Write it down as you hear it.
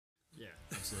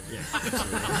absolutely. Yeah,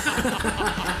 absolutely.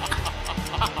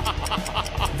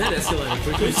 That escalated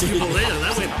quickly.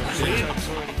 That went weird.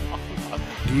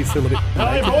 Do you feel a bit...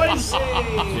 Hey, boys!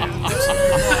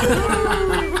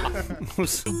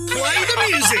 Play the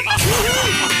music!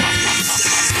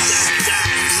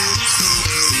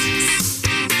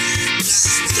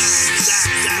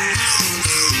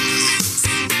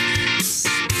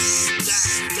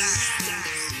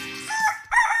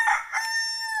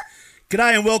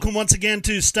 G'day and welcome once again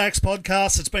to Stacks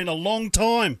Podcast. It's been a long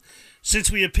time since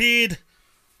we appeared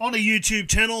on a YouTube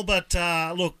channel, but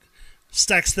look,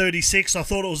 Stacks 36, I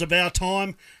thought it was about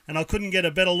time, and I couldn't get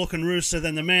a better looking rooster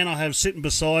than the man I have sitting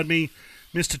beside me,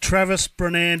 Mr. Travis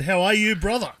Brenand. How are you,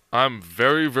 brother? I'm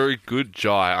very, very good,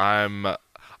 Jai.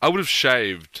 I would have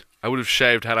shaved. I would have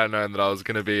shaved had I known that I was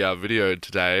going to be videoed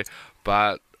today,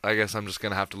 but I guess I'm just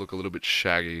going to have to look a little bit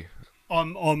shaggy.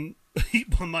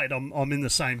 Mate, I'm in the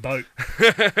same boat.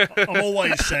 I'm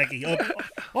always shaggy. I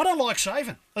don't like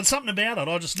shaving. There's something about it.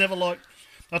 I just never like...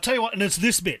 I'll tell you what, and it's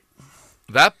this bit.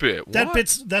 That bit? What?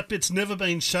 That bit's never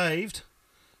been shaved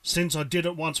since I did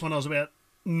it once when I was about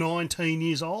 19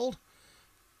 years old.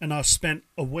 And I spent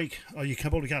a week... Oh, you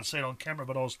probably can't see it on camera,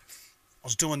 but I was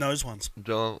doing those ones.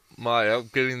 I'm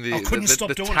getting I couldn't stop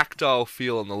the doing it. tactile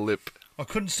feel on the lip. I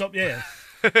couldn't stop, yeah.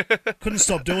 Couldn't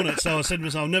stop doing it, so I said to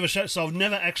myself,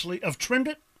 I've trimmed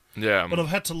it, Yeah. but I've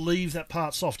had to leave that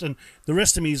part soft, and the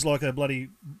rest of me is like a bloody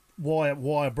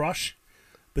wire brush,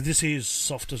 but this is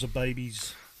soft as a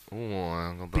baby's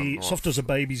soft as a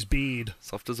baby's beard.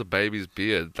 Soft as a baby's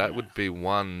beard. That would be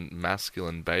one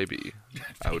masculine baby,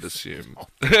 I would assume.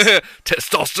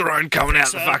 Testosterone coming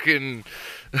out the fucking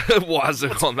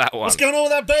wazoo on that one. What's going on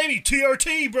with that baby?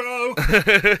 TRT, bro.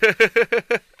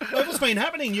 What's been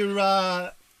happening?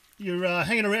 You're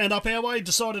hanging around up our way.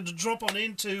 Decided to drop on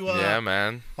into. Yeah,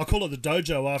 man. I call it the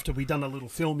dojo after we done a little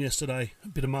film yesterday, a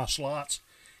bit of martial arts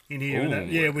in here.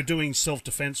 And we're doing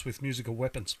self-defense with musical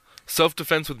weapons.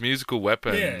 Self-defense with musical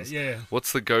weapons. Yeah.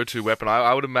 What's the go-to weapon?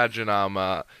 I would imagine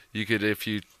you could, if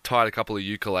you tied a couple of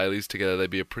ukuleles together,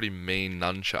 they'd be a pretty mean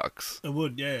nunchucks. It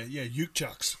would, yeah, uke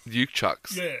chucks. Uke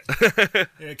chucks. Yeah,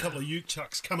 a couple of uke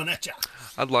chucks coming at you.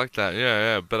 I'd like that,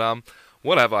 yeah. But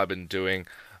what have I been doing?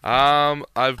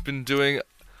 I've been doing,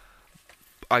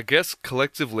 I guess,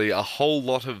 collectively, a whole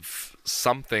lot of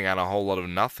something and a whole lot of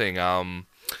nothing. A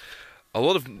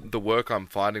lot of the work I'm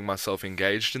finding myself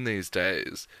engaged in these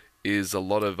days is a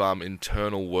lot of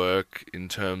internal work in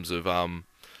terms of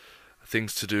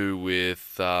things to do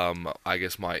with, I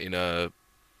guess, my inner...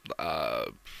 I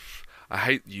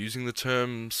hate using the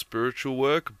term spiritual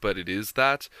work, but it is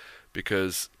that,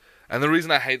 because... And the reason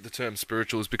I hate the term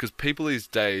spiritual is because people these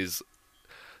days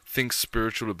think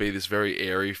spiritual to be this very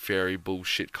airy fairy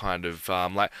bullshit kind of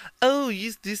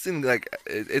use this, and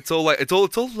it's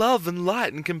all love and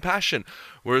light and compassion,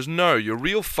 whereas no, your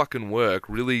real fucking work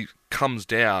really comes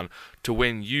down to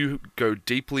when you go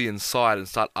deeply inside and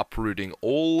start uprooting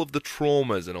all of the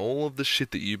traumas and all of the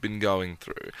shit that you've been going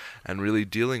through and really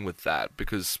dealing with that,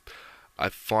 because I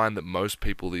find that most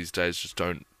people these days just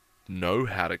don't know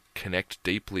how to connect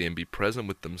deeply and be present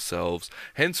with themselves,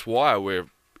 hence why we're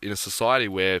in a society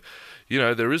where,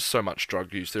 there is so much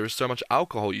drug use, there is so much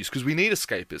alcohol use, because we need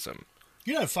escapism.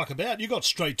 You don't fuck about. You got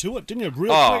straight to it, didn't you?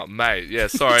 Real quick. Mate, yeah,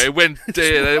 sorry. It went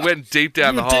deep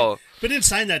down the hole. But in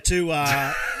saying that too,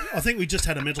 I think we just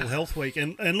had a mental health week.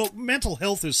 And look, mental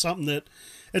health is something that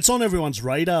it's on everyone's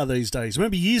radar these days.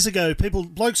 Remember years ago,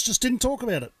 blokes just didn't talk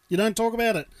about it. You don't talk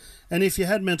about it. And if you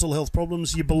had mental health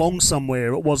problems, you belonged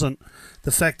somewhere. It wasn't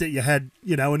the fact that you had,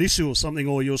 an issue or something,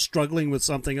 or you're struggling with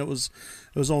something. It was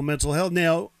all mental health.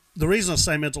 Now, the reason I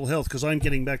say mental health, because I'm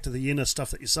getting back to the inner stuff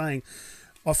that you're saying,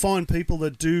 I find people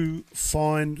that do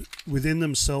find within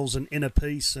themselves an inner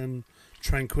peace and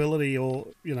tranquility, or,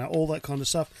 all that kind of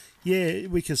stuff. Yeah,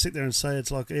 we can sit there and say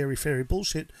it's like airy-fairy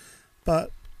bullshit,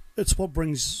 but it's what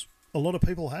brings a lot of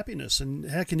people happiness.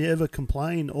 And how can you ever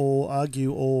complain or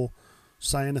argue or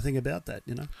say anything about that,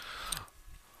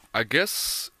 I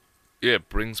guess, it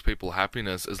brings people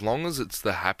happiness as long as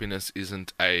the happiness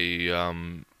isn't a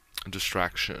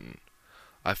distraction.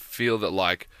 I feel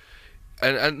that,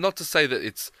 and not to say that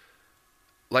it's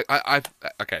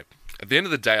okay, at the end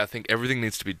of the day, I think everything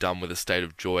needs to be done with a state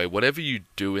of joy. Whatever you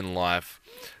do in life,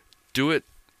 do it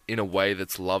in a way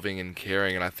that's loving and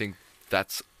caring, and I think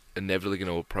that's inevitably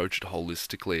going to approach it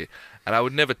holistically. And I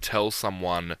would never tell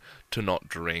someone to not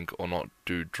drink or not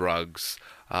do drugs,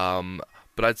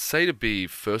 but I'd say to be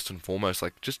first and foremost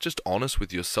just honest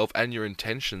with yourself and your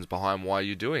intentions behind why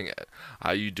you're doing it.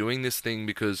 Are you doing this thing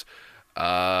because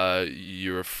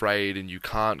you're afraid and you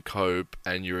can't cope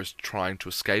and you're trying to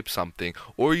escape something,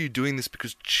 or are you doing this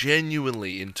because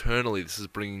genuinely, internally, this is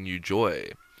bringing you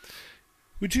joy?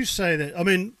 Would you say that? I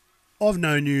mean, I've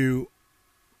known you.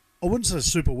 I wouldn't say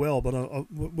super well, but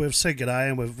we've said g'day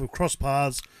and we've crossed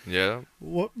paths. Yeah.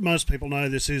 What most people know,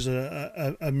 this is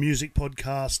a music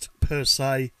podcast per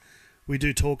se. We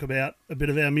do talk about a bit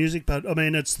of our music, but I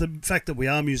mean, it's the fact that we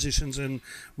are musicians and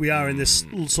we are in this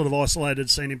sort of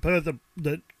isolated scene in Perth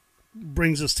that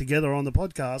brings us together on the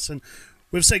podcast. And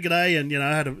we've said g'day and, you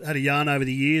know, had a yarn over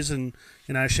the years and,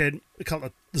 you know, shared a couple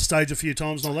of the stage a few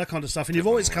times and all that kind of stuff. And you've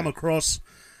always come across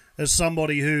as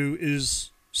somebody who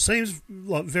seems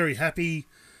like very happy.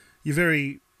 You're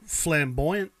very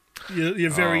flamboyant. You're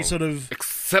very sort of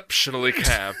exceptionally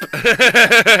camp.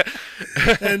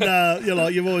 And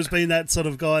you've always been that sort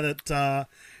of guy that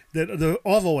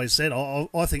I've always said.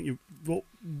 I think you. Well,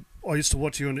 I used to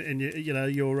watch you in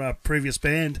your previous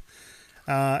band,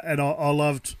 and I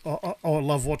loved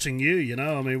watching you. You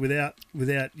know, I mean,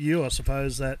 without you, I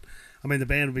suppose the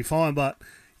band would be fine, but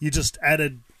you just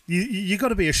added. You got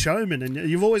to be a showman, and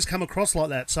you've always come across like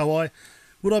that. So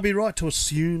would I be right to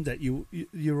assume that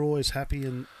you're always happy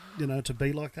and, you know, to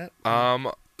be like that?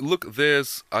 Look,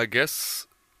 there's, I guess,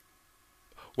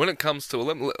 when it comes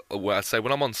to, I say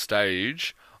when I'm on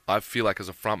stage, I feel like as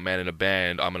a front man in a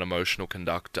band, I'm an emotional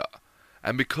conductor.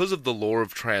 And because of the law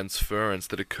of transference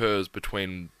that occurs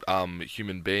between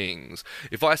human beings,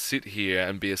 if I sit here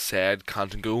and be a sad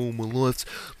cunt and go, oh, my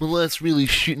life's really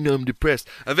shit and I'm depressed,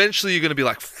 eventually you're going to be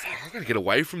like, fuck, I'm going to get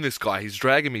away from this guy, he's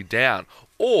dragging me down.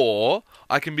 Or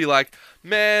I can be like,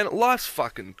 man, life's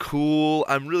fucking cool,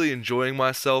 I'm really enjoying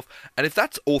myself. And if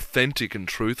that's authentic and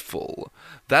truthful,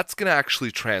 that's going to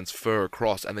actually transfer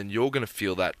across, and then you're going to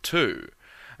feel that too.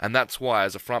 And that's why,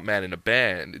 as a frontman in a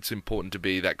band, it's important to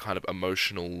be that kind of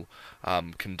emotional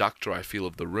conductor, I feel,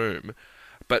 of the room.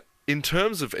 But in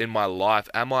terms of in my life,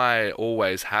 am I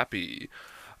always happy?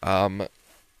 I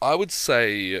would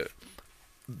say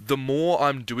the more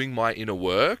I'm doing my inner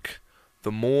work,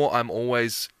 the more I'm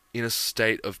always in a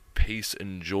state of peace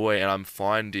and joy, and I'm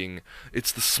finding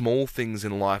it's the small things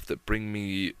in life that bring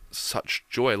me such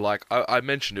joy. Like I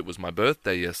mentioned, it was my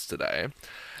birthday yesterday,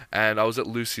 and I was at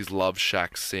Lucy's Love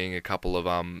Shack seeing a couple of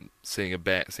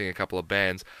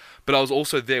bands, but I was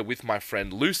also there with my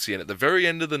friend Lucy, and at the very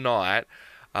end of the night,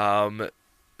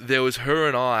 there was her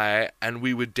and I, and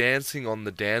we were dancing on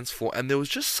the dance floor, and there was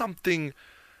just something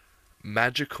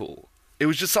magical. It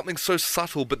was just something so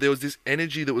subtle, but there was this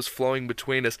energy that was flowing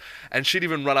between us, and she'd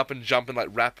even run up and jump and like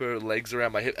wrap her legs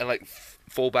around my hip and like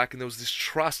fall back, and there was this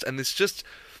trust and this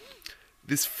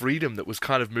freedom that was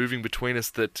kind of moving between us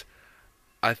that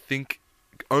I think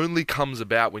only comes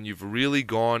about when you've really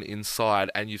gone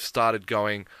inside and you've started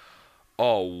going,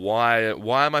 oh,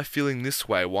 why am I feeling this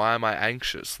way? Why am I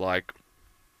anxious? Like,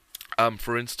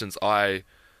 for instance,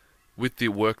 with the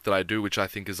work that I do, which I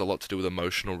think is a lot to do with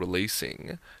emotional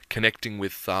releasing, connecting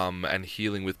with and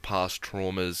healing with past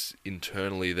traumas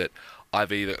internally that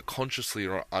I've either consciously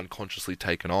or unconsciously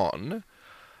taken on,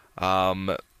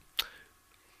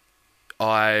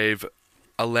 I've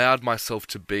allowed myself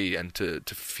to be and to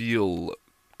feel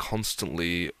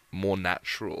constantly more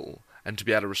natural and to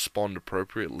be able to respond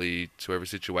appropriately to every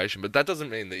situation. But that doesn't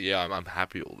mean that, I'm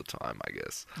happy all the time, I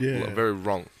guess. Yeah. Very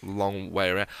long way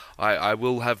around. I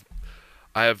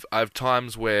have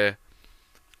times where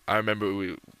I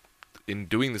remember in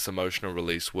doing this emotional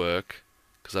release work,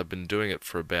 because I've been doing it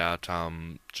for about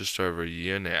just over a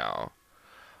year now.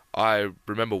 I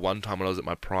remember one time when I was at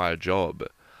my prior job,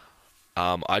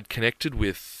 I'd connected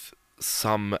with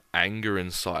some anger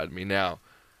inside me. Now,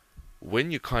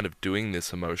 when you're kind of doing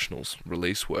this emotional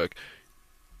release work,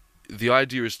 the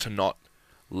idea is to not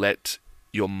let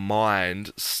your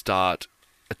mind start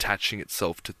attaching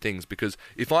itself to things, because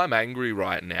if I'm angry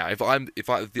right now, if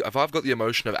I've got the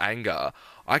emotion of anger,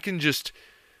 I can just,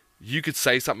 you could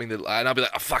say something that, and I'll be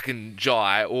like, a fucking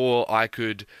jai, or I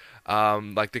could,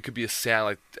 like there could be a sound,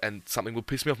 like, and something will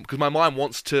piss me off, because my mind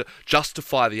wants to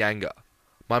justify the anger.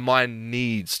 My mind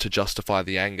needs to justify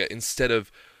the anger instead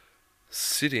of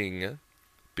sitting,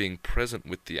 being present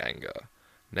with the anger.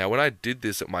 Now, when I did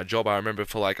this at my job, I remember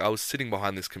I was sitting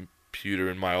behind this computer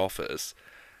in my office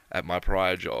at my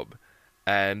prior job,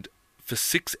 and for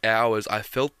 6 hours I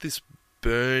felt this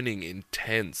burning,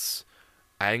 intense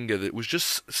anger that was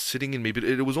just sitting in me, but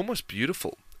it was almost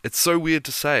beautiful. It's so weird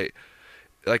to say,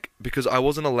 like, because I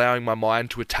wasn't allowing my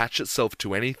mind to attach itself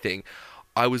to anything.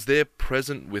 I was there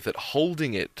present with it,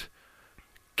 holding it,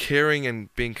 caring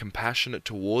and being compassionate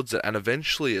towards it, and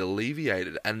eventually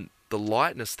alleviated. And the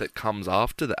lightness that comes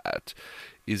after that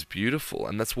is beautiful,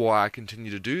 and that's why I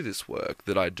continue to do this work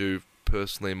that I do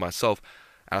personally myself,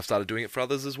 and I've started doing it for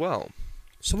others as well.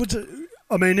 So,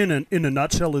 I mean, in a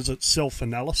nutshell, is it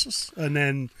self-analysis, and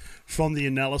then from the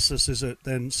analysis, is it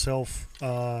then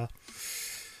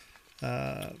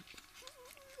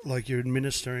like you're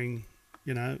administering,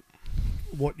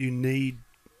 what you need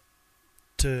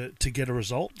to get a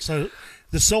result? So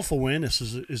the self-awareness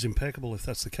is impeccable if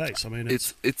that's the case. I mean,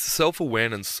 it's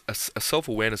self-awareness,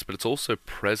 but it's also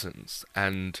presence,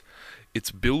 and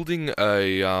it's building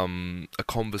a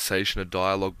conversation, a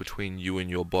dialogue between you and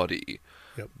your body.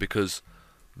 Yep. Because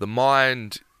the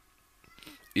mind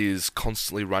is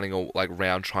constantly running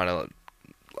around trying to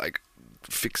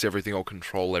fix everything or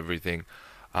control everything,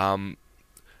 and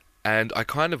I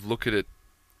kind of look at it,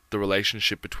 the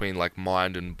relationship between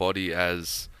mind and body,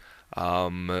 as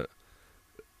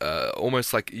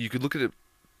almost like you could look at it.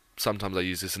 Sometimes I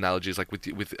use this analogy as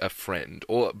with a friend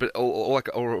or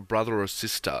a brother or a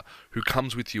sister who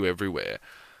comes with you everywhere.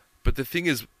 But the thing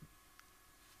is,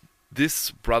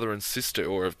 this brother and sister,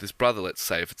 or if this brother, let's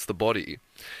say, if it's the body,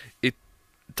 it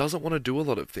doesn't want to do a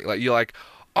lot of things. You're like,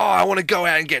 oh, I want to go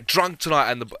out and get drunk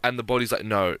tonight, and the body's like,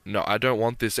 no, I don't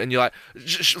want this, and you're like,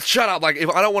 shut up, if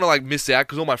I don't want to miss out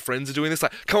because all my friends are doing this,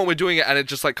 come on, we're doing it, and it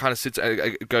just kind of sits and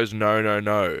it goes,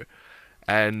 no,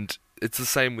 and it's the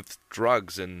same with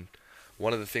drugs. And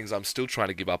one of the things I'm still trying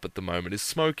to give up at the moment is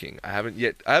smoking. I haven't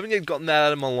yet gotten that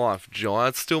out of my life, John.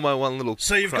 It's still my one little.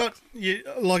 So you've got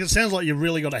it sounds like you've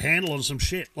really got a handle on some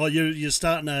shit. You're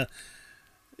starting to.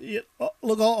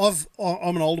 Look,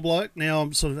 I'm an older bloke now.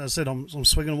 I'm sort of, as I said, I'm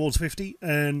swinging towards 50,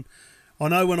 and I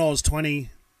know when I was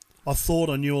 20, I thought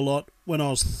I knew a lot. When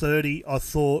I was 30, I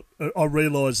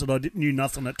realised that I knew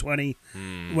nothing at 20.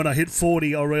 When I hit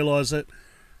 40, I realised that,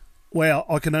 wow,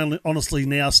 I can only honestly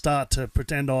now start to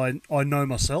pretend I know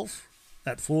myself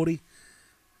at 40,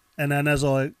 and then as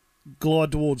I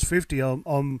glide towards 50,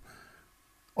 I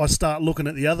start looking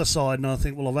at the other side, and I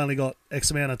think, well, I've only got X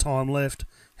amount of time left.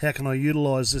 How can I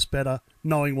utilise this better,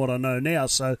 knowing what I know now?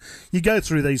 So you go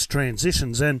through these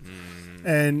transitions,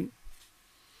 and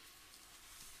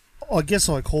I guess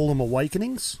I call them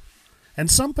awakenings.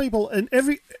 And some people,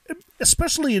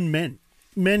 especially in men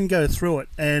go through it,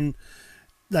 and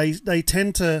they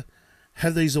tend to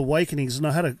have these awakenings. And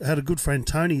I had a good friend,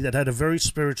 Tony, that had a very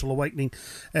spiritual awakening,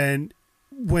 and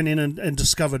went in and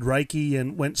discovered Reiki,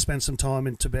 and spent some time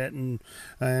in Tibet and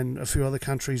a few other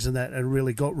countries and that, and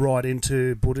really got right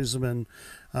into Buddhism and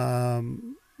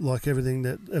everything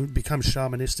that becomes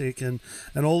shamanistic and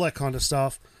all that kind of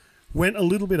stuff. Went a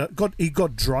little bit, he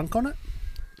got drunk on it.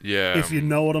 Yeah, if you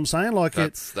know what I'm saying,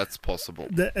 that's possible.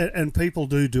 And people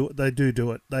do it. They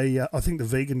do it. I think the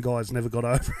vegan guy's never got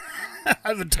over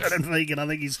turning vegan. I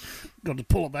think he's got to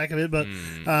pull it back a bit, but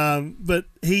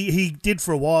he did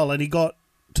for a while, and he got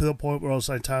to the point where I was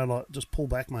saying, Tony, just pull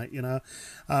back, mate.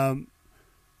 But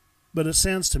it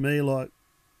sounds to me like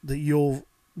that you've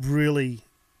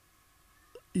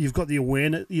got the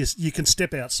awareness. You can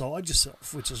step outside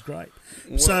yourself, which is great.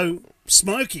 Well, so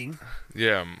smoking,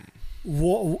 yeah.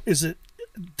 What is it?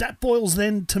 That boils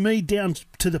then to me down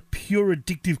to the pure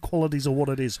addictive qualities of what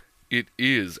it is. It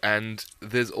is, and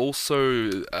there's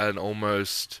also an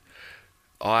almost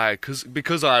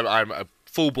because I'm a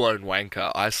full-blown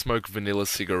wanker. I smoke vanilla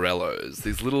cigarellos,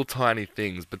 these little tiny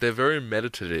things, but they're very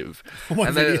meditative.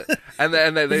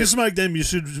 If you smoke them, you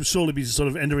should surely be sort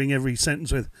of entering every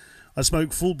sentence with, I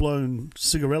smoke full-blown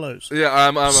cigarellos. Yeah,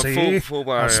 I'm a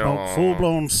full-blown... I smoke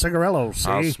full-blown cigarellos, see?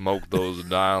 I smoke those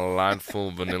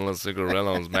delightful vanilla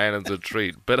cigarellos, man, it's a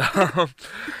treat. But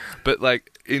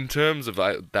in terms of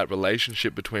that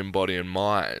relationship between body and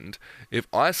mind, if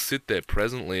I sit there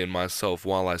presently in myself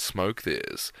while I smoke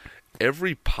this,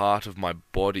 every part of my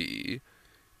body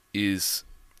is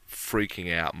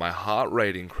freaking out. My heart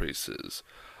rate increases.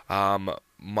 I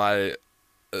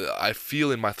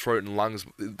feel in my throat and lungs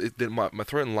that my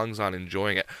throat and lungs aren't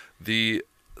enjoying it. The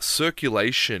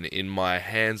circulation in my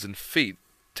hands and feet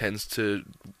tends to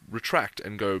retract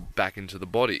and go back into the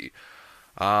body.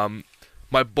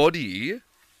 My body,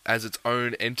 as its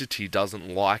own entity, doesn't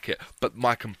like it, but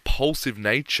my compulsive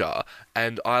nature,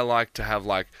 and I like to have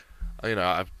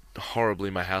horribly,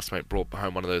 my housemate brought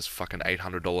home one of those fucking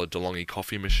 $800 DeLonghi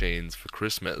coffee machines for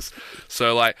Christmas.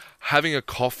 So having a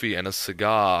coffee and a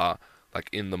cigar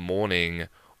in the morning,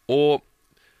 or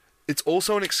it's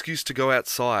also an excuse to go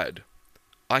outside.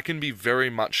 I can be very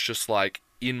much just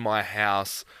in my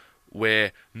house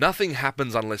where nothing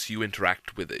happens unless you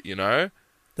interact with it,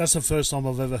 That's the first time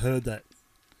I've ever heard that.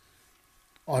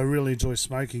 I really enjoy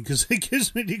smoking because it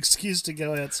gives me an excuse to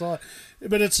go outside.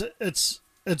 But it's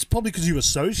it's probably because you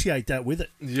associate that with it.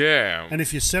 Yeah. And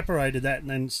if you separated that and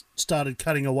then started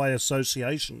cutting away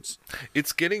associations.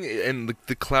 It's getting, and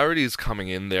the clarity is coming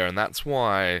in there, and that's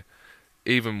why,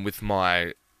 even with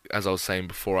my, as I was saying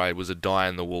before, I was a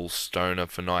die-in-the-wool stoner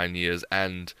for 9 years,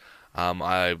 and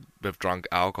I have drunk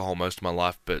alcohol most of my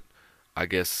life, but I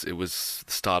guess it was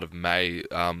the start of May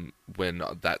when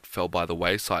that fell by the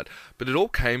wayside. But it all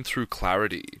came through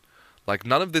clarity. Like,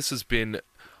 none of this has been...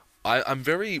 I'm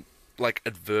very, like,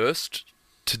 adverse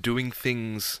to doing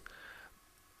things...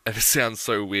 And it sounds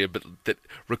so weird, but that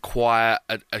require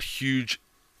a huge,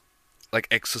 like,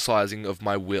 exercising of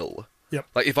my will. Yep.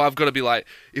 Like, if I've got to be like...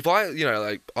 If I,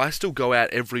 like, I still go out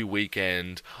every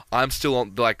weekend. I'm still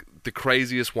on, like, the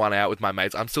craziest one out with my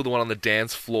mates. I'm still the one on the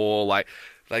dance floor, like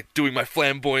doing my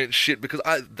flamboyant shit because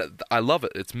I love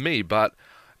it. It's me, but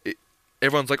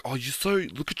everyone's like, "Oh, you're so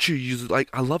look at you. You like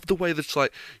I love the way that's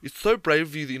like it's so brave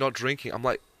of you that you're not drinking." I'm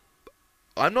like,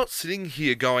 I'm not sitting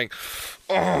here going,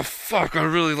 "Oh fuck, I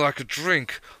really like a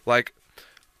drink." Like,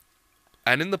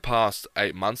 and in the past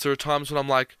 8 months, there are times when I'm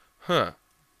like,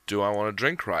 do I want to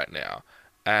drink right now?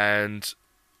 And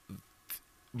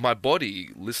my body,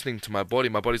 listening to my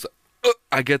body's like,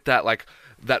 I get that like.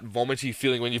 That vomity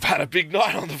feeling when you've had a big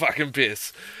night on the fucking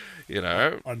piss, I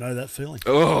know that feeling.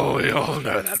 Oh, we all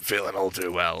know that feeling all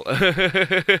too well.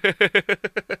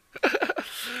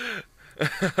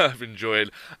 I've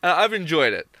enjoyed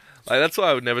it. Like, that's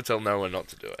why I would never tell no one not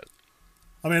to do it.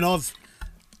 I mean,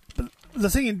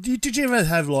 the thing, did you ever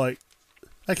have like,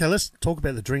 okay, let's talk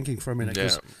about the drinking for a minute,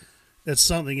 because it's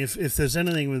something, if there's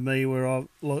anything with me where a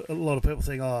lot of people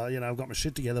think, oh, I've got my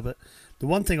shit together, but the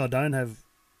one thing I don't have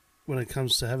when it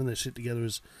comes to having this shit together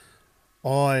is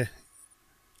I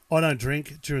don't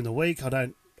drink during the week. I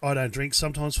don't drink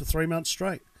sometimes for 3 months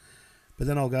straight. But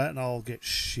then I'll go out and I'll get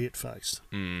shit faced.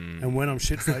 And when I'm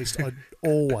shit faced, I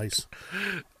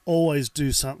always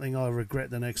do something I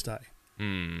regret the next day.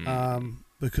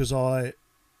 Because I'm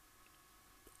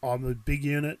a big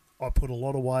unit. I put a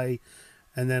lot away.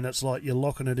 And then it's like you're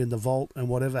locking it in the vault, and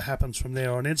whatever happens from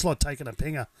there on, it's like taking a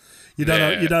pinger. You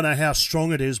don't know how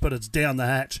strong it is, but it's down the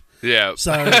hatch. Yeah.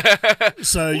 So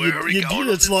it's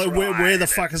like where the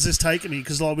fuck is this taking me?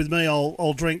 Because like with me,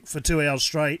 I'll drink for 2 hours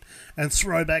straight and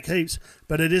throw back heaps,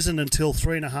 but it isn't until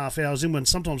 3.5 hours in, when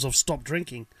sometimes I've stopped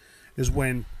drinking, is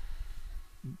when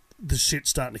the shit's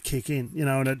starting to kick in,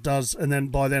 and it does, and then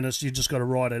by then you just got to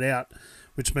ride it out,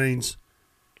 which means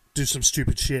do some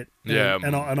stupid shit.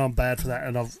 And I'm bad for that.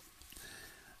 And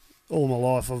all my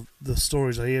life, the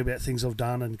stories I hear about things I've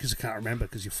done, and because I can't remember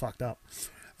because you're fucked up.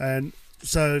 And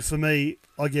so for me,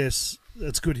 I guess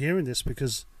it's good hearing this,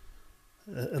 because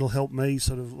it'll help me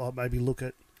sort of like maybe look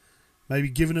at maybe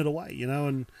giving it away,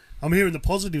 and I'm hearing the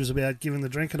positives about giving the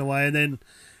drinking away. And then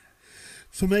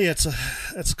for me, it's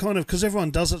kind of, because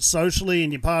everyone does it socially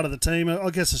and you're part of the team. I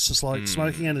guess it's just like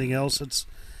smoking, anything else. And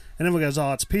everyone goes,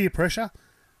 oh, it's peer pressure.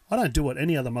 I don't do what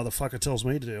any other motherfucker tells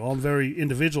me to do. I'm very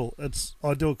individual.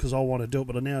 I do it because I want to do it,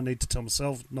 but I now need to tell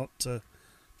myself not to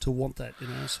want that,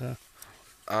 so...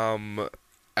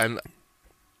 And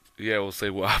yeah, we'll see.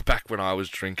 Well, back when I was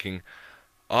drinking,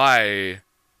 I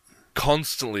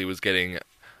constantly was getting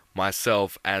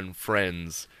myself and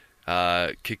friends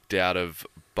kicked out of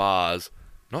bars,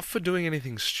 not for doing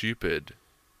anything stupid,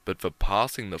 but for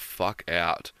passing the fuck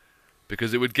out.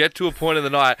 Because it would get to a point in the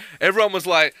night, everyone's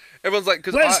like,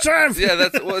 because where's Trev? Yeah,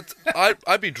 that's what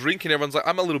I'd be drinking. Everyone's like,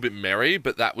 I'm a little bit merry,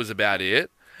 but that was about it.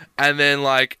 And then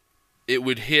like, it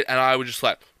would hit, and I would just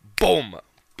like, boom,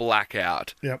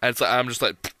 blackout. Yep. And it's like I'm just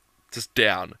like, just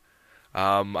down.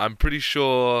 I'm pretty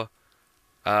sure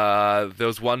there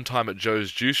was one time at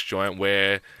Joe's Juice Joint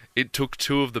where it took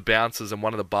 2 of the bouncers and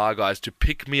one of the bar guys to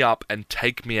pick me up and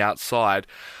take me outside.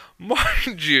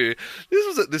 Mind you,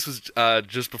 this was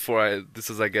just before I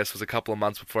guess was a couple of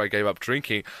months before I gave up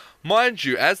drinking. Mind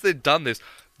you, as they'd done this,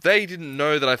 they didn't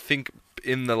know that I think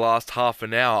in the last half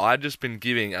an hour I'd just been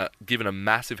given a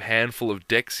massive handful of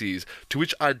Dexies, to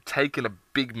which I'd taken a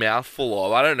big mouthful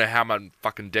of. I don't know how many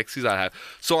fucking Dexies I have.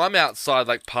 So I'm outside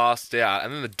like passed out,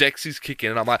 and then the Dexies kick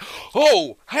in, and I'm like,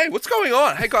 oh, hey, what's going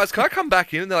on? Hey guys, can I come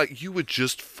back in? And they're like, you were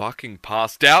just fucking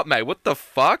passed out, mate. What the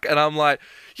fuck? And I'm like,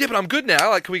 yeah, but I'm good now.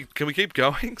 Like, can we keep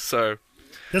going? So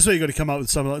that's where you got to come up with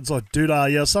something. It's like, dude,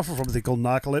 I suffer from a thing called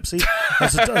narcolepsy.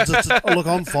 Look,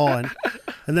 I'm fine.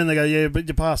 And then they go, yeah, but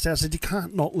you passed out. I said, you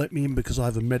can't not let me in because I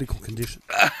have a medical condition.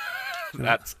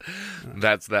 That's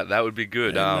that. That would be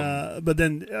good. And, but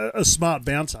then a smart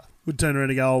bouncer would turn around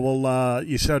and go, oh, well,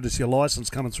 you showed us your license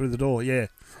coming through the door. Yeah.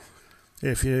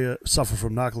 If you suffer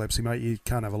from narcolepsy, mate, you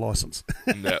can't have a license.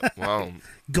 No, well,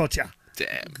 gotcha.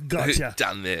 Damn. Gotcha.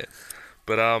 Done there.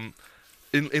 But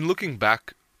in looking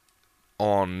back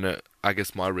on, I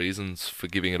guess, my reasons for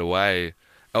giving it away.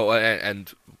 Oh,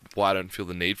 and why I don't feel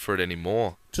the need for it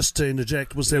anymore. Just to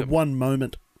interject, was there one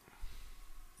moment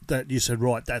that you said,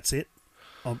 right, that's it?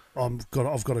 I've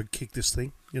got to kick this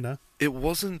thing, you know? It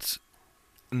wasn't.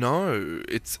 No,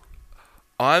 it's.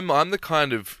 I'm the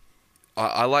kind of.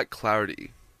 I like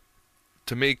clarity.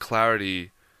 To me,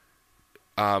 clarity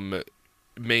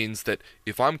means that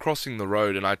if I'm crossing the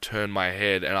road and I turn my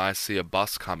head and I see a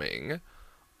bus coming,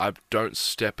 I don't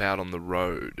step out on the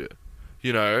road.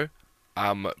 You know,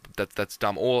 that's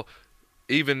dumb. Or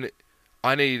even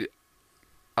I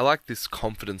like this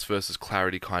confidence versus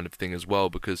clarity kind of thing as well,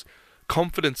 because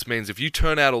confidence means if you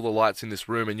turn out all the lights in this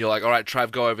room and you're like, all right,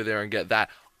 Trav, go over there and get that.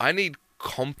 I need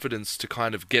confidence to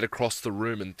kind of get across the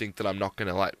room and think that I'm not going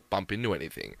to like bump into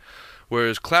anything.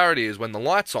 Whereas clarity is when the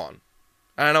light's on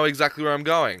and I know exactly where I'm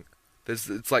going.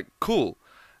 It's like cool.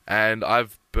 And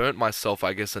I've burnt myself,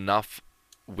 I guess, enough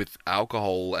with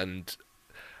alcohol and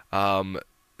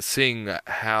seeing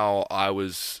how I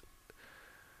was...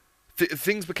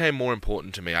 things became more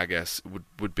important to me, I guess,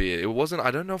 would be it. It wasn't...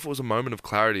 I don't know if it was a moment of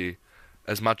clarity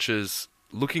as much as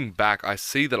looking back, I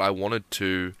see that I wanted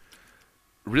to,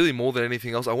 really more than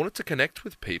anything else, I wanted to connect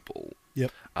with people.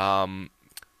 Yep.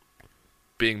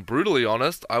 Being brutally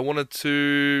honest, I wanted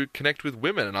to connect with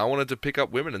women, and I wanted to pick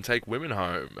up women and take women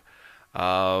home.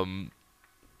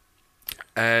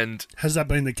 And has that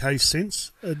been the case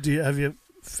since? Have you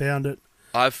found it?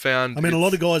 I've found. I mean, a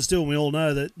lot of guys do, and we all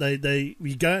know that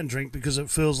you go out and drink because it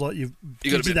feels like you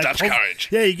got a bit of Dutch courage.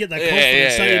 Yeah, you get that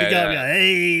confidence. So you go,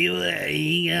 hey, where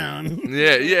you going?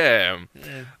 Yeah.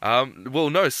 Well,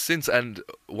 no, and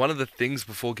one of the things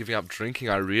before giving up drinking,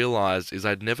 I realised is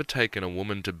I'd never taken a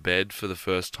woman to bed for the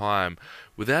first time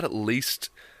without at least,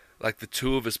 like, the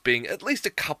two of us being at least a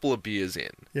couple of beers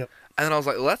in. Yep. And then I was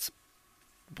like,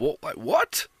 well,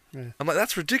 what? Yeah. I'm like,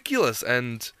 that's ridiculous.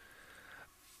 And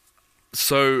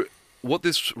so what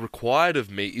this required of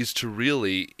me is to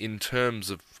really, in terms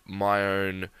of my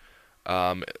own,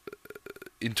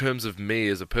 in terms of me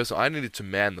as a person, I needed to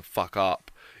man the fuck up.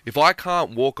 If I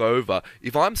can't walk over,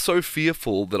 if I'm so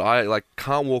fearful that I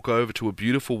can't walk over to a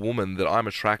beautiful woman that I'm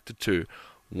attracted to,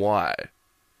 why?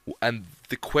 And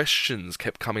the questions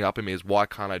kept coming up in me is, why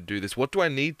can't I do this? What do I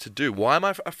need to do? Why am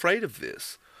I afraid of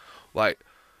this? Like,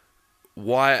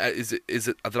 why is it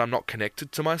that I'm not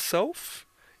connected to myself?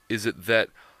 Is it that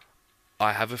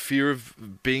I have a fear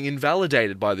of being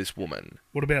invalidated by this woman?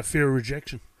 What about fear of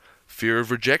rejection? Fear of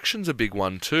rejection's a big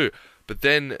one too. But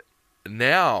then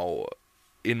now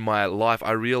in my life,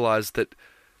 I realized that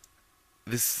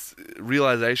this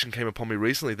realization came upon me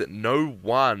recently that no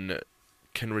one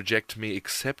can reject me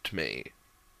except me.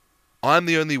 I'm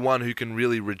the only one who can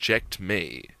really reject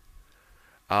me.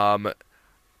 And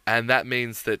that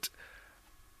means that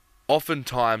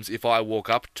oftentimes, if I walk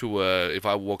up to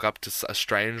a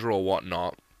stranger or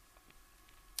whatnot,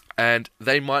 and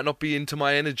they might not be into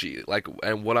my energy,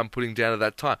 and what I'm putting down at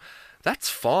that time, that's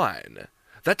fine.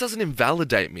 That doesn't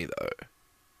invalidate me, though.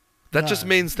 That just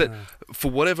means that for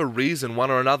whatever reason,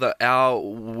 one or another,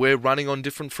 we're running on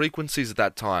different frequencies at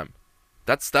that time.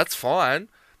 That's fine.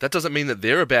 That doesn't mean that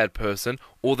they're a bad person,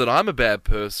 or that I'm a bad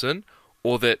person,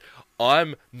 or that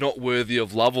I'm not worthy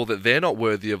of love, or that they're not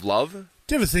worthy of love.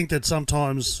 Do you ever think that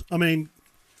sometimes, I mean,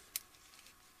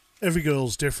 every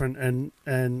girl's different,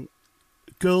 and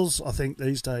girls, I think,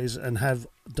 these days, and have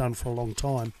done for a long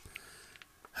time,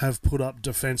 have put up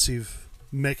defensive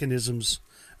mechanisms,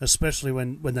 especially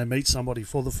when they meet somebody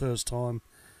for the first time.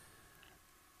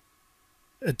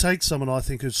 It takes someone, I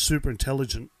think, who's super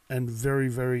intelligent and very,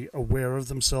 very aware of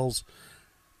themselves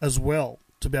as well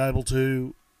to be able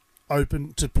to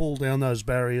pull down those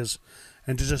barriers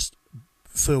and to just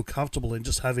feel comfortable in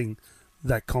just having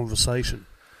that conversation.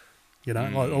 You know,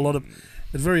 like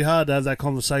it's very hard to have that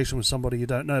conversation with somebody you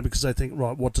don't know because they think,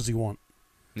 right, what does he want?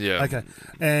 Yeah. Okay.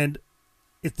 And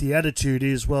if the attitude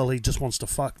is, well, he just wants to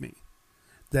fuck me,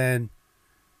 then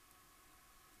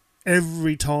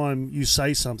every time you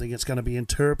say something, it's going to be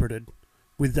interpreted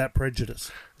with that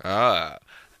prejudice.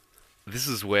 This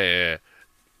is where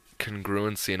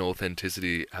congruency and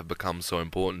authenticity have become so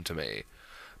important to me,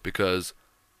 because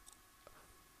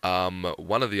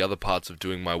one of the other parts of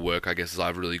doing my work, I guess, is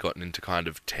I've really gotten into kind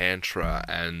of tantra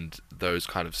and those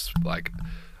kind of, like,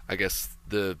 I guess,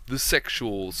 the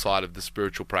sexual side of the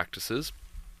spiritual practices.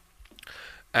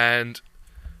 And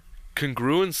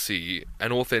congruency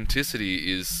and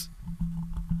authenticity is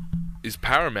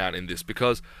paramount in this,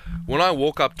 because when I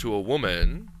walk up to a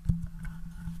woman,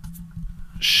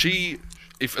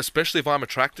 especially if I'm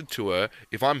attracted to her,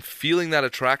 if I'm feeling that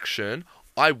attraction,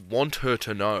 I want her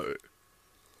to know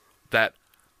that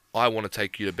I want to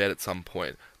take you to bed at some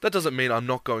point. That doesn't mean I'm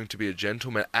not going to be a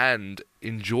gentleman and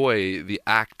enjoy the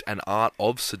act and art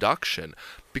of seduction,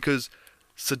 because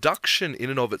seduction in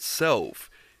and of itself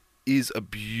is a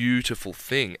beautiful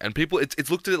thing, and people it's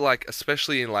looked at it like,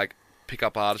 especially in like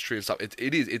pickup artistry and stuff.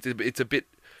 It's a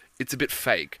bit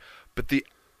fake, but the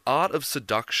art of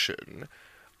seduction,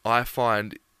 I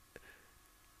find,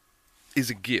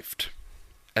 is a gift,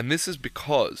 and this is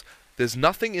because there's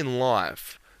nothing in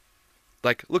life.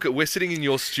 Like, look at, we're sitting in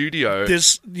your studio.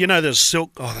 There's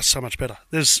silk. Oh, that's so much better.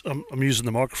 I'm using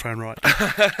the microphone right.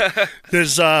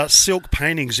 There's silk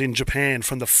paintings in Japan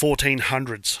from the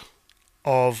 1400s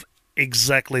of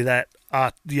exactly that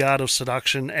art, the art of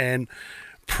seduction and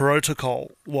protocol,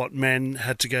 what men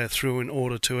had to go through in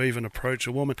order to even approach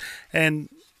a woman. And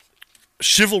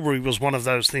chivalry was one of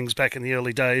those things back in the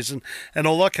early days, and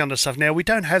all that kind of stuff. Now, we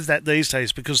don't have that these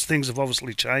days because things have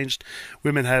obviously changed.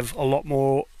 Women have a lot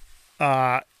more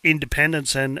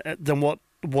independence than what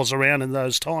was around in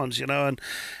those times, and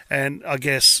I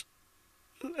guess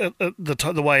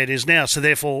the way it is now. So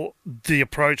therefore, the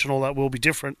approach and all that will be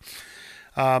different.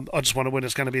 I just wonder when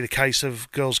it's going to be the case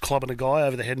of girls clubbing a guy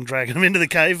over the head and dragging him into the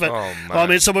cave. But I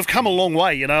mean, so we've come a long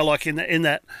way, like in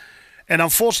that, and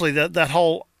unfortunately that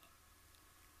whole,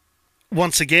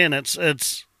 once again,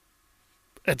 it's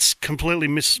completely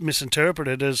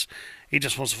misinterpreted as he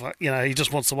just wants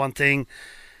the one thing.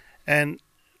 And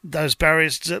those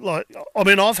barriers,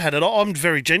 I've had it. I'm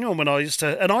very genuine when I used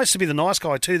to be the nice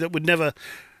guy too, that would never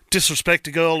disrespect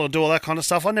a girl or do all that kind of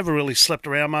stuff. I never really slept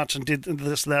around much and did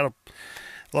this and that.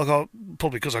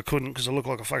 Probably because I couldn't, because I looked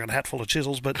like a fucking hat full of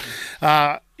chisels. But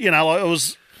it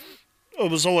was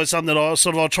always something that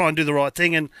I'd try and do the right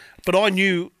thing. But I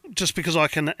knew, just because I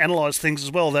can analyse things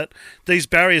as well, that these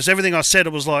barriers, everything I said,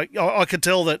 it was like I could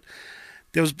tell that.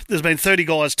 There's been 30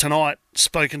 guys tonight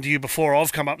spoken to you before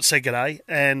I've come up and said g'day,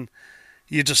 and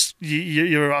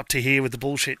you're up to here with the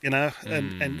bullshit,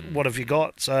 and what have you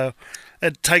got? So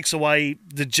it takes away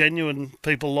the genuine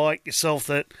people like yourself.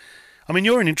 That, I mean,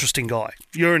 you're an interesting guy.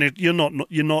 You're not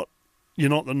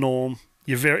the norm.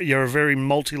 You're a very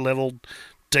multi-leveled,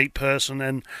 deep person,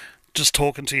 and just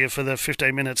talking to you for the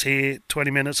 15 minutes here,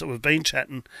 20 minutes that we've been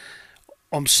chatting,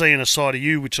 I'm seeing a side of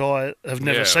you which I have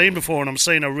never seen before, and I'm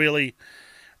seeing a really,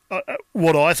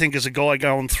 what I think is a guy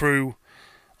going through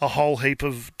a whole heap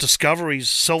of discoveries,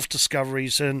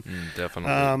 self-discoveries, and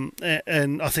definitely.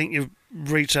 And I think you've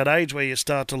reached that age where you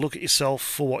start to look at yourself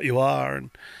for what you are,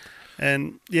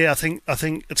 and I think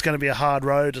it's going to be a hard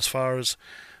road as far as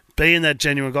being that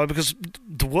genuine guy, because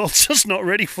the world's just not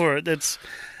ready for it. That's,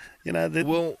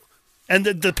 and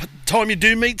the time you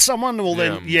do meet someone,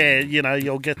 then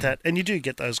you'll get that. And you do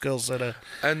get those girls that are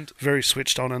very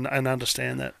switched on and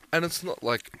understand that. And it's not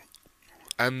like...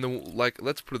 And,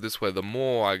 let's put it this way. The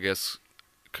more, I guess,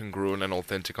 congruent and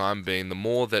authentic I'm being, the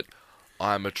more that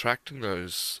I'm attracting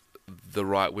the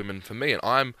right women for me. And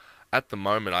I'm, at the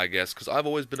moment, I guess, because I've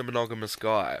always been a monogamous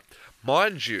guy.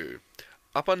 Mind you,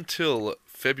 up until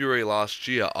February last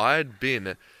year, I had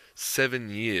been 7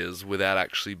 years without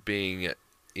actually being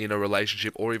in a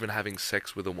relationship or even having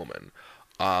sex with a woman.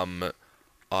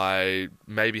 I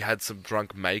maybe had some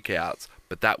drunk makeouts,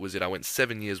 but that was it. I went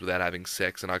 7 years without having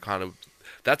sex, and I kind of...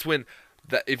 That's when...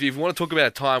 if you want to talk about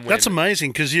a time when... That's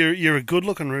amazing, because you're a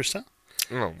good-looking rooster.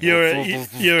 Oh, You're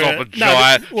stop it,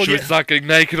 Jai. Should we start getting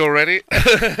naked already?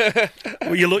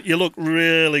 Well, you look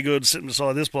really good sitting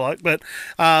beside this bloke, but...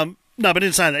 no, but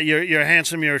in saying that, you're a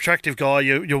handsome, you're an attractive guy,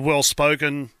 you're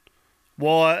well-spoken.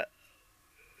 Why...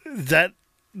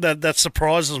 That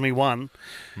surprises me, one,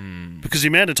 because the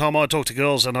amount of time I talk to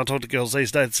girls, and I talk to girls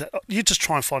these days, you just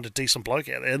try and find a decent bloke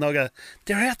out there, and they'll go,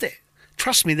 they're out there.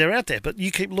 Trust me, they're out there. But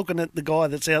you keep looking at the guy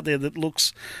that's out there that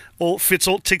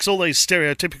ticks all these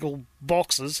stereotypical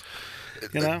boxes,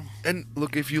 And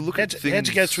look, if you look at things... How'd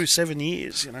you go through 7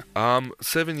 years,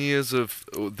 7 years of...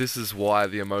 This is why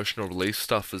the emotional release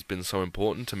stuff has been so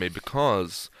important to me,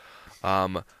 because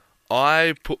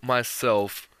I put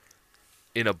myself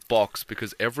in a box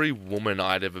because every woman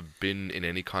I'd ever been in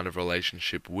any kind of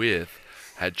relationship with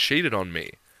had cheated on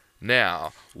me.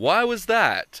 Now, why was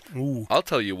that? Ooh. I'll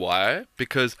tell you why.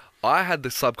 Because I had the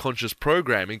subconscious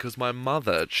programming because my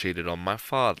mother cheated on my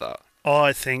father.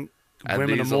 I think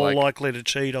women are more are likely to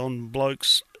cheat on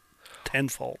blokes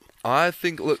tenfold. I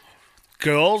think, look...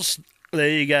 Girls, there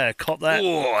you go. Cop that.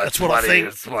 Oh, that's what I think.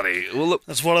 It's funny. Well, look...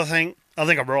 That's what I think. I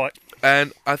think I'm right.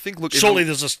 And I think, look... Surely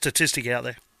there's a statistic out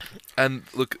there. And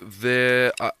look,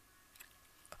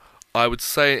 I would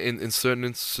say in certain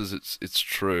instances it's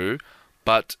true,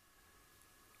 but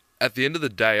at the end of the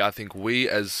day, I think we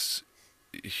as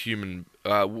human.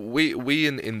 We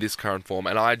in this current form,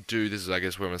 and I do this is I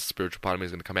guess where my spiritual part of me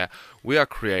is going to come out. We are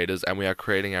creators, and we are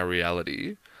creating our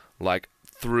reality, like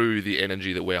through the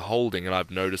energy that we're holding. And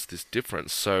I've noticed this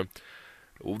difference. So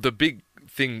the big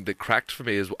thing that cracked for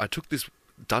me is I took this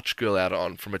Dutch girl out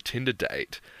on from a Tinder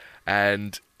date,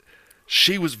 and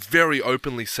she was very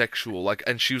openly sexual, like,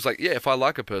 and she was like, yeah, if I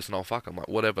like a person, I'll fuck them, like,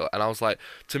 whatever. And I was like,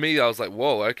 to me, I was like,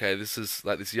 whoa, okay, this is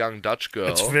like this young Dutch girl.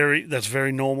 That's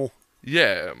very normal.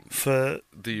 Yeah, for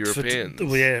the Europeans,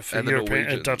 for and European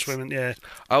the and Dutch women. Yeah,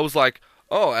 I was like,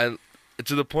 oh, and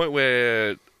to the point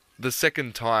where the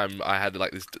second time I had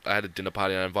a dinner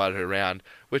party and I invited her around.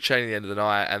 We're chatting at the end of the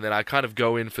night, and then I kind of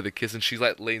go in for the kiss, and she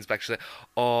like leans back. She's like,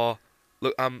 oh,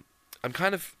 look, I'm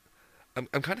kind of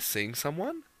seeing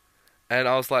someone, and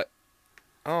I was like,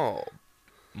 oh,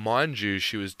 mind you,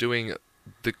 she was doing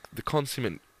the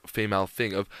consummate female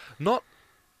thing of not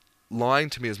lying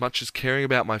to me as much as caring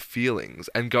about my feelings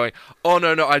and going, oh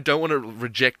no, I don't want to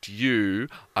reject you.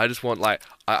 I just want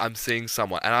I'm seeing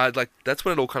someone, and I that's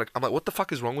when it all kind of. I'm like, what the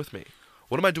fuck is wrong with me?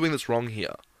 What am I doing that's wrong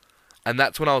here? And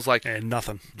that's when I was like,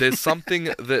 nothing. There's something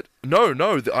that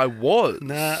I was.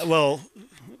 Nah, well,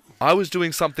 I was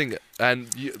doing something, and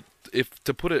if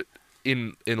to put it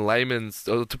in layman's,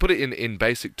 or to put it in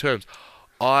basic terms,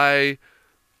 I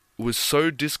was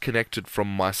so disconnected from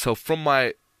myself, from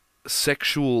my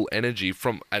sexual energy,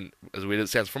 and as weird as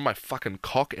it sounds, from my fucking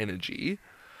cock energy,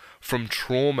 from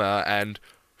trauma, and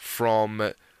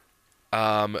from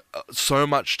so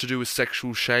much to do with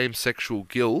sexual shame, sexual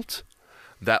guilt,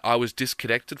 that I was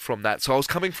disconnected from that. So I was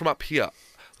coming from up here.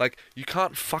 Like, you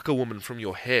can't fuck a woman from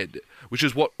your head, which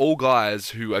is what all guys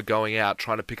who are going out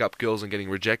trying to pick up girls and getting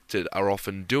rejected are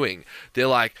often doing. They're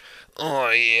like,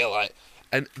 oh yeah, like,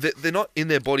 and they're not in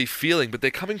their body feeling, but they're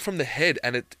coming from the head,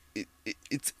 and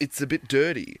it's a bit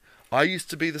dirty. I used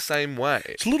to be the same way.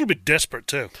 It's a little bit desperate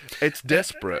too. It's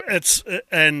desperate.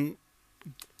 And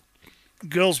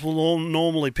girls will all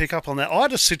normally pick up on that. I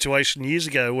had a situation years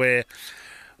ago where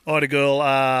I had a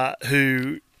girl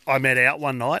who I met out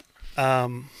one night.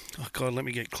 Oh God, let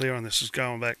me get clear on this. This is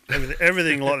going back,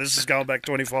 everything like this is going back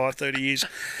 25, 30 years.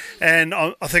 And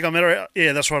I think I met her,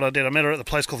 yeah, that's right, I did. I met her at the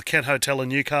place called the Kent Hotel in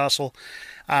Newcastle,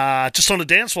 just on the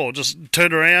dance floor, just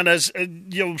turned around as,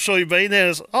 I'm sure you've been there,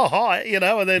 as, oh, hi,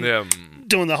 and then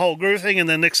doing the whole groove thing, and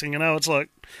then next thing you know, it's like,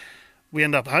 we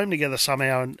end up home together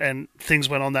somehow, and things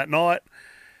went on that night.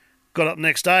 Got up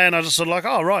next day, and I just sort of like,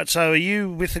 oh, right, so are you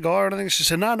with the guy or anything? She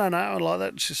said, no, and like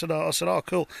that. She said, I said, oh,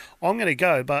 cool, I'm going to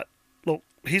go, but look,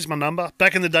 here's my number.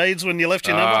 Back in the days when you left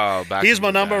your number, here's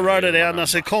my number, wrote it out, and I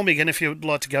said, call me again if you'd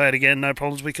like to go out again, no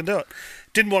problems, we can do it.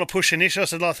 Didn't want to push an issue. I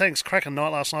said, oh, thanks, cracking night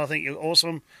last night, I think you're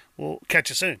awesome, we'll catch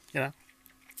you soon,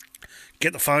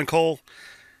 Get the phone call.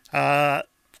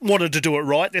 Wanted to do it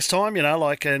right this time, and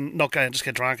not go and just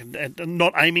get drunk and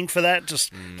not aiming for that.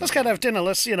 Just let's go and have dinner.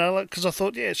 Let's, because I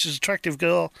thought, yeah, she's an attractive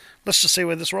girl. Let's just see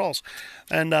where this rolls.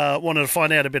 And wanted to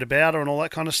find out a bit about her and all that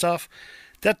kind of stuff.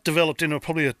 That developed into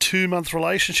probably a 2-month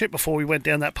relationship before we went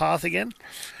down that path again.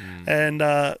 And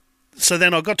so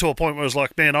then I got to a point where I was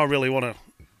like, man, I really want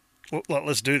to,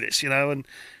 let's do this, And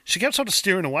she kept sort of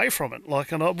steering away from it,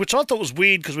 which I thought was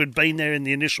weird because we'd been there in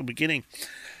the initial beginning.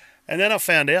 And then I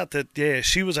found out that,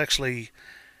 she was actually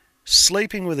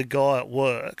sleeping with a guy at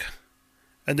work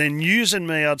and then using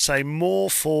me, I'd say, more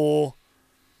for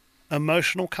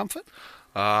emotional comfort.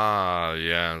 Ah,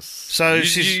 yes. So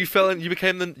you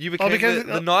became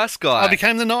the nice guy. I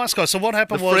became the nice guy. So what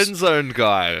happened the was... friend zone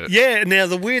guy. Yeah, now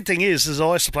the weird thing is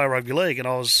I used to play rugby league, and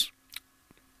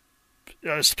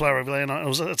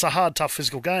it's a hard, tough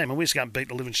physical game, and we used to go and beat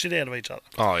the living shit out of each other.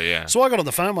 Oh, yeah. So I got on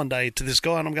the phone one day to this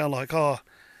guy, and I'm going like,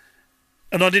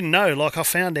 and I didn't know, I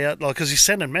found out, because he's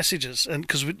sending messages, and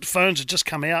because phones had just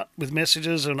come out with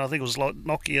messages, and I think it was like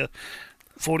Nokia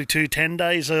 4210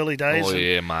 days, early days. Oh,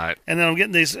 yeah, mate. And then I'm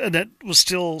getting these, and it was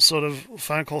still sort of a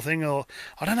phone call thing, or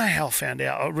I don't know how I found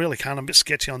out. I really can't. I'm a bit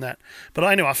sketchy on that. But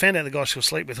anyway, I found out the guy she was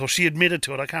asleep with, or she admitted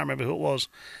to it. I can't remember who it was.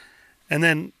 And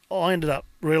then I ended up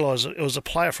realising it was a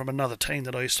player from another team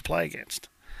that I used to play against.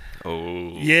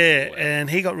 Oh. Yeah,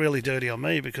 and he got really dirty on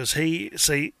me because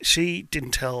she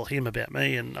didn't tell him about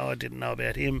me and I didn't know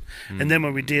about him. And then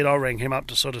when we did, I rang him up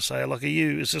to sort of say,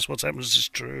 is this what's happened? Is this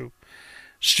true?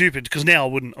 Stupid, because now I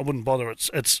wouldn't bother.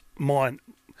 It's mine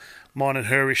and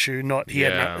her issue, not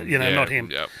not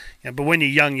him. Yep. Yeah, but when you're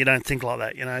young, you don't think like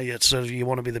that. It's sort of, you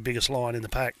want to be the biggest lion in the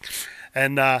pack.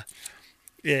 And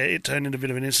it turned into a bit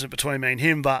of an incident between me and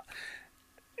him, but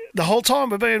the whole time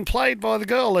we're being played by the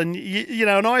girl, and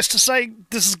and I used to say,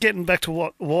 this is getting back to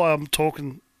why I'm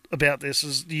talking about this,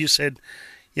 is you said,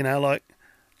 it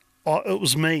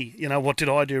was me, what did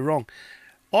I do wrong?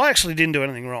 I actually didn't do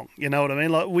anything wrong. You know what I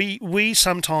mean? Like we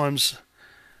sometimes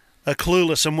are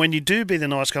clueless, and when you do be the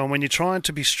nice guy, and when you're trying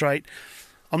to be straight,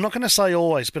 I'm not going to say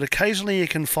always, but occasionally you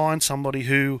can find somebody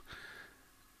who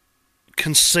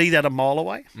can see that a mile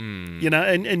away. You know,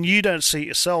 and you don't see it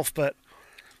yourself, but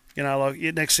you know, like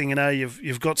next thing you know,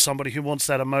 you've got somebody who wants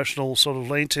that emotional sort of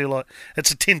lean to. Like it's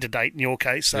a Tinder date in your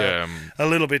case, so a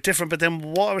little bit different. But then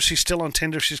why was she still on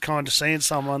Tinder if she's kind of seeing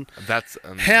someone? That's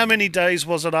How many days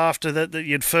was it after that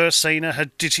you'd first seen her?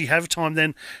 Did she have time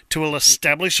then to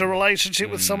establish a relationship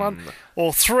with someone?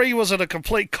 Or 3, was it a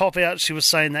complete cop out? She was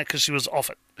saying that because she was off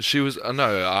it. She was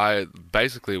no. I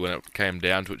basically, when it came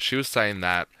down to it, she was saying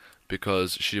that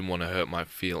because she didn't want to hurt my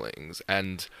feelings,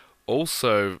 and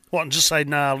also What, and just say,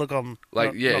 nah, look, I'm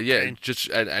like, not keen. just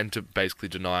and to basically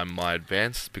deny my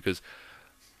advances, because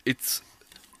it's,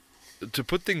 to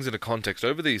put things into context,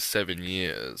 over these 7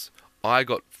 years, I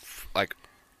got, like,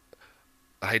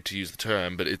 I hate to use the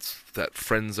term, but it's that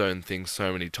friend zone thing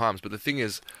so many times. But the thing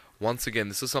is, once again,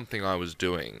 this is something I was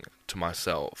doing to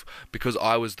myself because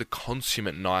I was the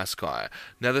consummate nice guy.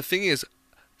 Now, the thing is,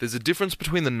 there's a difference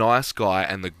between the nice guy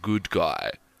and the good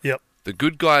guy. Yep. The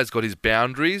good guy's got his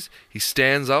boundaries, he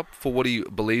stands up for what he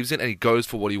believes in, and he goes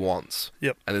for what he wants.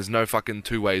 Yep. And there's no fucking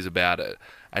two ways about it.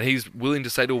 And he's willing to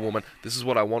say to a woman, this is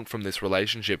what I want from this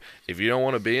relationship. If you don't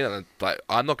want to be in it, like,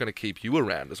 I'm not going to keep you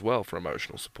around as well for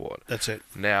emotional support. That's it.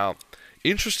 Now,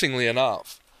 interestingly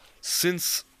enough,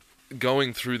 since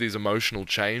going through these emotional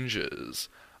changes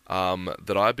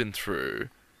that I've been through,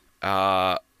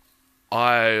 I've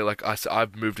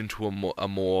moved into a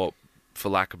more, for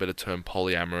lack of a better term,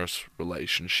 polyamorous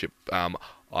relationship.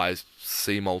 I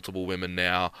see multiple women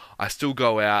now. I still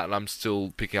go out and I'm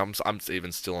still picking up. I'm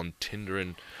even still on Tinder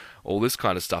and all this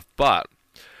kind of stuff. But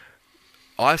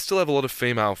I still have a lot of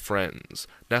female friends.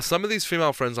 Now, some of these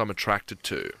female friends I'm attracted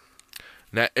to.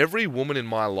 Now, every woman in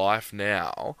my life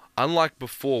now, unlike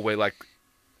before where, like,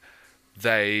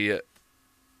 they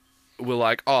were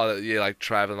like, oh, yeah, like,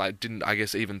 Trav, and I didn't, I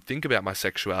guess, even think about my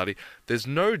sexuality. There's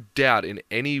no doubt in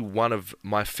any one of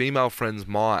my female friends'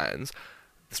 minds,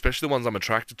 especially the ones I'm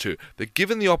attracted to, that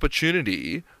given the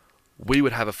opportunity, we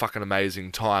would have a fucking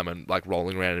amazing time and, like,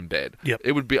 rolling around in bed. Yep.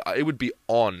 It would be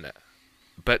on.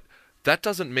 But that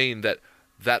doesn't mean that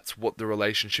that's what the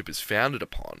relationship is founded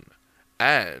upon.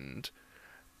 And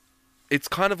it's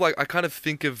kind of like, I kind of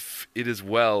think of it as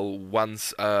well,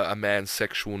 once a man's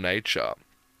sexual nature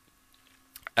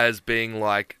as being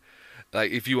like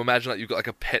if you imagine, like, you've got, like,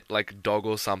 a pet, like, dog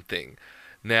or something.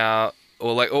 Now,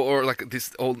 or like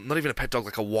this, or not even a pet dog,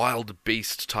 like a wild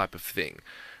beast type of thing.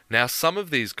 Now, some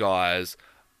of these guys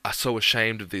are so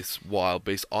ashamed of this wild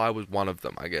beast. I was one of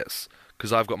them, I guess,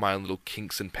 because I've got my own little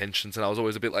kinks and penchants, and I was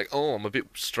always a bit like, oh, I'm a bit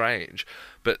strange.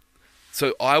 But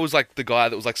so I was like the guy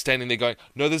that was, like, standing there going,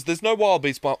 no, there's no wild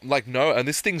beast, but, like, no, and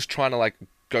this thing's trying to, like,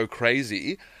 go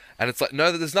crazy, and it's like,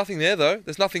 no, there's nothing there though.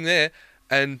 There's nothing there,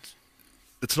 and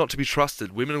it's not to be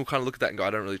trusted. Women will kind of look at that and go,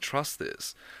 I don't really trust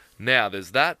this. Now,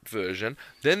 there's that version.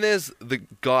 Then there's the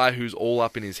guy who's all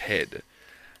up in his head.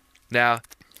 Now,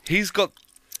 he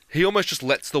almost just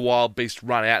lets the wild beast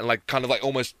run out and, like, kind of, like,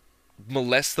 almost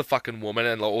molest the fucking woman,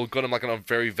 and, like, or got him, like, on a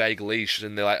very vague leash,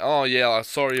 and they're like, oh, yeah, I'm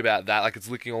sorry about that. Like, it's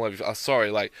licking all over. Oh, sorry,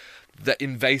 like, the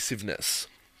invasiveness.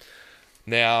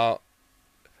 Now,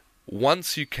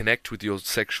 once you connect with your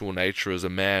sexual nature as a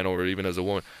man or even as a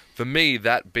woman, for me,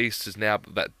 that beast is now,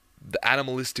 that the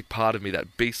animalistic part of me,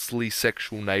 that beastly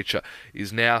sexual nature,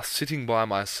 is now sitting by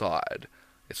my side.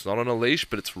 It's not on a leash,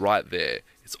 but it's right there.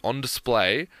 It's on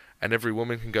display, and every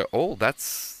woman can go, "Oh,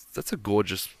 that's a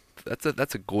gorgeous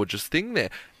thing there,"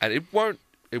 and it won't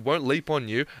leap on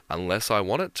you unless I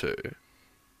want it to.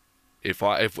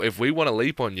 If we want to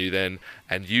leap on you, then,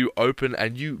 and you open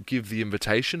and you give the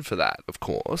invitation for that, of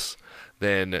course,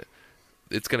 then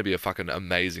it's going to be a fucking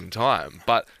amazing time.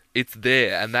 But it's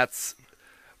there, and that's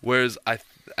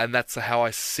how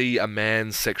I see a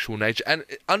man's sexual nature, and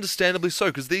understandably so,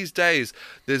 because these days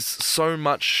there's so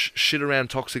much shit around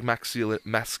toxic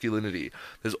masculinity.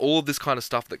 There's all of this kind of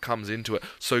stuff that comes into it.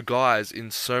 So guys,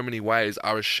 in so many ways,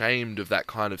 are ashamed of that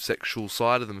kind of sexual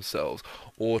side of themselves,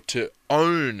 or to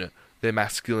own their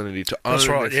masculinity, to own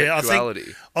their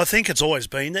sexuality. I think it's always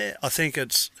been there. I think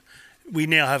we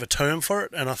now have a term for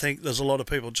it, and I think there's a lot of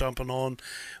people jumping on.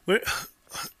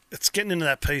 It's getting into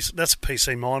that piece. That's a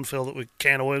PC minefield that we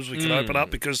can open up,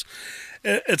 because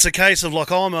it's a case of,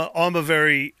 like, I'm a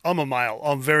male.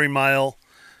 I'm very male,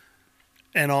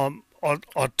 and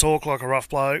I talk like a rough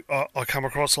bloke. I come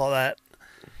across like that.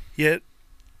 Yet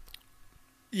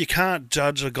you can't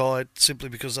judge a guy simply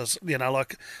because that's,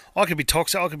 like, I could be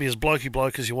toxic. I could be as blokey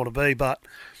bloke as you want to be, but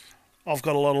I've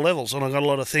got a lot of levels, and I've got a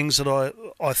lot of things that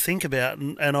I think about,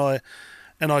 and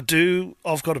I do.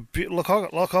 I've got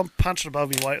I'm punching above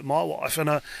my weight with my wife,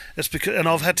 and it's because, and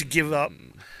I've had to give up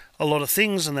a lot of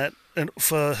things and that, and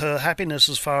for her happiness,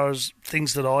 as far as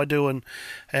things that I do, and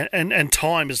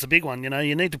time is the big one. You know,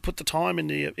 you need to put the time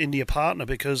into your partner,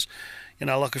 because, you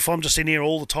know, like if I'm just in here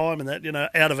all the time and that, you know,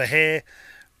 out of a hair,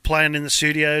 playing in the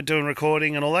studio, doing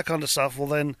recording and all that kind of stuff, well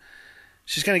then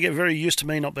she's going to get very used to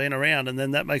me not being around, and then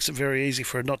that makes it very easy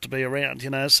for her not to be around, you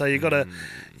know. So you got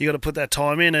to put that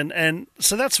time in, and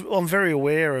so I'm very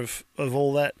aware of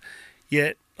all that.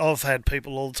 Yet I've had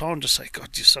people all the time just say, "God,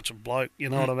 you're such a bloke," you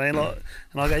know what I mean? Like,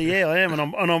 and I go, "Yeah, I am,"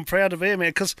 and I'm proud to be a man,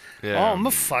 because I'm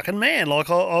a fucking man. Like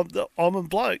I'm a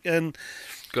bloke, and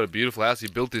got a beautiful house. You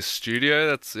built this studio.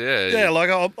 That's like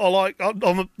I'm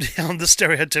the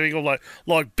stereotypical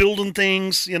like building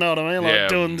things. You know what I mean? Like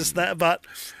doing this that, but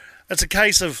it's a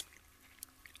case of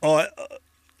I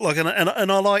like and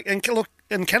I like, and look,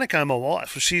 and Kaneko, my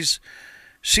wife,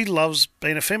 she loves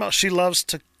being a female. She loves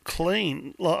to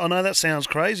clean. Like, I know that sounds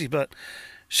crazy, but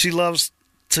she loves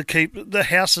to keep the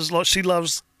houses, like she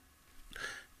loves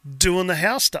doing the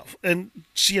house stuff, and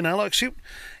she, you know, like she'll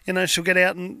get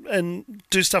out and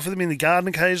do stuff with me in the garden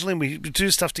occasionally, and we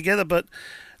do stuff together, but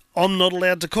I'm not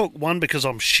allowed to cook. One, because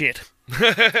I'm shit.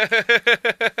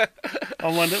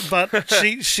 But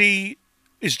she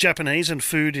is Japanese, and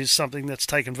food is something that's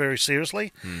taken very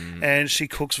seriously, and she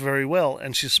cooks very well,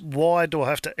 and she's, why do I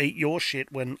have to eat your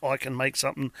shit when I can make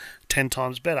something 10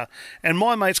 times better? And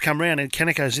my mates come round, and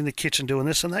Kaneko's in the kitchen doing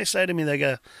this, and they say to me, they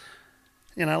go,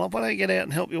 you know, like, why don't you get out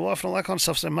and help your wife and all that kind of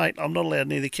stuff? So, mate, I'm not allowed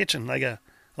near the kitchen. They go,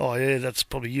 oh yeah, that's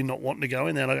probably you not wanting to go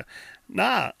in there. And I go,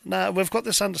 nah, we've got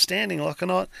this understanding. Like,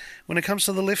 and when it comes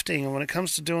to the lifting and when it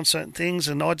comes to doing certain things,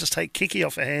 and I just take Kiki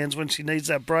off her hands when she needs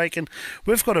that break, and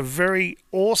we've got a very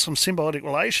awesome symbiotic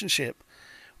relationship,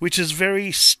 which is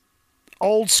very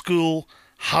old school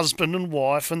husband and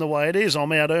wife, and the way it is.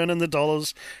 I'm out earning the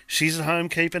dollars, she's at home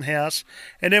keeping house,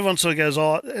 and everyone sort of goes,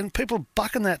 oh, and people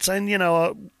bucking that, saying, you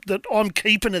know, that I'm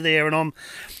keeping her there, and I'm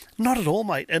not at all,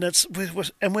 mate. And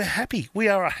we're happy. We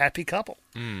are a happy couple,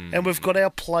 and we've got our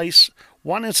place.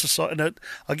 One in society, and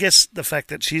I guess the fact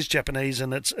that she's Japanese,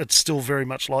 and it's still very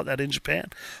much like that in Japan.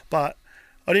 But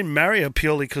I didn't marry her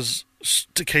purely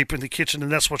to keep her in the kitchen,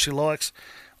 and that's what she likes.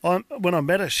 When I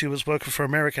met her, she was working for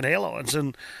American Airlines,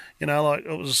 and, you know, like,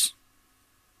 it was,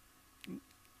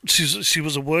 she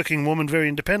was a working woman, very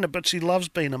independent, but she loves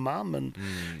being a mum, and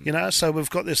you know, so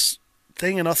we've got this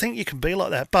thing, and I think you can be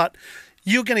like that, but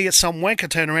you're going to get some wanker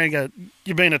turn around and go,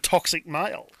 you're being a toxic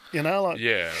male, you know, like,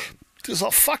 it's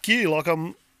like, fuck you, like,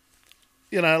 I'm,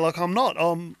 you know, like, I'm not,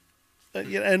 and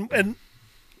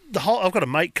the whole, I've got a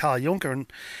mate, Carl Juncker,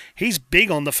 and he's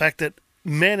big on the fact that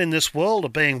men in this world are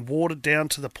being watered down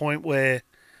to the point where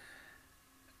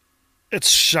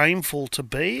it's shameful to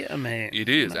be a man. It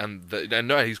is, and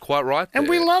no, he's quite right there. And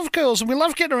we love girls, and we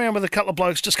love getting around with a couple of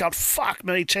blokes just going, fuck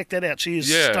me, check that out, she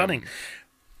is stunning.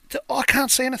 I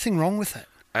can't see anything wrong with that.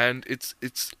 And it's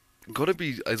got to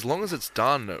be, as long as it's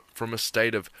done from a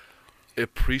state of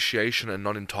appreciation and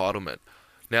not entitlement.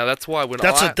 Now that's why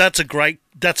that's a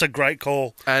great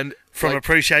call. And from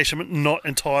appreciation, but not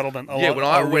entitlement.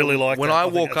 I really like when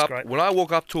that. When I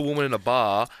walk up to a woman in a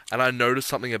bar and I notice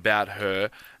something about her,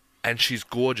 and she's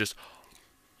gorgeous,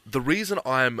 the reason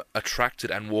I'm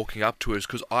attracted and walking up to her is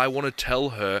because I want to tell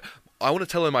her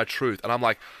my truth, and I'm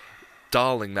like,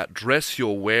 darling, that dress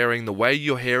you're wearing, the way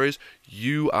your hair is,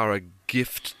 you are a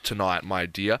gift tonight, my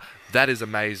dear. That is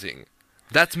amazing.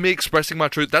 That's me expressing my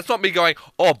truth. That's not me going,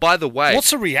 oh, by the way.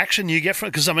 What's the reaction you get from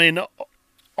it? Because, I mean,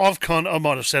 I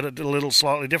might have said it a little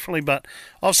slightly differently, but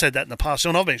I've said that in the past,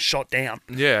 and I've been shot down.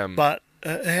 Yeah. But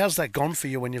how's that gone for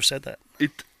you when you've said that?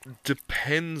 It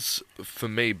depends for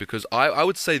me, because I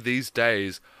would say these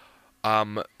days,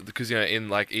 because, you know, in,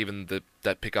 like, even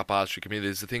that pickup artistry community,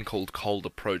 there's a thing called cold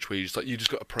approach, where you just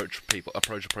got to approach people,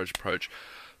 approach.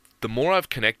 The more I've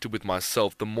connected with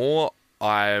myself, the more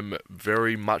I'm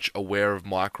very much aware of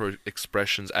micro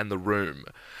expressions and the room.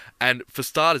 And for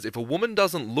starters, if a woman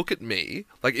doesn't look at me,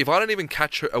 like if I don't even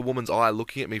catch a woman's eye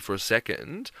looking at me for a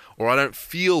second, or I don't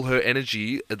feel her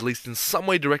energy, at least in some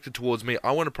way directed towards me,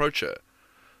 I won't approach her.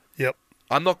 Yep.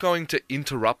 I'm not going to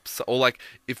interrupt, or like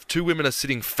if two women are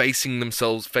sitting facing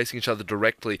each other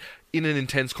directly in an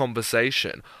intense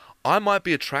conversation, I might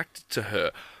be attracted to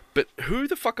her. But who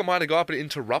the fuck am I to go up and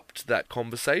interrupt that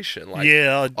conversation? Like,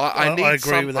 yeah, I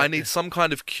agree with that. I need some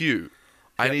kind of cue.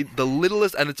 I need the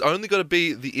littlest, and it's only got to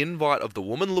be the invite of the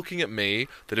woman looking at me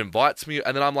that invites me,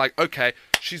 and then I'm like, okay,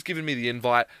 she's given me the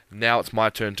invite, now it's my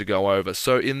turn to go over.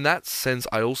 So in that sense,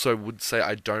 I also would say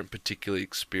I don't particularly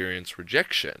experience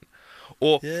rejection.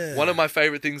 Or Yeah. one of my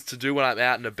favourite things to do when I'm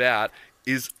out and about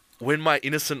is when my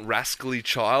innocent rascally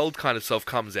child kind of self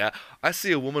comes out. I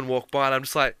see a woman walk by and I'm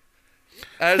just like,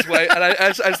 I just wave, and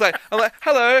I just like, I'm like,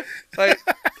 hello, like.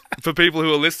 For people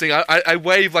who are listening, I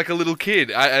wave like a little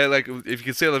kid. I like, if you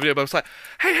can see on the video, but I was like,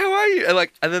 hey, how are you?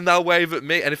 And then they'll wave at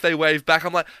me, and if they wave back,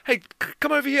 I'm like, hey,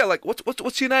 come over here. Like,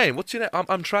 what's your name? What's your name?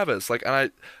 I'm Travis. Like,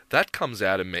 and that comes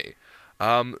out of me.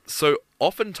 So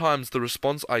oftentimes the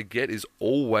response I get is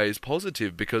always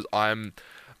positive because I'm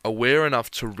aware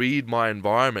enough to read my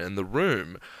environment in the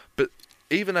room. But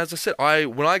even as I said,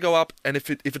 when I go up and if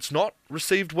it's not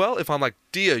received well, if I'm like,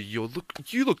 dear, you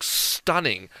look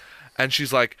stunning, and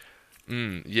she's like,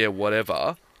 yeah,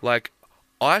 whatever. Like,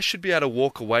 I should be able to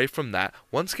walk away from that.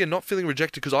 Once again, not feeling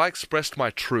rejected because I expressed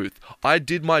my truth. I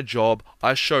did my job.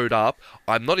 I showed up.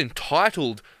 I'm not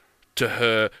entitled to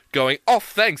her going, oh,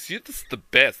 thanks, you're just the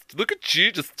best. Look at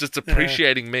you just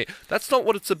appreciating me. That's not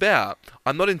what it's about.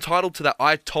 I'm not entitled to that.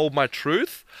 I told my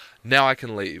truth. Now I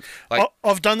can leave. Like,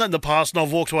 I've done that in the past, and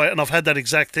I've walked away, and I've had that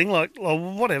exact thing. Like, oh,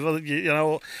 whatever, you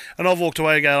know. And I've walked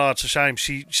away and go, oh, it's a shame.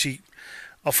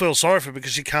 I feel sorry for her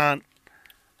because she can't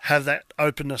have that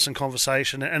openness and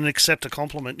conversation and accept a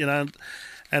compliment, you know.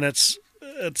 And it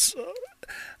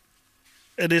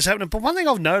is happening. But one thing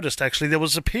I've noticed, actually, there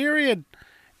was a period,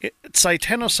 say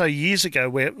 10 or so years ago,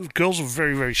 where girls were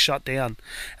very, very shut down.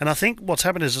 And I think what's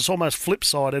happened is it's almost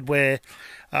flip-sided, where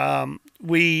I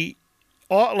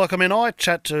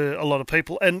chat to a lot of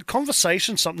people, and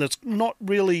conversation's something that's not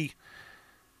really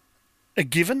a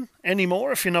given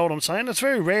anymore, if you know what I'm saying. It's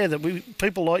very rare that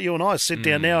people like you and I sit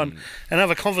down now and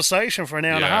have a conversation for an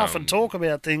hour and a half and talk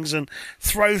about things and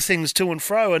throw things to and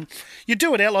fro. And you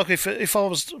do it out like if I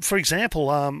was, for example,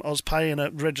 I was paying a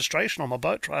registration on my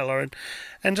boat trailer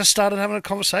and just started having a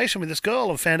conversation with this girl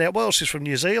and found out, well, she's from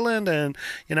New Zealand and,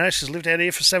 you know, she's lived out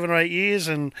here for 7 or 8 years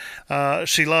and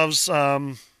she loves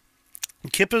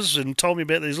kippers and told me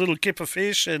about these little kipper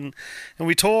fish and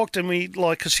we talked and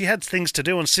because she had things to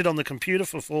do and sit on the computer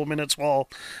for 4 minutes while,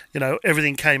 you know,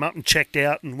 everything came up and checked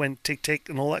out and went tick tick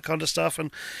and all that kind of stuff.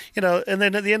 And, you know, and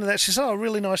then at the end of that she said, oh,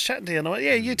 really nice chatting to you. And I went,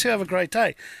 yeah, you too, have a great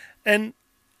day. And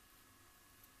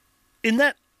in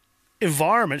that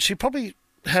environment she probably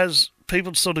has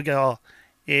people sort of go, oh,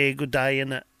 yeah, good day,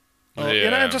 innit? Or, you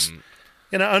know, just,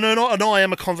 you know, and I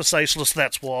am a conversationalist,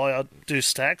 that's why I do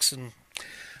stacks and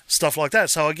stuff like that.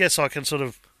 So I guess I can sort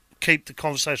of keep the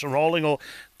conversation rolling or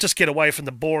just get away from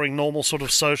the boring, normal sort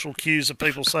of social cues that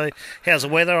people say, how's the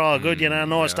weather? Oh, good, you know,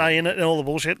 nice day in it and all the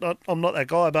bullshit. I'm not that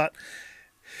guy, but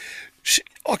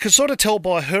I could sort of tell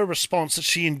by her response that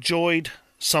she enjoyed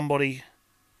somebody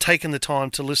taking the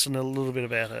time to listen a little bit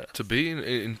about her. To be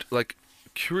in like,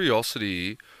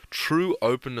 curiosity, true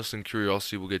openness and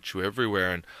curiosity will get you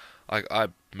everywhere. And I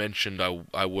mentioned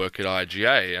I work at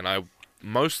IGA, and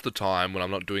most of the time when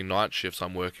I'm not doing night shifts,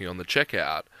 I'm working on the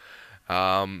checkout.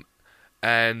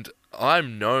 And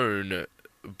I'm known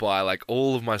by, like,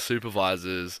 all of my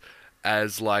supervisors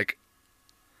as, like,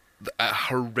 a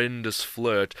horrendous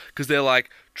flirt. Because they're like,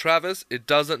 Travis, it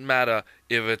doesn't matter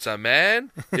if it's a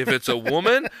man, if it's a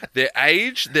woman, their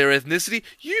age, their ethnicity.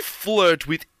 You flirt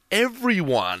with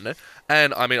everyone.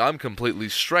 And, I mean, I'm completely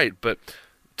straight, but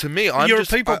to me, You're a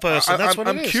people person. That's what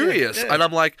it is. I'm curious, yeah. and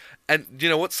I'm like, and you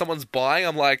know what? Someone's buying.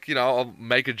 I'm like, you know, I'll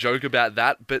make a joke about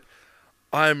that, but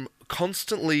I'm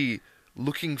constantly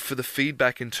looking for the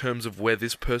feedback in terms of where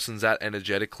this person's at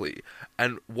energetically,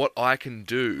 and what I can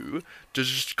do to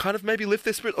just kind of maybe lift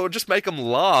their spirit, or just make them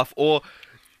laugh, or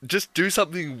just do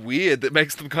something weird that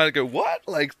makes them kind of go, "What?"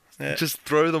 Like, just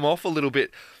throw them off a little bit,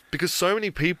 because so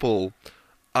many people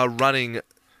are running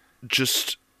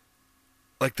just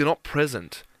like they're not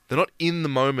present. They're not in the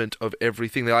moment of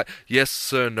everything. They're like, yes,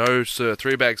 sir, no, sir,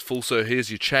 3 bags full, sir, here's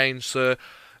your change, sir.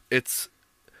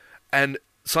 And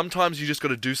sometimes you just got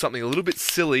to do something a little bit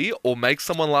silly or make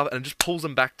someone laugh, and it just pulls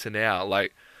them back to now.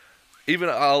 Like, even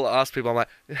I'll ask people, I'm like,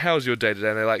 how's your day today?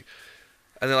 And they're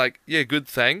like, yeah, good,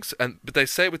 thanks. But they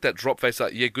say it with that drop face,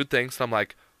 like, yeah, good, thanks. And I'm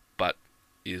like, but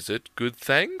is it good,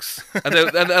 thanks? And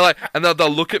they're like, and they'll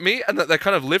look at me, and they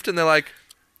kind of lift, and they're like,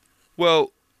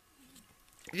 well,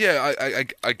 yeah,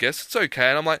 I guess it's okay.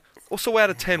 And I'm like, well, so out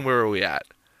of 10, where are we at?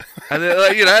 And they're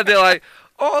like, you know, they're like,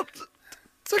 oh,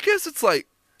 I guess it's like,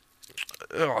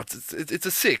 oh, it's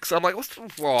a 6. I'm like,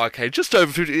 okay, just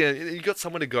over 50. Yeah, you got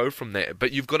somewhere to go from there,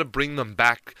 but you've got to bring them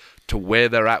back to where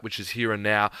they're at, which is here and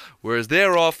now. Whereas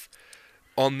they're off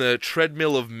on the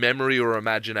treadmill of memory or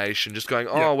imagination, just going,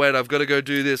 oh, wait, I've got to go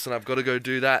do this and I've got to go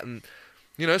do that, and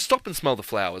you know, stop and smell the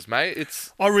flowers,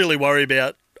 mate. I really worry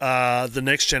about the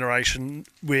next generation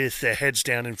with their heads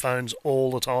down in phones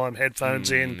all the time,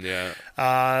 headphones in,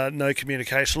 no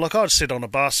communication. Like, I'd sit on a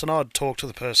bus and I'd talk to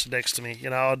the person next to me. You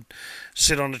know, I'd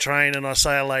sit on a train and I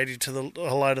say hello to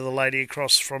the lady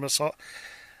across from us.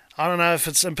 I don't know if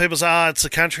it's, and people say, it's the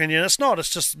country, and it's not. It's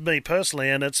just me personally,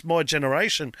 and it's my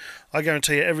generation. I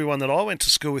guarantee you, everyone that I went to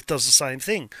school with does the same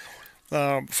thing.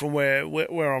 From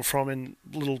where I'm from, in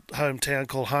a little hometown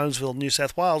called Holmesville, New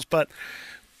South Wales, but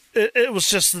it was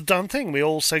just the done thing. We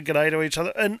all said g'day to each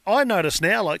other, and I notice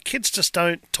now, like, kids just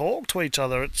don't talk to each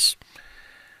other.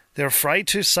 They're afraid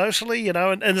to socially, you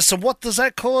know, and so what does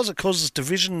that cause? It causes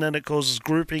division, and it causes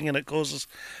grouping, and it causes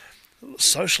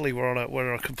socially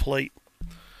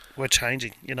we're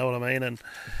changing, you know what I mean? And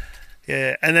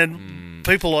yeah, and then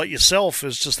people like yourself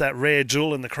is just that rare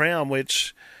jewel in the crown,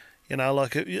 which, you know,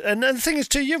 like, and the thing is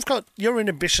too, you've got, your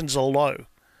inhibitions are low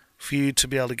for you to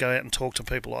be able to go out and talk to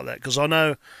people like that, because I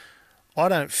know I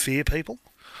don't fear people.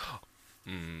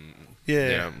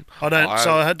 Yeah. I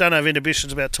don't have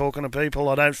inhibitions about talking to people.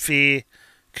 I don't fear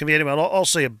community. I'll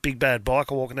see a big bad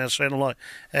biker walking down the street and I'm like,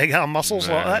 egg arm muscles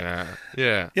like that.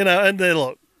 Yeah. You know, and they're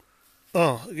like,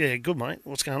 oh, yeah, good, mate.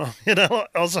 What's going on? You know,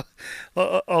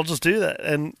 I'll just do that.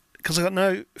 And because I've got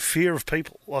no fear of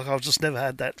people. Like, I've just never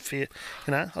had that fear.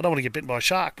 You know, I don't want to get bitten by a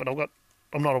shark, but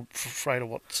I'm not afraid of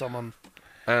what someone...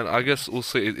 And I guess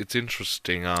also it's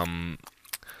interesting, a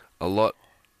lot,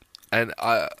 and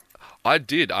I've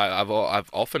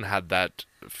often had that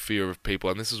fear of people,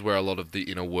 and this is where a lot of the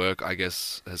inner work, I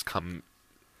guess, has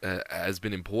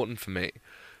been important for me,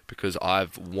 because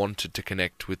I've wanted to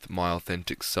connect with my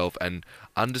authentic self and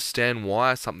understand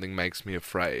why something makes me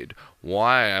afraid.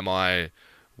 Why am I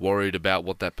worried about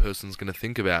what that person's going to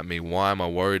think about me? Why am I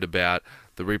worried about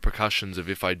the repercussions of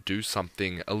if I do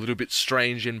something a little bit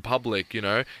strange in public, you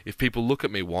know? If people look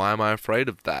at me, why am I afraid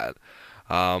of that?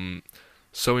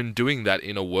 So in doing that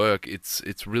inner work,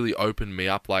 it's really opened me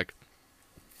up. Like,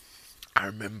 I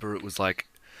remember it was like,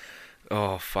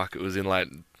 it was in like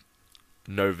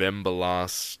November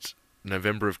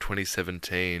of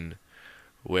 2017,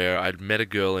 where I'd met a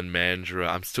girl in Mandurah.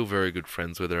 I'm still very good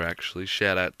friends with her, actually.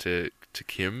 Shout out to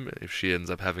Kim if she ends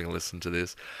up having a listen to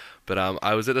this. But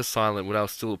I was at when I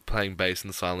was still playing bass in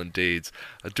the Silent Deeds,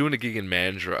 doing a gig in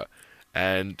Mandurah,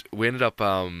 and we ended up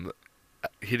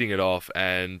hitting it off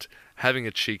and having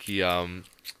a cheeky there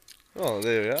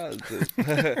we are.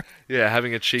 Yeah,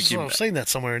 having a cheeky. I've seen that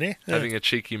somewhere in here. Yeah. Having a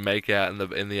cheeky make out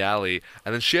in the alley,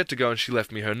 and then she had to go and she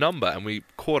left me her number, and we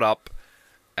caught up,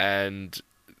 and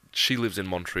she lives in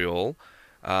Montreal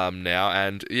now,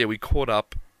 and yeah, we caught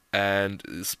up and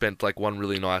spent like one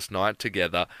really nice night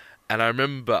together. And I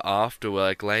remember after we're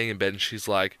like laying in bed, and she's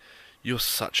like, "You're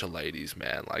such a ladies'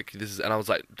 man." Like, this is, and I was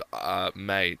like,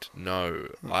 "Mate, no,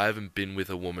 I haven't been with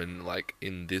a woman like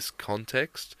in this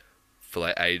context for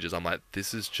like ages." I'm like,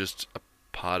 "This is just a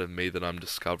part of me that I'm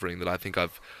discovering, that I think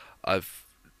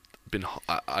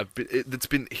it's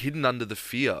been hidden under the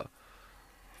fear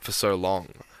for so long."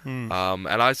 And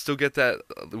I still get that.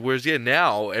 Whereas, yeah,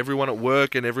 now everyone at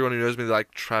work and everyone who knows me, they're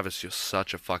like, "Travis, you're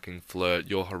such a fucking flirt.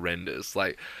 You're horrendous."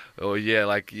 Like, oh yeah,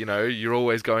 like, you know, you're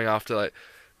always going after like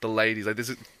the ladies. Like, this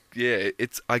is, yeah,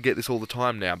 I get this all the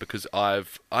time now because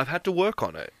I've had to work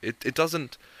on it. It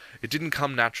didn't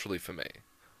come naturally for me.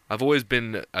 I've always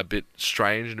been a bit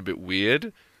strange and a bit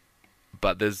weird,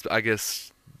 but I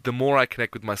guess the more I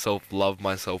connect with myself, love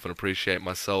myself, and appreciate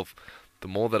myself, the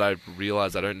more that I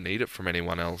realize I don't need it from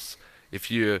anyone else.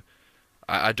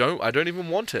 I don't even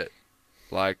want it.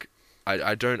 Like,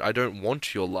 I don't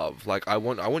want your love. Like, I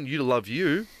want you to love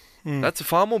you. That's a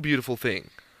far more beautiful thing.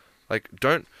 Like,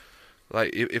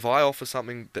 if I offer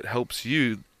something that helps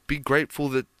you, be grateful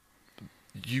that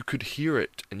you could hear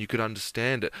it and you could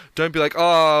understand it. Don't be like,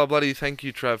 "Oh, bloody thank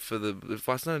you, Trav, for the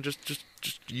advice." No,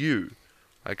 just you.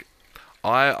 Like,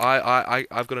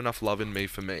 I've got enough love in me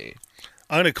for me.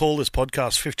 I'm going to call this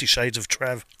podcast 50 Shades of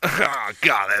Trav. Oh,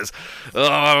 God,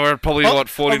 we're probably,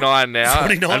 49 now?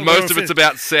 49, and most of it's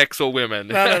about sex or women.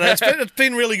 No, it's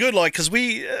been really good, like, because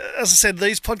we, as I said,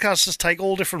 these podcasts just take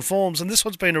all different forms, and this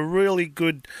one's been a really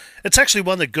good, it's actually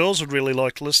one that girls would really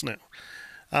like to listen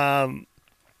to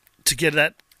get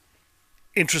that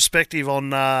introspective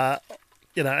on, and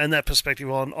that perspective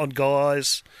on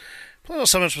guys, probably not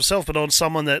so much myself, but on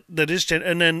someone that is,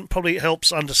 and then probably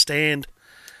helps understand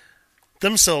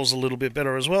themselves a little bit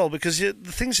better as well, because the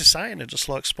things you're saying are just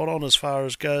like spot on as far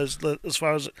as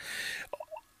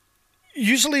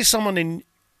usually someone in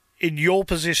your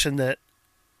position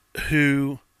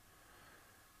who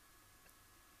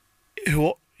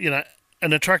an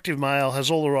attractive male has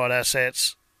all the right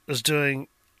assets, is doing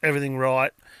everything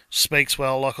right, speaks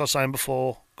well, like I was saying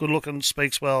before, good looking,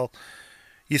 speaks well,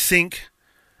 you think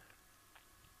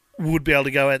would be able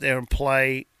to go out there and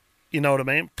play, you know what I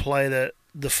mean, play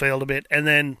the field a bit, and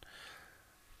then,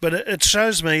 but it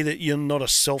shows me that you're not a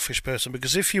selfish person,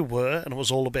 because if you were, and it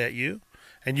was all about you,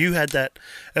 and you had that,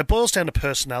 it boils down to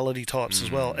personality types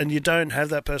as well, and you don't have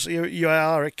that person, you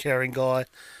are a caring guy,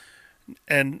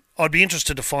 and I'd be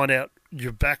interested to find out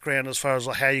your background as far as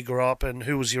like how you grew up and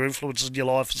who was your influences in your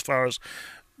life, as far as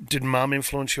did mum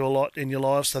influence you a lot in your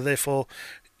life, so therefore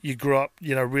you grew up,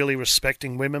 you know, really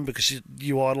respecting women because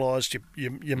you idolised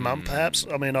your mum, perhaps.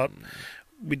 I mean,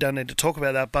 we don't need to talk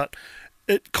about that, but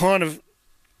it kind of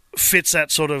fits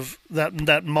that sort of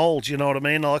that mould, you know what I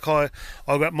mean? Like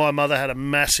my mother had a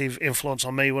massive influence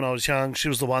on me when I was young. She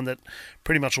was the one that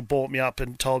pretty much brought me up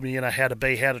and told me, you know, how to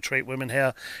be, how to treat women,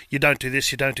 how you don't do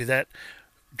this, you don't do that.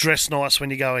 Dress nice when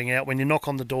you're going out. When you knock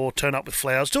on the door, turn up with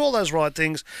flowers. Do all those right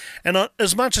things. And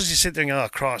as much as you sit there and go, oh,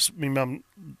 Christ, my mum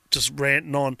just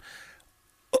ranting on,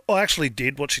 I actually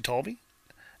did what she told me.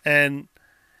 And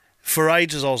for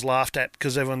ages I was laughed at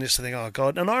because everyone used to think, oh,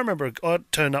 God. And I remember I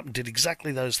turned up and did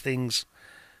exactly those things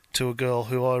to a girl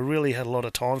who I really had a lot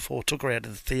of time for. Took her out to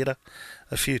the theatre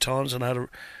a few times, and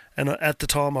at the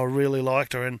time I really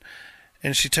liked her. And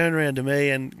she turned around to me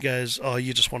and goes, oh,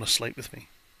 you just want to sleep with me.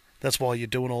 That's why you're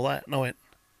doing all that. And I went,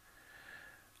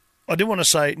 I didn't want to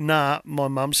say, nah, my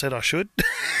mum said I should.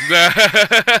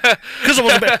 Because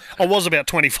I was about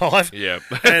 25. Yeah.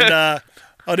 And I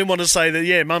didn't want to say that,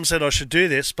 yeah, mum said I should do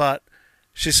this, but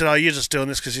she said, oh, you're just doing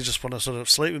this because you just want to sort of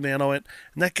sleep with me. And I went,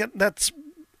 and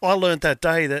I learned that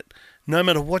day that no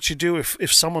matter what you do,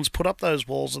 if someone's put up those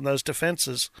walls and those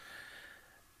defences,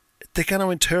 they're going to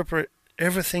interpret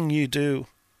everything you do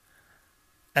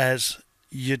as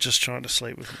you're just trying to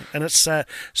sleep with me. And it's sad.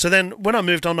 So then when I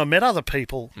moved on, I met other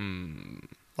people.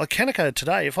 Like Kaneko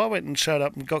today, if I went and showed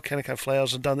up and got Kaneko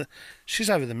flowers and done that, she's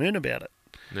over the moon about it.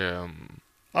 Yeah.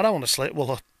 I don't want to sleep.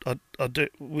 Well, I do.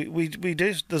 We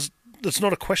do. It's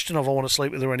not a question of I want to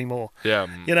sleep with her anymore. Yeah.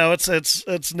 You know,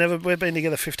 it's never. We've been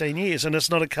together 15 years, and it's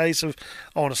not a case of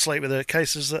I want to sleep with her. The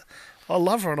case is that I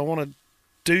love her and I want to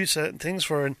do certain things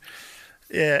for her. And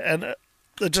yeah, and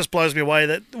it just blows me away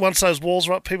that once those walls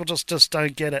are up, people just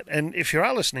don't get it. And if you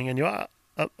are listening and you are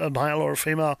a male or a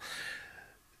female,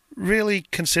 really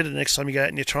consider next time you go out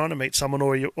and you're trying to meet someone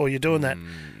or you're doing that.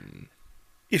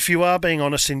 If you are being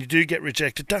honest and you do get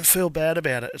rejected, don't feel bad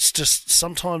about it. It's just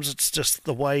sometimes it's just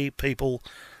the way people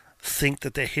think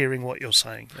that they're hearing what you're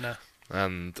saying, you know.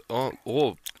 And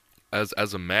or as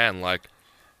a man, like,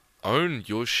 own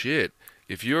your shit.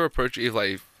 If you're approaching,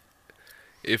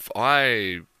 if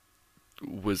I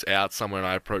was out somewhere and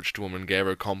I approached a woman, gave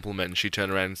her a compliment, and she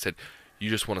turned around and said, "You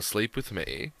just want to sleep with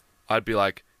me?" I'd be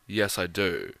like, "Yes, I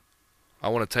do. I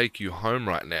want to take you home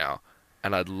right now,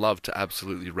 and I'd love to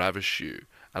absolutely ravish you,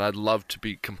 and I'd love to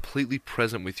be completely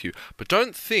present with you. But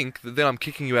don't think that then I'm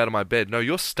kicking you out of my bed. No,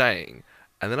 you're staying,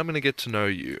 and then I'm going to get to know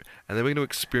you, and then we're going to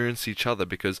experience each other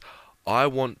because I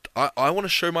want to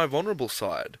show my vulnerable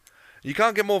side. You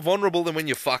can't get more vulnerable than when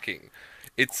you're fucking.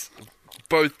 It's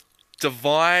both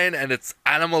divine and it's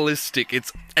animalistic.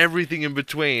 It's everything in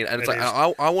between, and it's like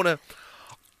I want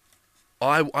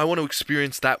to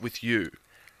experience that with you.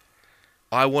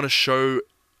 I want to show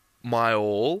my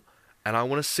all, and I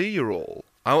want to see your all.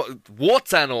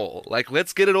 Warts and all. Like,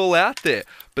 let's get it all out there.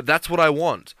 But that's what I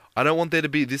want. I don't want there to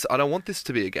be this. I don't want this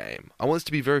to be a game. I want this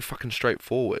to be very fucking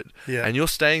straightforward. Yeah. And you're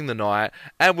staying the night,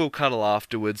 and we'll cuddle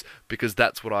afterwards because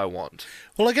that's what I want.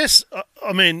 Well, I guess,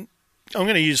 I mean, I'm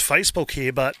going to use Facebook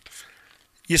here, but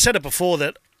you said it before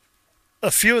that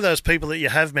a few of those people that you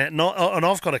have met, and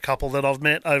I've got a couple that I've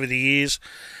met over the years,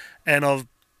 and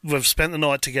we've spent the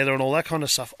night together and all that kind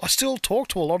of stuff. I still talk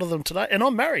to a lot of them today, and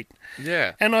I'm married.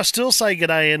 Yeah. And I still say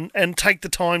g'day and take the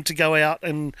time to go out,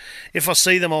 and if I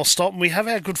see them, I'll stop, and we have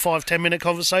our good 5-10 minute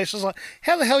conversations like,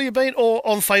 how the hell you been? Or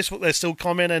on Facebook, they still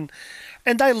comment,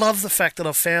 and they love the fact that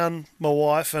I've found my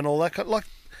wife and all that. Like,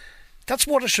 that's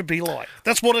what it should be like.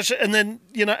 That's what it should, and then,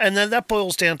 you know, and then that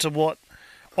boils down to what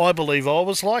I believe I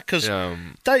was like, because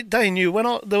they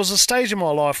knew there was a stage in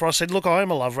my life where I said, look, I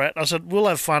am a love rat. I said, we'll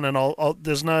have fun, and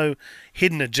there's no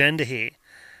hidden agenda here.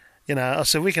 You know, I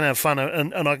said, we can have fun,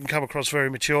 and I can come across very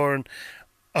mature, and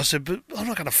I said, but I'm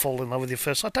not going to fall in love with you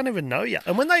first. I don't even know you.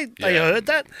 And when they heard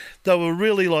that, they were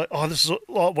really like, oh, this is,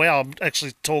 like, wow, I'm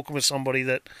actually talking with somebody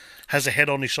that has a head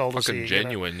on his shoulders fucking here.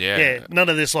 genuine, you know? yeah. Yeah, none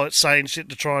of this, like, saying shit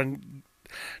to try and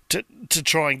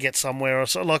get somewhere. Or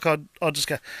so, like, I'd just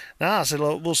go, nah. I said,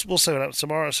 look, we'll see what happens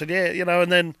tomorrow. I said, yeah, you know.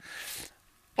 And then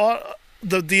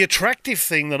the attractive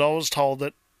thing that I was told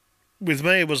that with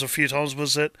me was a few times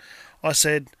was that I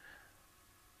said,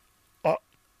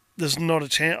 there's not a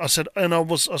chance. I said,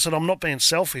 I'm not being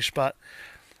selfish, but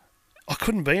I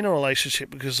couldn't be in a relationship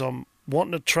because I'm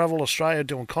wanting to travel Australia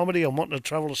doing comedy. I'm wanting to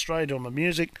travel Australia doing my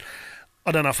music.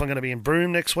 I don't know if I'm going to be in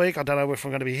Broome next week. I don't know if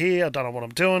I'm going to be here. I don't know what I'm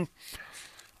doing.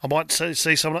 I might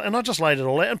see someone, and I just laid it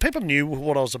all out, and people knew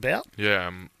what I was about.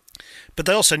 Yeah. But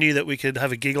they also knew that we could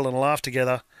have a giggle and a laugh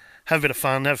together, have a bit of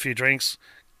fun, have a few drinks,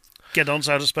 get on,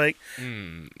 so to speak.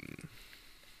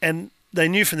 And they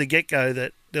knew from the get-go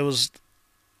that it was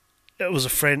a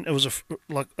friend. It was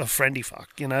like a friendly fuck,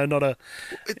 not a.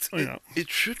 It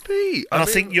should be. And I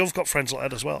think you've got friends like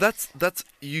that as well. That's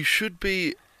you should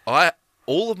be.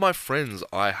 All of my friends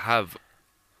I have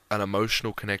an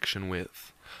emotional connection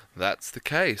with. That's the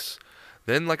case.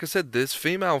 Then, like I said, there's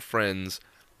female friends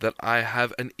that I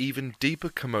have an even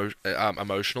deeper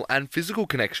emotional and physical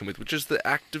connection with, which is the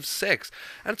act of sex.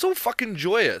 And it's all fucking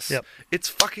joyous. Yep. It's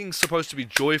fucking supposed to be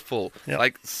joyful. Yep.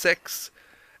 Like, sex...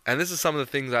 And this is some of the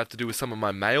things I have to do with some of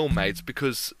my male mates,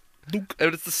 because... And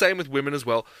it's the same with women as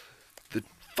well. The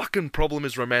fucking problem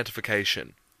is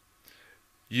romantification.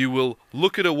 You will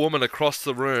look at a woman across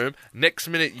the room, next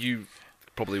minute you...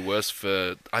 Probably worse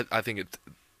for... I think it's...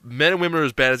 Men and women are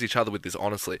as bad as each other with this,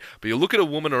 honestly. But you look at a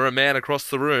woman or a man across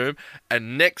the room,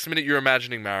 and next minute you're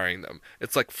imagining marrying them.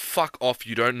 It's like, fuck off,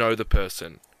 you don't know the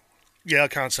person. Yeah, I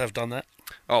can't say I've done that.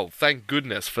 Oh, thank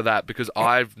goodness for that, because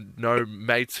I've known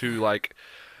mates who are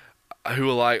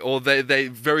like, or they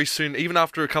very soon, even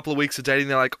after a couple of weeks of dating,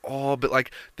 they're like, oh, but like,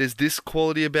 there's this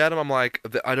quality about him. I'm like,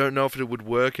 I don't know if it would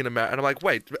work in a marriage. And I'm like,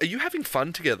 wait, are you having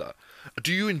fun together?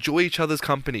 Do you enjoy each other's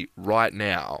company right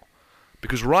now?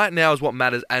 Because right now is what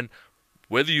matters, and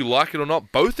whether you like it or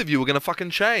not, both of you are going to fucking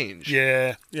change.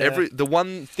 Yeah. The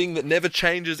one thing that never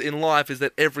changes in life is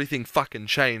that everything fucking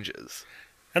changes.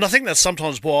 And I think that's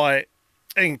sometimes why,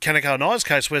 in Kaneko and I's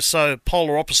case, we're so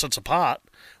polar opposites apart.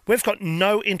 We've got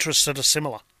no interests that are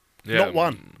similar. Yeah. Not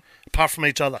one, apart from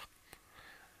each other.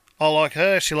 I like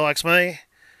her, she likes me.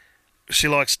 She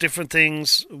likes different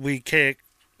things. We care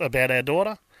about our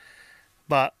daughter.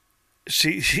 But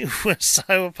we're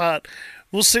so apart.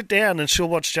 We'll sit down and she'll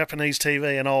watch Japanese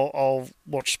TV and I'll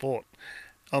watch sport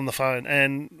on the phone.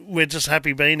 And we're just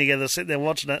happy being together, sitting there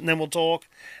watching it. And then we'll talk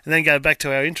and then go back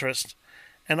to our interest.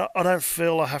 And I don't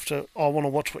feel I want to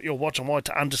watch what you're watching. I want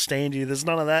to understand you. There's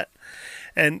none of that.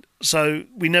 And so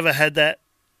we never had that.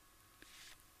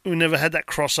 We never had that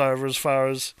crossover as far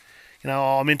as,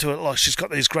 I'm into it. Like, she's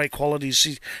got these great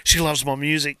qualities. She loves my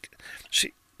music.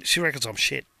 She reckons I'm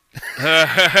shit.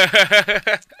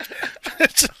 I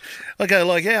go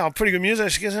like, yeah, I'm pretty good music.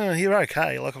 She goes, oh, you're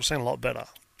okay. Like, I'm saying a lot better.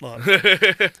 Like,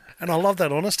 and I love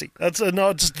that honesty. There's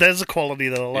a quality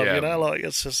that I love. Like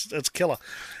it's killer.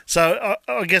 So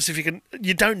I guess if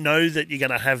you don't know that you're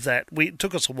going to have that. It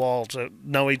took us a while to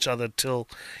know each other till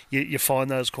you find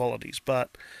those qualities.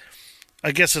 But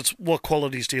I guess it's what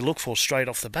qualities do you look for straight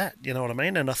off the bat? You know what I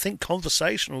mean? And I think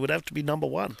conversation would have to be number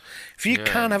one. If you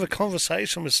can't have a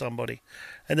conversation with somebody,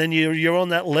 and then you're on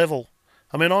that level.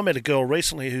 I mean, I met a girl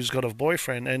recently who's got a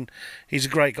boyfriend, and he's a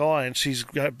great guy,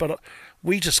 and but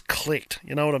we just clicked.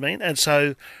 You know what I mean? And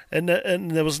so, and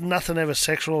there was nothing ever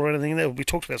sexual or anything there. We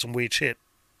talked about some weird shit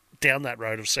down that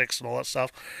road of sex and all that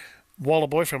stuff, while the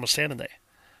boyfriend was standing there.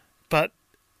 But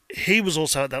he was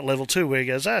also at that level too, where he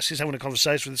goes, she's having a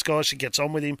conversation with this guy, she gets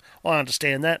on with him, I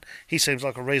understand that, he seems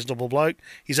like a reasonable bloke,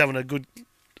 he's having a good,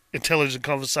 intelligent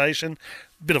conversation,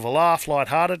 bit of a laugh,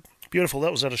 light-hearted, beautiful.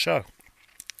 That was at a show.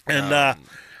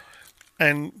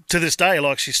 And to this day,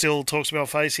 like, she still talks about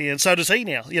Facey, and so does he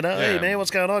now, hey man,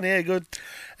 what's going on? Yeah, good.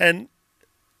 And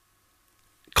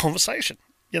conversation,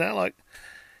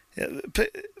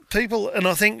 people, and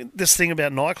I think this thing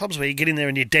about nightclubs where you get in there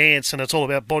and you dance and it's all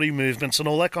about body movements and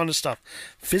all that kind of stuff.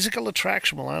 Physical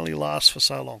attraction will only last for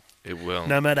so long. It will.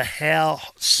 No matter how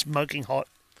smoking hot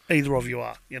either of you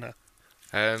are,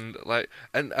 And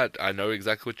I know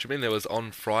exactly what you mean. There was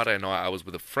on Friday night, I was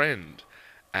with a friend,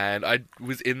 and I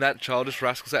was in that childish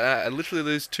rascal set, and literally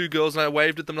there's two girls, and I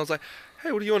waved at them, and I was like,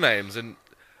 hey, what are your names? And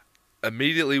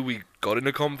immediately we got in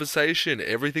a conversation.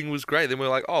 Everything was great. Then we were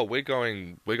like, oh, we're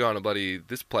going to bloody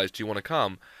this place. Do you want to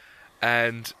come?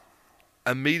 And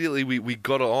immediately we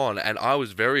got on, and I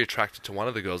was very attracted to one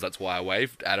of the girls. That's why I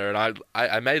waved at her, and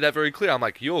I made that very clear. I'm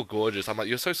like, you're gorgeous. I'm like,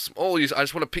 you're so small. I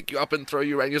just want to pick you up and throw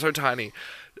you around. You're so tiny.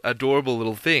 Adorable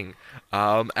little thing.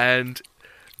 And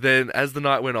then as the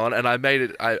night went on, and I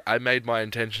made my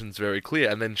intentions very clear,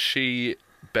 and then she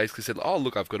basically said, oh,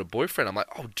 look, I've got a boyfriend. I'm like,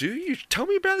 oh, do you? Tell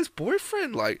me about this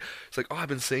boyfriend. Like, it's like, oh, I've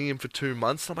been seeing him for 2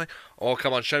 months. I'm like, oh,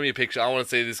 come on, show me a picture. I want to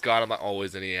see this guy. And I'm like, oh,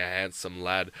 isn't he a handsome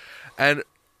lad? And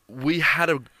we had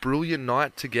a brilliant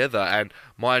night together, and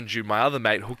mind you, my other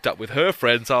mate hooked up with her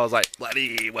friend, so I was like,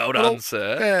 bloody well done,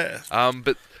 sir. Yeah.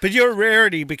 But you're a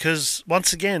rarity because,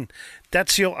 once again,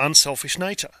 that's your unselfish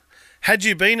nature. Had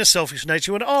you been a selfish nature,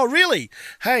 you would, oh, really?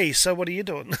 Hey, so what are you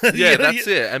doing? Yeah, that's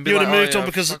it. And you would have moved on yeah,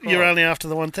 because you're only after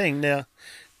the one thing. Now,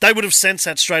 they would have sensed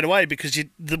that straight away because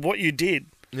what you did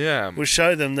was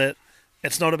show them that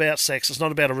it's not about sex. It's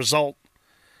not about a result.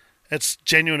 It's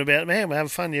genuine about, man, we're having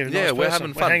fun. You're a nice we're person.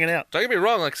 having fun. We're hanging out. Don't get me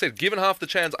wrong, like I said, given half the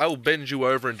chance, I will bend you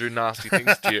over and do nasty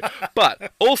things to you.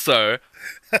 But also,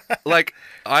 like,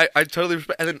 I totally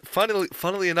respect. And then,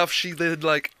 funnily enough, she then,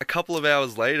 like, a couple of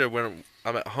hours later, when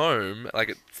I'm at home, like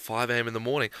at 5 a.m. in the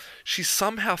morning, she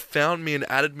somehow found me and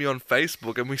added me on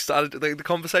Facebook, and we started the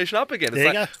conversation up again.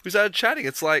 It's like, we started chatting.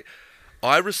 It's like,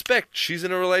 I respect. She's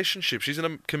in a relationship. She's in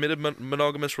a committed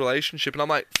monogamous relationship, and I'm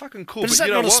like, fucking cool. But is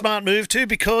that not a smart move too?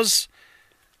 Because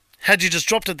had you just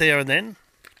dropped it there and then,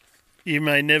 you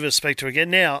may never speak to her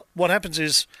again. Now, what happens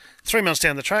is 3 months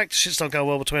down the track, shit's not going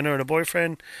well between her and her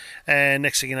boyfriend, and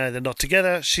next thing you know, they're not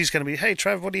together. She's going to be, hey,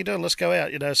 Trav, what are you doing? Let's go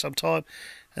out, sometime.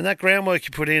 And that groundwork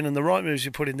you put in and the right moves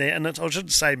you put in there, and I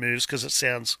shouldn't say moves because it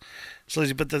sounds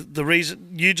sleazy, but the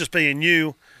reason you just being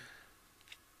you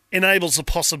enables the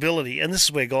possibility, and this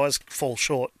is where guys fall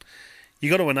short. You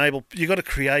got to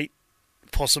create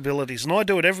possibilities, and I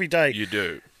do it every day. You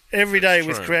do. Every day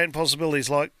with creating possibilities.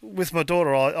 Like with my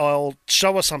daughter, I'll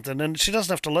show her something, and she doesn't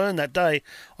have to learn that day.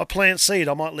 I plant seed.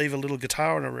 I might leave a little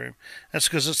guitar in her room. That's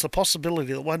because it's the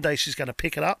possibility that one day she's going to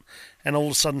pick it up and all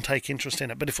of a sudden take interest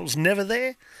in it. But if it was never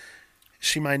there,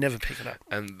 she may never pick it up.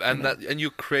 And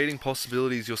you're creating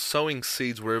possibilities. You're sowing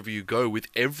seeds wherever you go with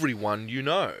everyone you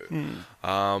know.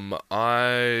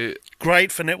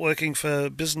 Great for networking, for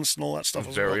business and all that stuff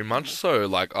as well. Very much so.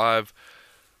 Like, I've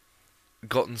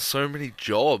gotten so many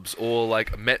jobs, or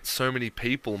like met so many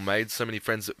people, made so many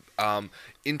friends,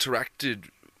 interacted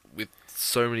with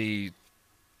so many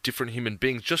different human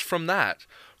beings just from that.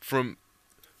 From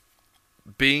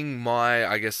being my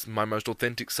most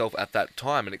authentic self at that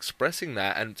time and expressing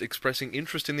that and expressing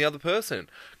interest in the other person.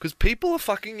 Because people are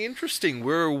fucking interesting.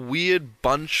 We're a weird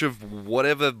bunch of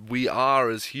whatever we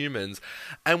are as humans,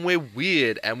 and we're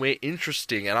weird and we're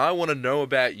interesting, and I want to know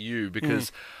about you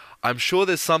because I'm sure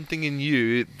there's something in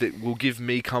you that will give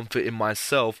me comfort in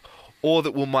myself, or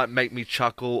that might make me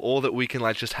chuckle, or that we can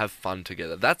like just have fun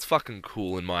together. That's fucking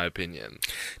cool in my opinion.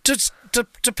 Do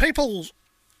people...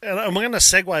 And I'm going to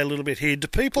segue a little bit here. Do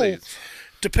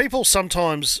people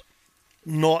sometimes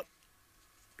not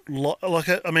like?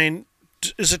 I mean,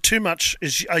 is it too much?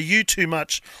 Are you too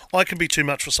much? I can be too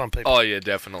much for some people. Oh yeah,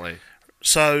 definitely.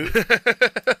 So,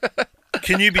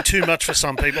 can you be too much for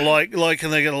some people? Like,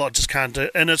 and they get a lot, just can't do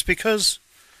it. And it's because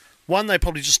one, they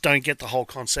probably just don't get the whole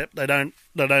concept. They don't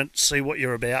see what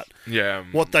you're about. Yeah.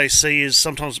 What they see is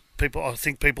sometimes people. I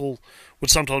think people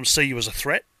would sometimes see you as a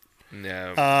threat.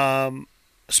 Yeah.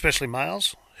 Especially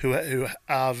males who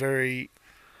are very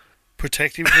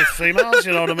protective with females.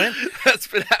 You know what I mean? That's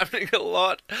been happening a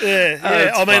lot.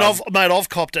 Yeah. I mean, I've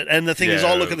copped it, and the thing is,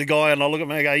 I look at the guy and I look at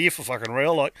me and go, "You for fucking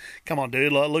real? Like, come on,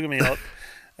 dude! Like, look at me. Like,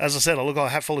 as I said, I look like a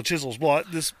hat full of chisels. Like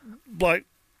this bloke,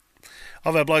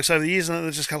 I've had blokes over the years, and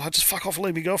they just go, like, just fuck off and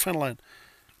leave my girlfriend alone.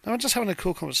 No, I'm just having a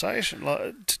cool conversation,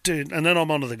 like, dude. And then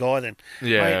I'm onto the guy then.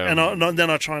 Yeah. Mate, and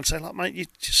then I try and say, like, mate, you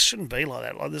just shouldn't be like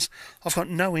that. Like this, I've got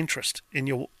no interest in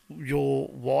your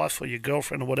wife or your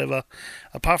girlfriend or whatever,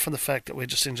 apart from the fact that we're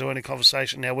just enjoying a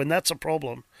conversation. Now, when that's a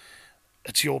problem,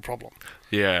 it's your problem.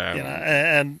 Yeah.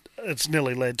 And it's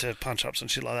nearly led to punch-ups and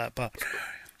shit like that. But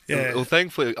yeah. Well,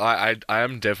 thankfully, I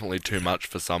am definitely too much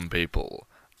for some people.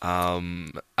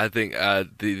 I think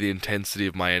the intensity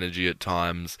of my energy at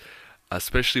times,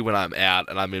 especially when I'm out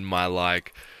and I'm in my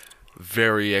like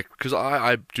because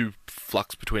I do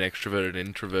flux between extroverted and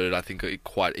introverted, I think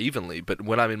quite evenly. But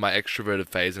when I'm in my extroverted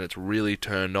phase and it's really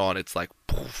turned on, it's like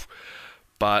poof.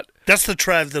 But that's the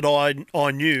Trav that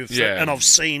I knew, and I've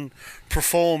seen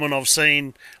perform, and I've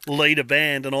seen lead a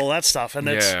band and all that stuff, and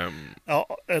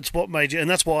it's what made you, and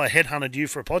that's why I headhunted you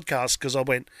for a podcast, because I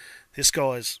went, this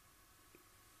guy's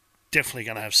definitely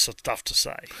going to have stuff to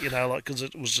say, like, because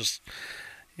it was just,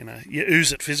 you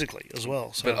ooze it physically as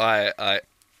well. So. But I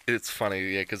it's funny,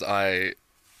 yeah, because I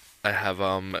have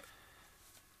a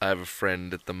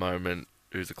friend at the moment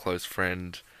who's a close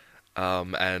friend,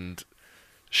 and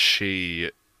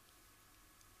she's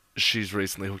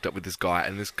recently hooked up with this guy,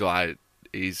 and this guy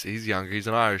he's younger, he's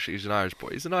an Irish boy,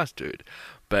 he's a nice dude,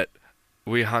 but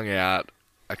we hung out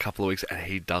a couple of weeks and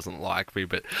he doesn't like me,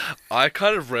 but I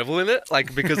kind of revel in it,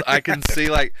 like, because I can see,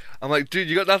 like, I'm like, dude,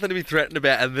 you got nothing to be threatened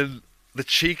about, and then the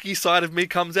cheeky side of me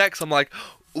comes out, because I'm like,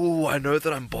 ooh, I know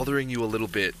that I'm bothering you a little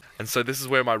bit. And so this is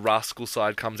where my rascal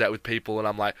side comes out with people, and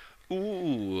I'm like,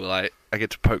 ooh, like, I get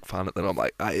to poke fun at them. I'm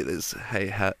like,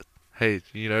 hey,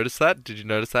 you notice that? Did you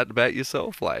notice that about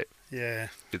yourself? Like, Yeah.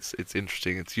 it's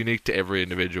interesting. It's unique to every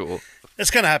individual. It's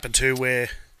going to happen too where,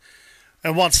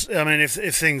 and once, I mean, if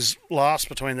things last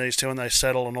between these two and they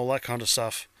settle and all that kind of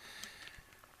stuff,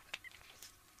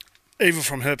 even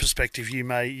from her perspective, you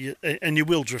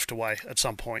will drift away at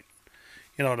some point.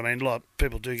 You know what I mean? Like,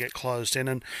 people do get closed in,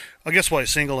 and I guess while you're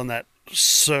single and that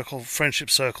circle, friendship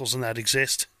circles and that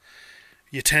exist,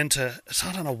 you tend to,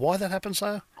 I don't know why that happens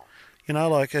though. You know,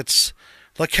 like, it's,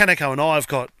 like Kaneko and I have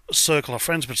got a circle of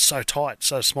friends, but it's so tight,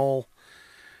 so small,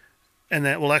 and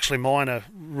that, well, actually mine are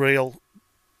real.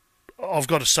 I've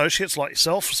got associates like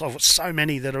yourself, so I've got so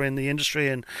many that are in the industry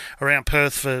and around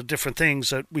Perth for different things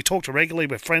that we talk to regularly.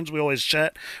 We're friends, we always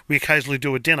chat, we occasionally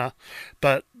do a dinner,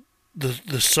 but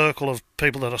the circle of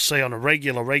people that I see on a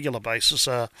regular basis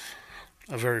are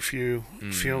very few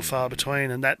and far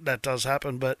between, and that does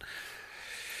happen. But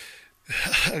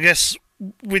I guess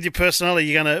with your personality,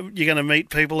 you're gonna meet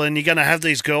people and you're gonna have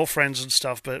these girlfriends and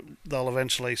stuff, but they'll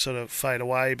eventually sort of fade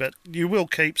away. But you will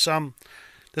keep some.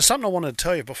 There's something I wanted to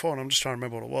tell you before, and I'm just trying to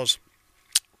remember what it was.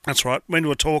 That's right. When we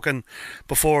were talking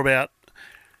before about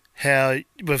how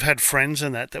we've had friends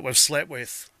and that we've slept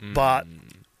with, but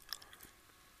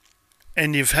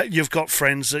and you've got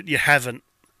friends that you haven't,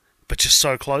 but you're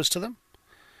so close to them.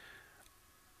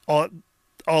 I'll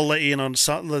let you in on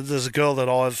something. There's a girl that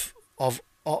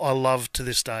I love to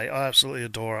this day. I absolutely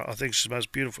adore her. I think she's the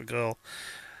most beautiful girl.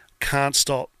 Can't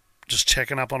stop just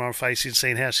checking up on her face and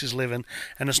seeing how she's living.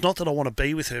 And it's not that I want to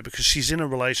be with her because she's in a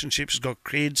relationship, she's got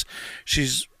kids,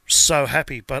 she's so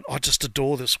happy, but I just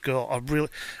adore this girl.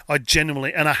 I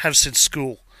genuinely, and I have since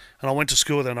school. And I went to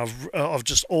school with her, and I've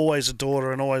just always adored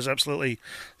her and always absolutely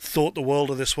thought the world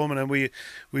of this woman. And we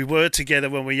were together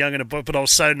when we were young, but I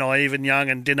was so naive and young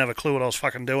and didn't have a clue what I was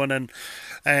fucking doing.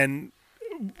 And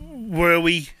were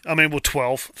we? I mean, we're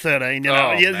 12, 13, you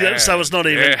know. So it's not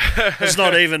even. Yeah. It's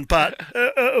not even. But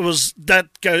it was, that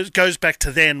goes back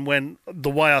to then, when the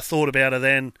way I thought about her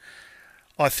then,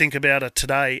 I think about her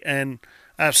today, and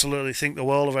absolutely think the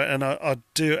world of her. And I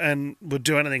do, and would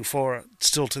do anything for her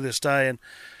still to this day. And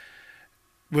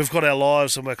we've got our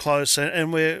lives and we're close,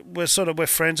 and we're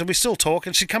friends, and we still talk.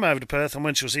 And she'd come over to Perth, and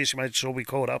when she was here, she made sure we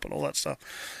caught up and all that stuff.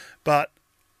 But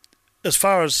as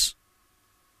far as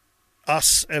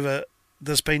us ever,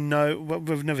 there's been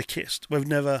we've never kissed, we've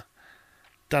never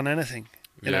done anything.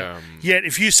 You know? Yet,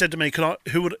 if you said to me,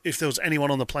 if there was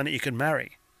anyone on the planet you could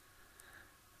marry,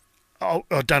 I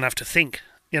don't have to think.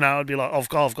 You know, I'd be like, I've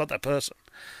got that person.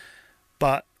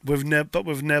 But we've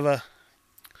never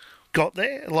got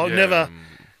there. Like,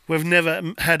 we've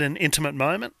never had an intimate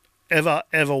moment ever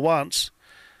once.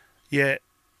 Yeah,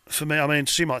 for me, I mean,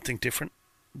 she might think different,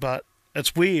 but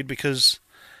it's weird because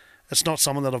it's not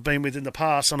someone that I've been with in the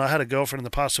past. And I had a girlfriend in the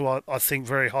past who I think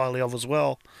very highly of as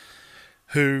well,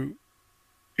 who,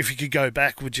 if you could go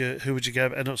back, who would you go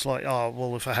back? And it was like, oh,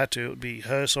 well, if I had to, it would be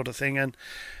her sort of thing. And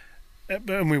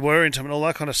we were intimate and all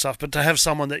that kind of stuff. But to have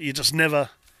someone that you just never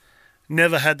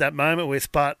had that moment with,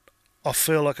 but I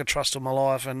feel like a trust of my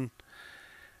life, and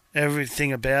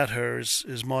everything about her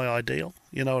is my ideal.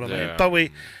 You know what I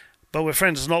mean? But we're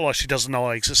friends. It's not like she doesn't know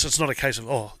I exist. It's not a case of,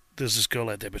 oh, there's this girl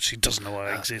out there, but she doesn't know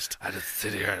I exist. I just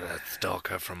sit here and stalk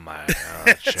her from my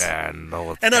chair and know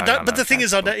what's and going on. But the thing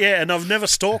is, and I've never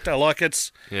stalked her. Like,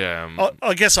 it's,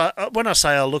 I guess when I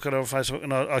say I look at her on Facebook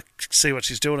and I see what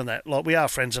she's doing in that, like, we are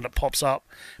friends and it pops up,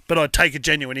 but I take a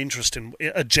genuine interest in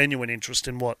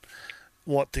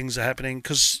what things are happening.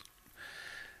 Because,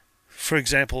 for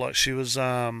example, like, she was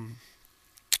an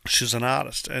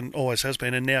artist and always has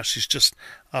been, and now she's just,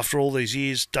 after all these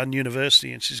years, done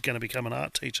university, and she's going to become an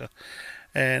art teacher.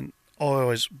 And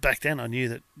back then I knew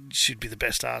that she'd be the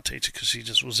best art teacher because she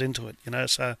just was into it, you know.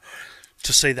 So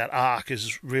to see that arc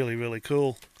is really, really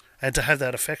cool, and to have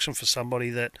that affection for somebody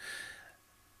that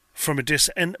from a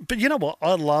distance. But you know what,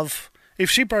 if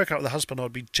she broke up with her husband,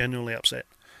 I'd be genuinely upset,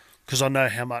 because I know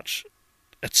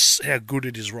how good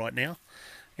it is right now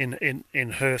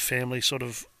in her family sort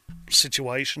of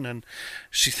situation, and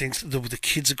she thinks the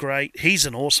kids are great. He's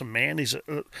an awesome man.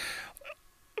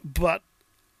 But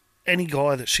any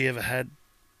guy that she ever had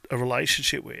a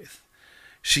relationship with,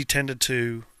 she tended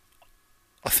to,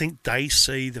 I think they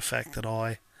see the fact that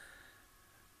I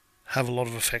have a lot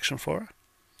of affection for her.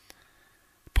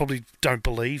 Probably don't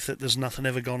believe that there's nothing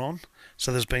ever gone on.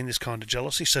 So there's been this kind of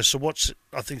jealousy. So what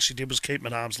I think she did was keep me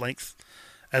at arm's length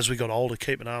as we got older,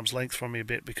 keep at arm's length from me a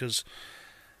bit, because,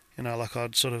 you know, like,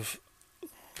 I'd sort of,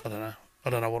 I don't know, I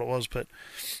don't know what it was, but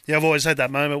yeah, I've always had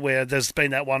that moment where there's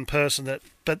been that one person that,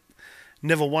 but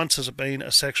never once has it been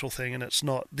a sexual thing, and it's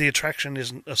not. The attraction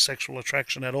isn't a sexual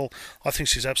attraction at all. I think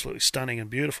she's absolutely stunning and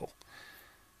beautiful,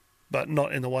 but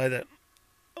not in the way that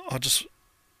I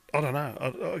don't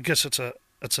know. I guess it's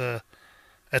a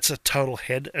total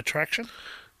head attraction.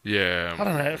 Yeah. I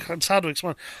don't know. It's hard to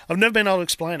explain. I've never been able to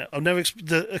explain it. I've never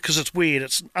because it's weird.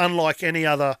 It's unlike any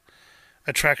other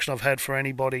attraction I've had for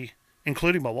anybody,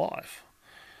 including my wife.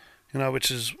 You know,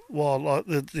 which is like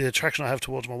the attraction I have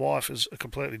towards my wife is a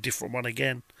completely different one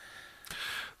again.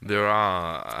 There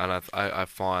are, and I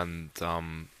find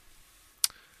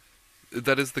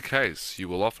that is the case. You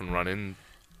will often run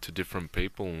into different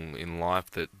people in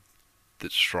life that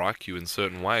strike you in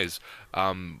certain ways,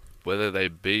 whether they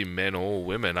be men or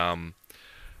women.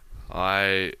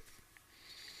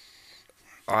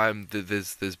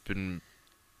 There's been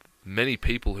many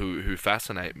people who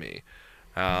fascinate me,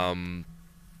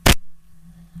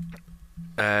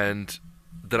 and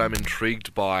that I'm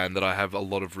intrigued by, and that I have a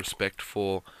lot of respect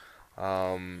for.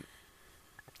 I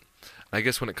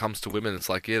guess when it comes to women, it's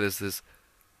like, yeah, there's this.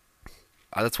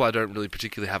 That's why I don't really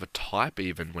particularly have a type,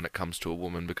 even when it comes to a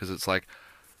woman, because it's like,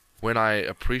 when I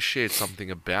appreciate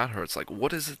something about her, it's like,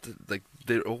 what is it like?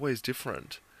 They're always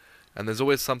different, and there's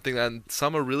always something, and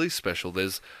some are really special.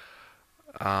 There's,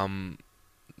 I've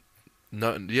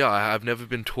never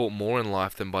been taught more in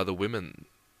life than by the women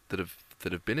that have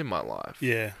been in my life.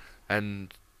 Yeah,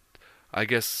 and I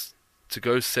guess to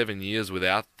go 7 years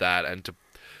without that, and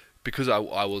because I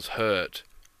was hurt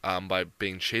by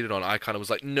being cheated on, I kind of was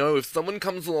like, no, if someone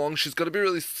comes along, she's got to be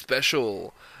really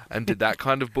special, and did that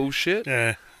kind of bullshit.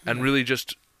 Yeah. And really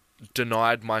just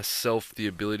denied myself the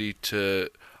ability to.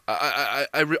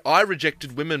 I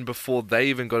rejected women before they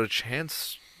even got a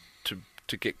chance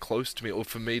to get close to me, or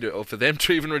for them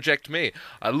to even reject me.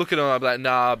 I look at them, I'd be like,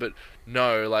 nah, but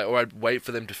no, like, or I'd wait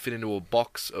for them to fit into a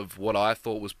box of what I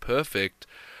thought was perfect.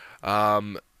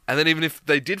 And then even if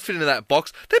they did fit into that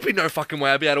box, there'd be no fucking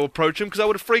way I'd be able to approach them, because I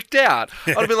would have freaked out.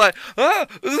 I'd have been like,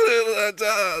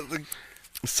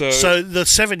 So the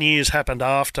 7 years happened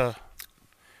after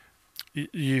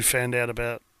you found out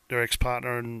about your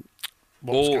ex-partner and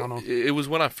what was going on? It was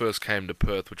when I first came to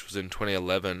Perth, which was in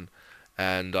 2011,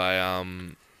 and I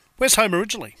Where's home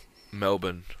originally?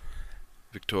 Melbourne,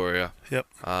 Victoria. Yep.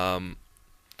 Are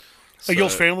So, your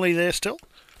family there still?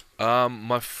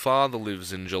 my father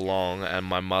lives in Geelong, and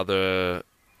my mother,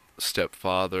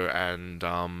 stepfather, and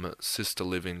sister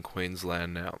live in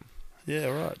Queensland now. Yeah,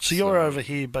 right. So you're over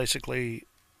here basically.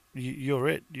 You're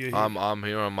it. I'm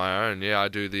here on my own. Yeah, I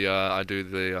do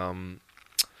the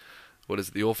what is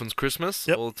it, the Orphans Christmas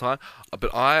all the time.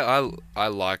 But I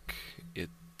like it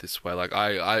this way. Like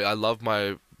I love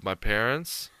my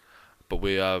parents, but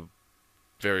we are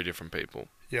very different people.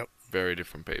 Yep. Very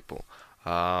different people.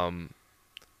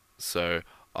 So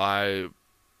and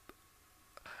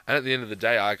at the end of the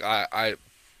day, I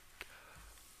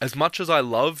as much as I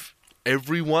love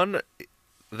everyone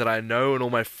that I know, and all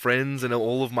my friends and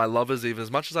all of my lovers, even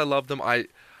as much as I love them, I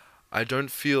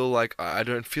don't feel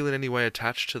in any way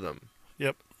attached to them.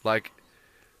 Yep. Like,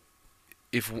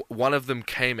 if one of them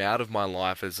came out of my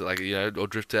life as, like, you know, or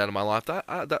drifted out of my life, that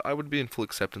I would be in full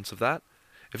acceptance of that.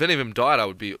 If any of them died, I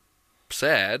would be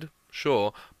sad,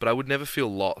 sure, but I would never feel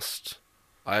lost.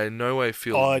 I in no way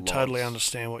feel lost. I totally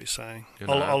understand what you're saying. You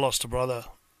know? I lost a brother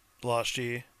last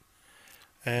year,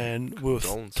 and we were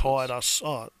tired us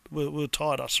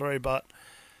three, but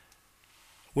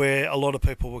where a lot of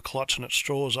people were clutching at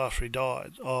straws after he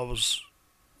died, I was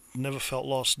never felt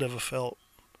lost, never felt.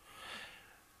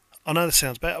 I know this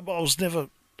sounds bad, but I was never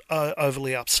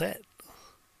overly upset.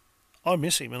 I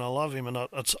miss him and I love him, and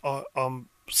I'm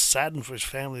saddened for his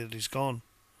family that he's gone.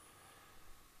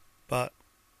 But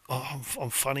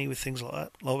I'm funny with things like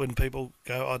that. Like when people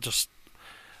go,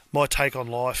 my take on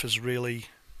life is really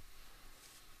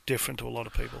different to a lot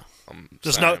of people.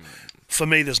 For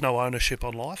me, there's no ownership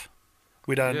on life.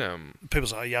 We don't. Yeah. People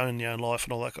say you own your own life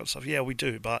and all that kind of stuff. Yeah, we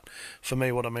do. But for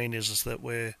me, what I mean is that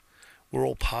we're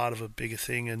all part of a bigger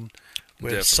thing, and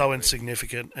we're so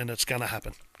insignificant, and it's going to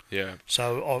happen. Yeah.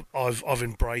 So I've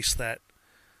embraced that.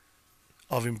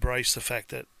 I've embraced the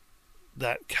fact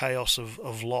that chaos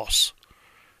of loss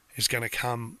is going to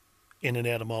come in and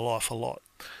out of my life a lot.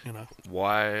 You know.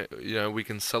 Why? You know, we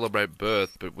can celebrate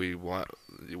birth, but why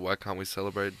can't we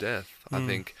celebrate death? I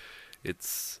think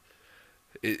it's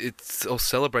or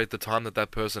celebrate the time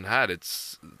that person had.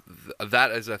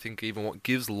 That is, I think, even what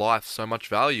gives life so much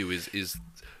value is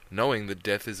knowing that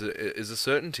death is a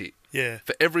certainty. Yeah.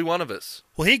 For every one of us.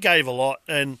 Well, he gave a lot,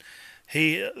 and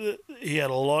he had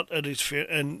a lot at his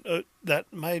and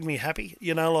that made me happy.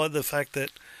 You know, like the fact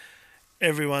that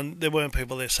there weren't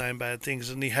people there saying bad things,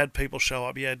 and he had people show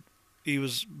up. He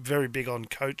was very big on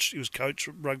coach. He was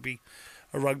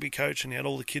a rugby coach, and he had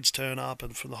all the kids turn up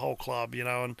and from the whole club, you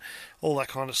know, and all that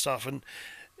kind of stuff. And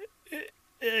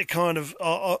it kind of,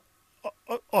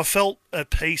 I felt at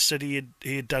peace that he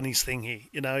had done his thing here.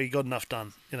 You know, he got enough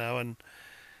done. You know, and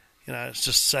you know, it's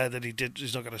just sad that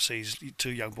he's not going to see his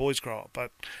two young boys grow up.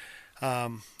 But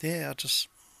I just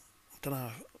don't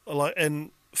know.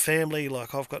 And family,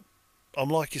 I'm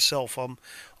like yourself.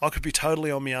 I could be totally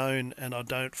on my own, and I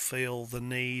don't feel the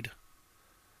need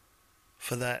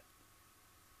for that.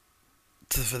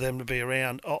 For them to be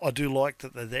around. I do like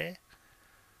that they're there,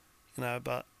 you know.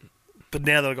 But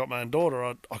now that I've got my own daughter,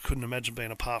 I couldn't imagine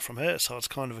being apart from her. So it's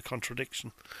kind of a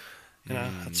contradiction, you know.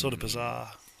 It's sort of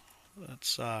bizarre.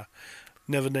 It's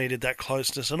never needed that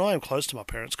closeness, and I am close to my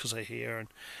parents because they're here, and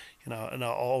you know, and I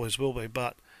always will be.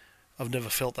 But I've never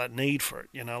felt that need for it,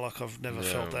 you know. Like I've never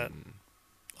felt that.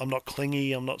 I'm not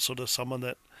clingy. I'm not sort of someone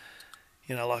that,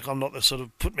 you know, like I'm not the sort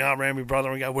of put my arm around my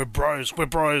brother and go, we're bros.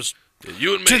 Yeah,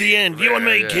 you and me. To the end. You and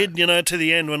me, kid. You know, to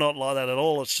the end. We're not like that at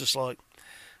all. It's just like,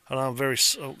 I know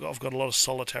I've got a lot of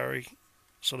solitary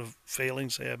sort of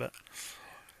feelings there, but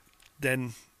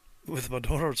then with my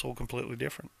daughter, it's all completely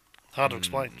different. Hard to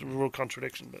explain. It's a real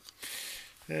contradiction, but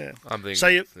yeah. I'm thinking.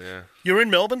 So you're in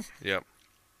Melbourne? Yep.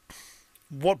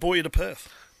 What brought you to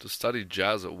Perth? To study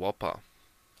jazz at Whopper.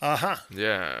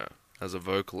 Yeah, as a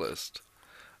vocalist.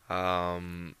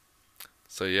 So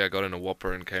yeah, I got into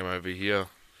Whopper and came over here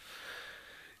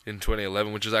in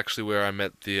 2011, which is actually where I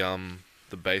met the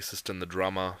bassist and the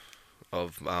drummer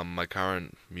of my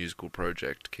current musical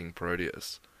project, King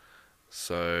Proteus.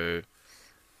 So,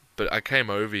 but I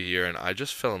came over here and I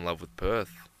just fell in love with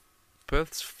Perth.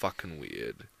 Perth's fucking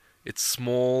weird. It's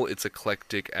small, it's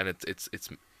eclectic, and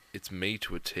it's me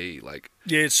to a T. Like,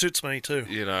 yeah, it suits me too.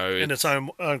 You know, in its own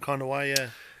kind of way.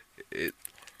 Yeah.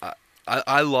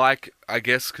 I like, I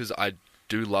guess, because I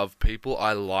do love people.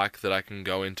 I like that I can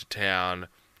go into town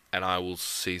and I will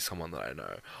see someone that I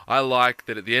know. I like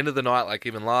that at the end of the night, like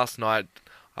even last night,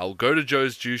 I'll go to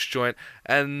Joe's Juice Joint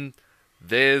and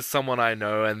there's someone I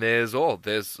know, and there's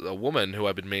a woman who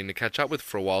I've been meaning to catch up with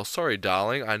for a while. Sorry,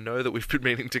 darling, I know that we've been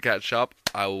meaning to catch up.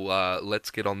 Let's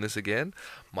get on this again.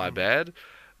 My bad.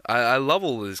 I love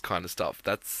all this kind of stuff.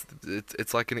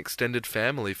 It's like an extended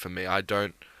family for me. I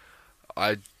don't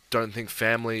think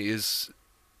family is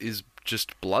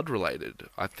just blood related.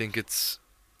 I think it's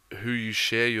who you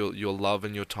share your love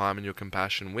and your time and your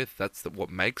compassion with. That's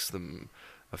what makes them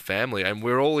a family, and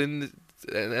we're all in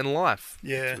life.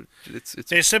 Yeah, it's.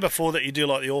 You said before that you do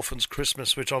like the Orphans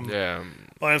Christmas, which I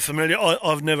am familiar.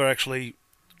 I've never actually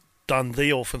done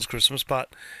the Orphans Christmas,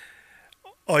 but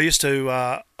I used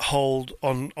to hold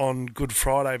on Good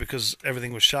Friday because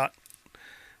everything was shut.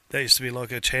 There used to be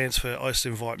like a chance I used to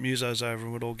invite musos over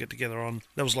and we'd all get together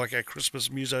that was like our Christmas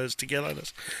musos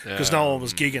togetherness. Because no one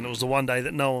was gigging. It was the one day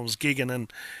that no one was gigging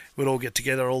and we'd all get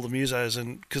together, all the musos,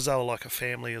 and because they were like a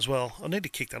family as well. I need to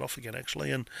kick that off again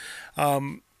actually. And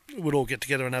we'd all get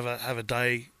together and have a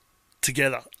day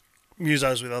together,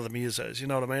 musos with other musos, you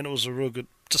know what I mean? It was a real good,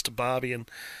 just a barbie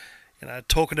and, you know,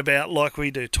 talking about, like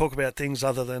we do, talk about things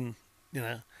other than, you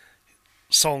know,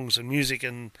 songs and music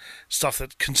and stuff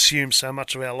that consumes so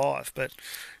much of our life. But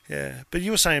yeah, but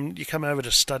you were saying you come over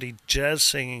to study jazz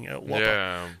singing at Whopper.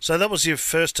 Yeah. So that was your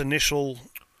first initial.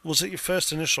 Was it your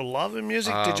first initial love in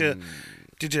music?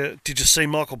 Did you see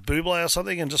Michael Bublé or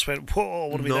something and just went, whoa, I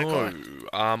want to be that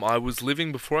guy? I was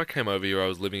living, before I came over here, I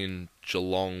was living in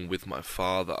Geelong with my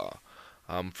father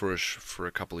for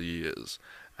a couple of years.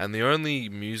 And the only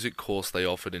music course they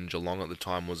offered in Geelong at the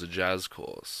time was a jazz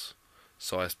course.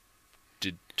 So I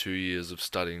did 2 years of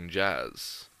studying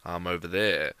jazz over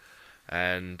there.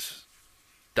 And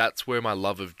that's where my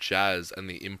love of jazz and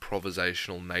the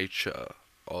improvisational nature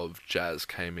of jazz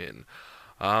came in.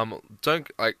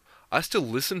 I still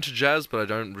listen to jazz, but I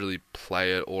don't really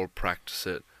play it or practice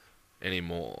it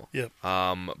anymore. Yep.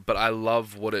 But I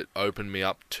love what it opened me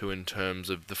up to in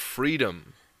terms of the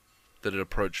freedom that it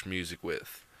approached music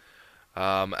with.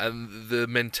 And the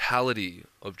mentality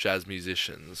of jazz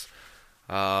musicians.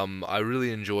 I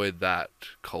really enjoyed that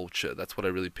culture. That's what I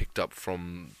really picked up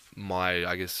from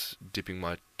dipping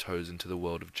my toes into the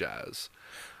world of jazz.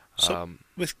 So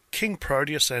with King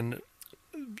Proteus and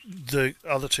the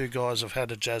other two guys have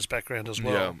had a jazz background as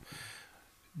well. Yeah.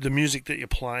 The music that you're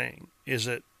playing, it's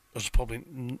probably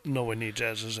nowhere near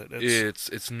jazz, is it?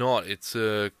 It's not. It's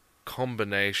a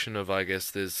combination of, I guess,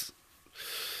 there's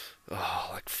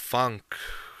like funk,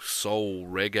 soul,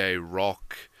 reggae,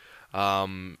 rock,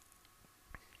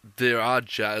 there are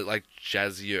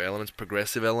jazzier elements,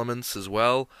 progressive elements as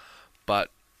well, but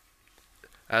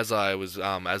as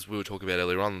we were talking about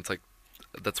earlier on, it's like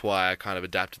that's why I kind of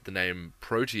adapted the name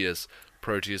Proteus.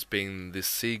 Proteus being this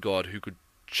sea god who could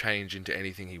change into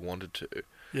anything he wanted to.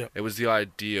 Yeah. It was the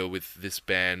idea with this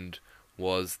band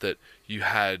was that you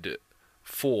had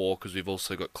four, because we've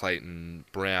also got Clayton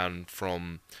Brown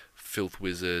from Filth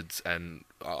Wizards, and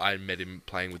I met him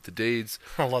playing with the Deeds.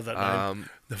 I love that name.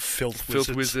 The Filth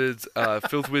Wizards.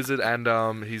 Filth Wizard,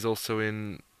 and he's also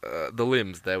in the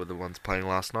Limbs. They were the ones playing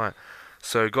last night.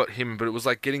 So got him, but it was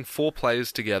like getting four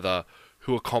players together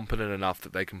who are competent enough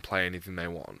that they can play anything they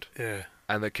want. Yeah.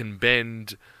 And that can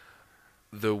bend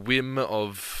the whim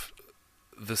of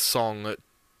the song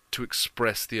to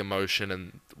express the emotion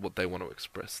and what they want to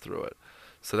express through it.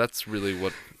 So that's really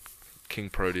what King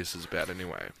Proteus is about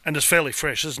anyway. And it's fairly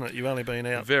fresh, isn't it? You've only been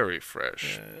out. Very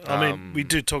fresh. Yeah. I mean, we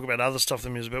do talk about other stuff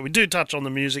than music, but we do touch on the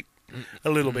music a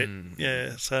little bit.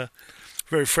 Yeah, so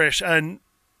very fresh and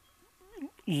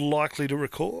likely to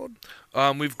record.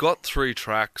 We've got 3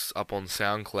 tracks up on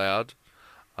SoundCloud,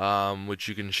 which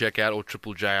you can check out, or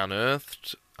Triple J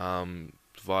Unearthed,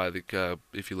 via the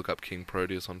if you look up King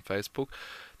Proteus on Facebook.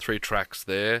 3 tracks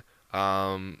there.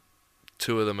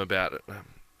 2 of them about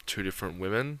 2 different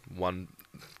women. One,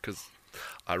 because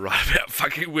I write about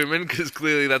fucking women, because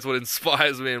clearly that's what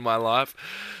inspires me in my life,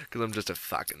 because I'm just a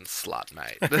fucking slut,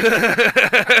 mate.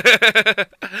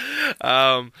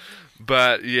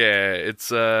 But yeah, it's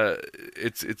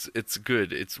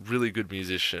good. It's really good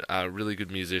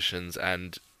musicians,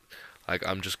 and like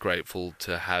I'm just grateful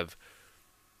to have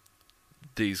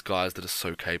these guys that are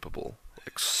so capable,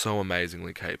 like so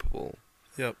amazingly capable.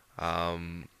 Yep.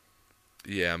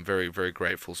 Yeah, I'm very, very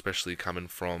grateful, especially coming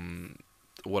from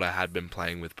what I had been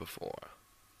playing with before.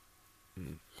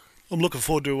 I'm looking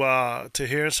forward to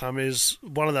hearing some. Is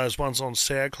one of those ones on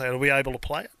SoundCloud? Are we able to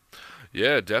play it?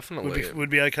 Yeah, definitely.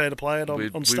 Would be okay to play it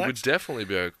on stage? We would definitely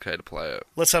be okay to play it.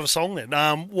 Let's have a song then.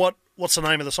 What's the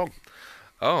name of the song?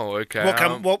 Oh, okay.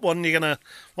 What one are you gonna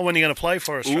play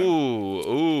for us?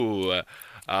 Ooh.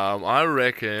 I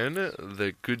reckon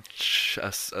the good.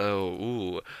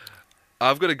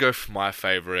 I've got to go for my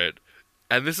favourite,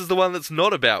 and this is the one that's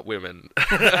not about women.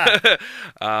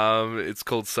 It's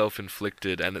called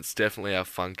Self-Inflicted, and it's definitely our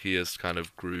funkiest, kind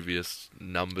of grooviest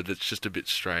number that's just a bit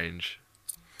strange.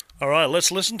 All right,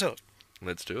 let's listen to it.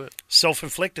 Let's do it.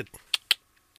 Self-Inflicted.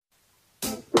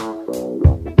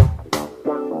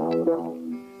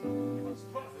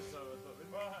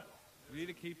 We need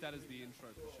to keep that as the intro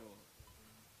for sure.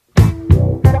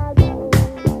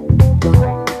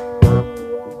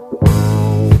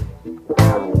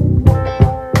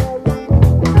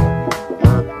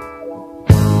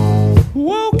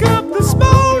 Woke up this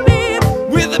morning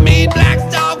with a mean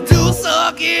black dog to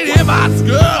suck it in my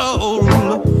skull,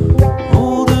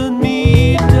 holding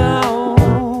me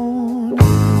down.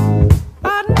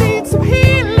 I need some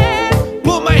healing.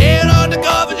 Put my head on the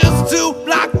cover just to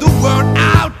block the world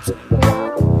out.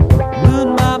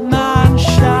 When my mind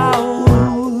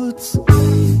shouts,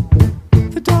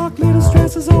 the dark little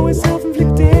stress is always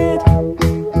self-inflicted.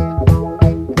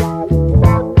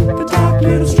 The dark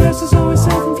little stress is always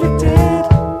self-inflicted.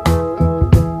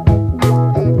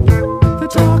 The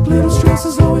dark little stress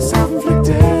is always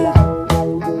self-inflicted.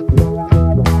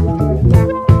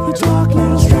 The dark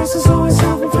little stress is always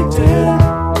self-inflicted.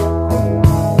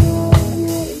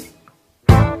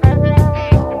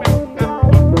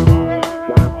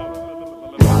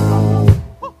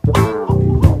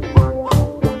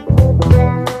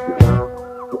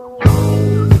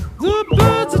 The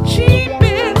birds are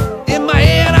cheeping. In my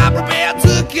head I'm prepared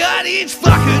to cut each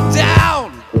fucker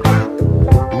down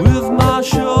with my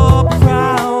sharp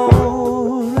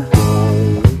crown.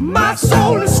 My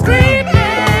soul is screaming,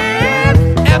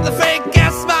 and the fake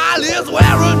ass smile is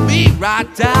wearing me right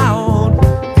down.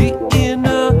 The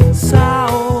inner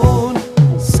sound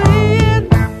saying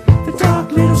the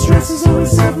dark little stress is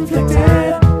always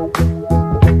self-inflicted.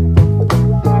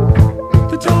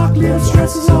 The dark little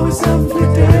stress is always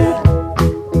self-inflicted.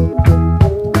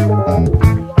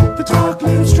 The dark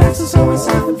little stress is always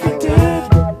self-inflicted.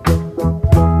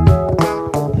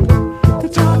 The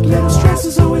dark little stress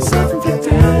is always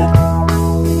self-inflicted.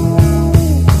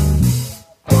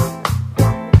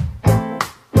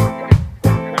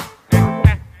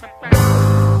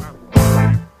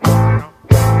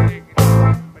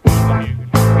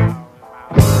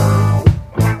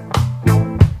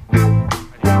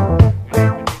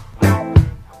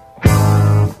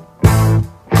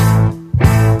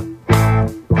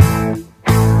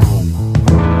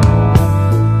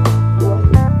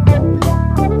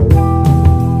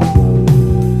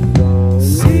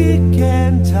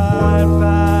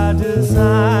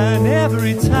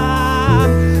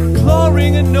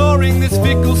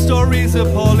 stories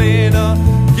appalling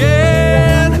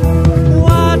again.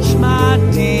 Watch my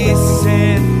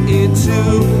descent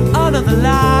into another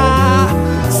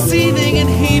lie. Seething and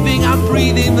heaving, I'm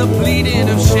breathing the bleeding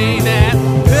of shame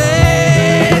and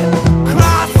pain.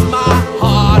 Cross my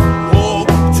heart, hope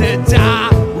to die,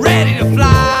 ready to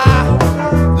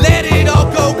fly. Let it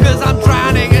all go, 'cause I'm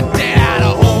drowning and dead out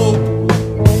of hope.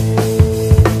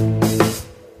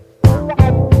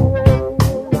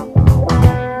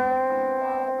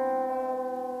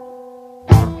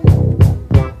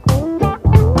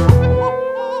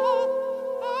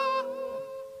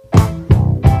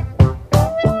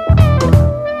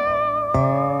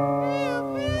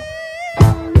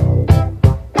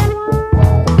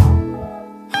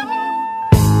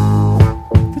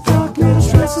 The dark little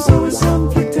stress is always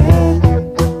self-inflicted.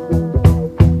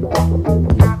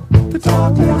 The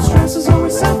dark little stress is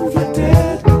always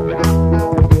self-inflicted.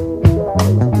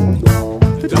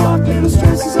 The dark little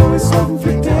stress is always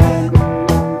self-inflicted.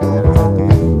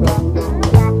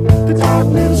 The dark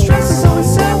little stress is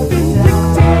always self-inflicted.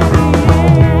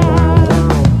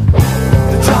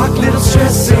 The dark little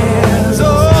stresses, oh,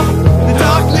 the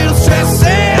dark little stresses,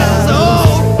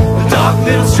 oh, the dark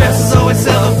little stress is always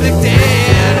self-inflicted.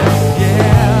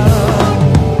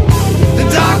 The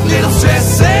dark little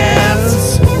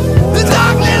stresses, the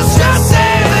dark little stresses,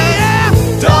 yeah.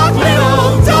 Dark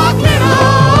little, dark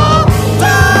little,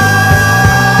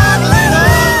 dark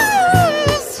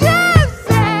little stresses.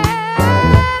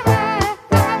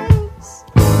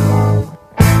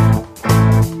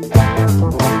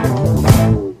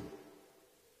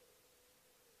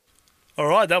 All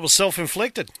right, that was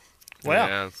self-inflicted. Wow.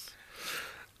 Yeah,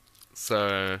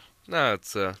 so, no,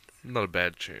 it's not a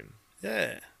bad tune.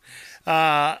 Yeah.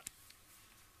 I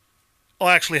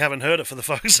actually haven't heard it for the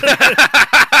folks.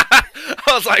 I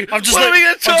was like, what are we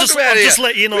going to talk about I've here? just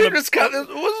let you in on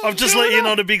I've just let you in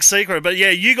on a big secret. But yeah,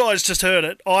 you guys just heard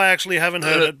it. I actually haven't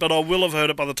heard it, but I will have heard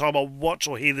it by the time I watch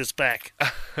or hear this back.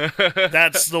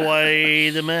 That's the way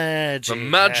the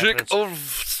magic happens. of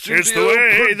studio It's the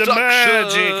way the production.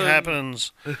 magic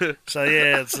happens. So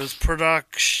yeah, it's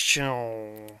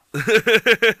production.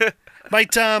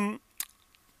 Mate,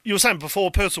 you were saying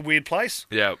before Perth's a weird place.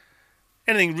 Yeah.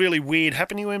 Anything really weird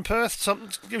happen to you in Perth? Something?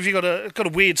 Have you got a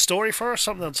weird story for us?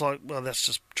 Something that's like, well, that's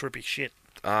just trippy shit.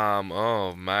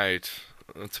 Oh, mate.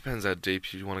 It depends how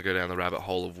deep you want to go down the rabbit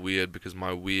hole of weird, because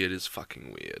my weird is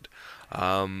fucking weird.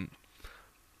 On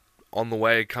the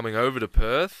way coming over to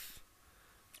Perth,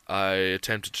 I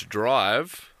attempted to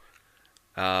drive.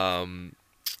 So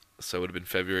it would have been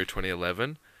February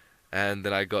 2011. And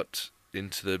then I got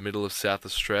into the middle of South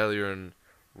Australia and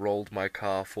rolled my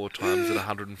car 4 times at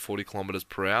 140 kilometres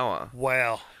per hour.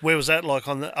 Wow. Where was that? Like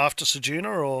on the after Sejuna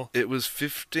or? It was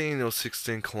 15 or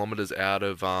 16 kilometres out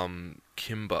of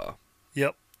Kimber.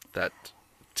 Yep. That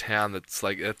town that's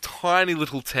like a tiny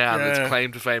little town Yeah. that's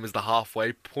claimed to fame as the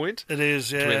halfway point It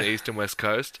is, yeah. between the east and west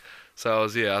coast. So I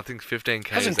was, I think 15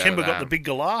 k's Hasn't out Kimber of got that. the big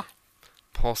galah?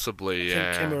 Possibly, I think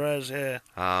yeah. Kimber has, yeah.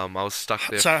 I was stuck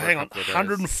there So for hang a on, couple of days.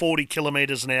 140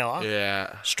 kilometres an hour.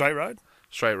 Yeah, Straight road?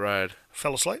 straight road.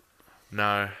 Fell asleep?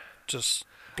 No. Just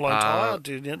blown tyre?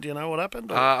 Do you know what happened?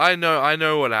 Or? I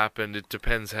know what happened. It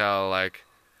depends how, like...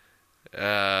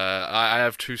 I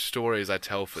have 2 stories I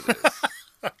tell for this.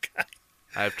 Okay.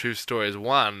 I have 2 stories.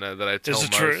 One that I tell Is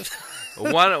the most... truth.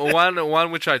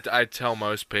 one which I tell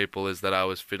most people is that I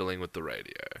was fiddling with the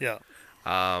radio. Yeah.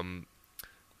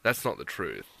 That's not the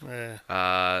truth. Yeah.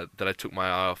 That I took my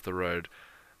eye off the road,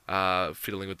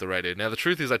 fiddling with the radio. Now the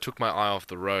truth is I took my eye off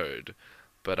the road,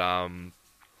 but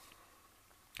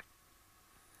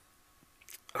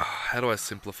how do I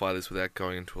simplify this without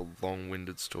going into a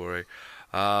long-winded story?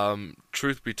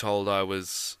 Truth be told, I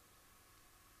was,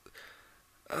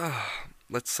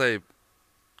 let's say,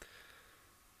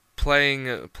 playing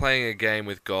a game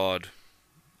with God,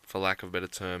 for lack of a better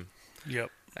term. Yep.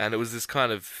 And it was this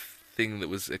kind of thing that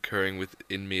was occurring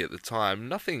within me at the time.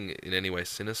 Nothing in any way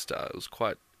sinister.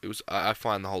 I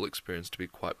find the whole experience to be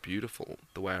quite beautiful,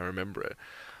 the way I remember it.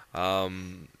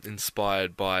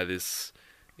 Inspired by this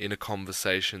inner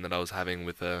conversation that I was having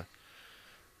with I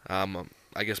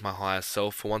guess my higher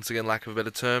self, for once again, lack of a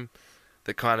better term,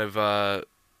 that kind of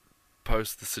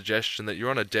posed the suggestion that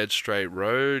you're on a dead straight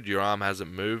road, your arm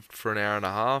hasn't moved for an hour and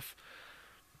a half.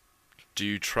 Do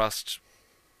you trust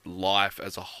life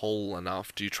as a whole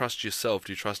enough? Do you trust yourself?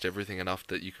 Do you trust everything enough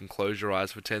that you can close your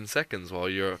eyes for 10 seconds while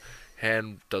your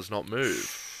hand does not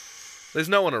move? There's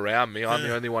no one around me. I'm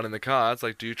the only one in the car. It's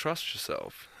like, do you trust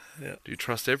yourself? Yeah. Do you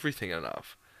trust everything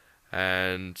enough?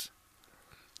 And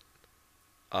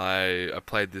I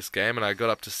played this game and I got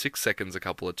up to 6 seconds a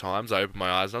couple of times. I opened my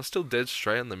eyes and I was still dead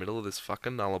straight in the middle of this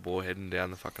fucking Nullarbor heading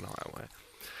down the fucking highway.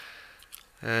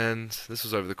 And this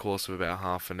was over the course of about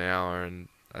half an hour, and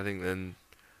I think then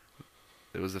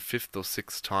it was the 5th or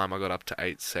 6th time I got up to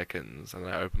 8 seconds, and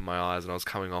I opened my eyes and I was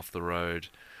coming off the road,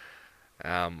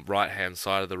 right hand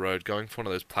side of the road, going for one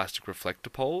of those plastic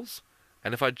reflector poles,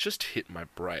 and if I just hit my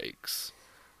brakes,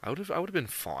 I would have been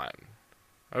fine.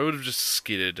 I would have just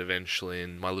skidded eventually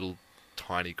in my little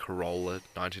tiny Corolla,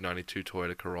 1992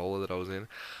 Toyota Corolla that I was in,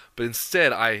 but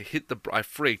instead I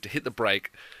freaked, hit the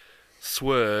brake,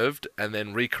 swerved, and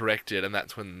then recorrected, and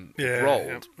that's when it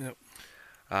rolled. Yep.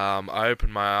 I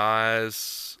opened my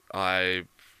eyes,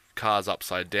 car's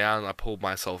upside down, I pulled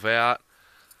myself out.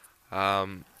 I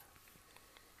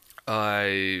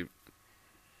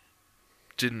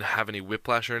didn't have any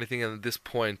whiplash or anything, and at this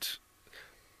point,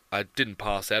 I didn't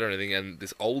pass out or anything, and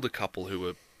this older couple who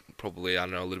were probably, I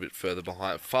don't know, a little bit further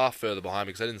behind, far further behind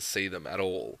me, because I didn't see them at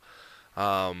all,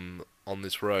 on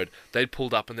this road, they'd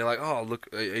pulled up and they're like, "Oh, look,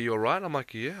 are you alright?" I'm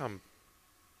like, "Yeah,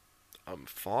 I'm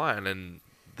fine." And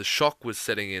the shock was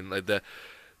setting in, like that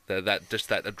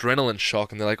adrenaline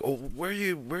shock, and they're like, "Oh, where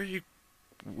are you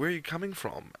coming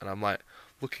from?" And I'm like,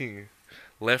 looking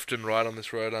left and right on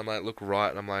this road. I'm like, look right,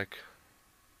 and I'm like,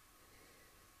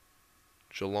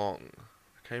 Geelong.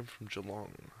 I came from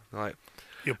Geelong. They're like,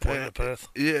 You're pointing at Perth.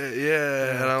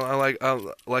 yeah. And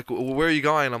I'm like, where are you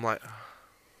going? I'm like,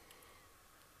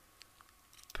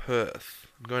 Perth.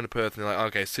 I'm going to Perth. And they're like,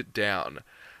 okay, sit down.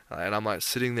 And I'm like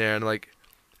sitting there, and like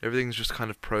everything's just kind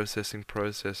of processing.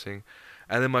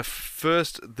 And then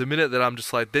the minute that I'm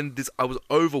just like, I was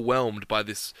overwhelmed by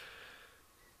this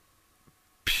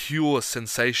pure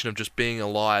sensation of just being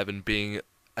alive and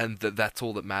that's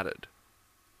all that mattered.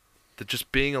 That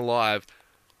just being alive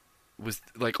was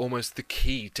like almost the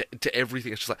key to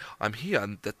everything. It's just like, I'm here,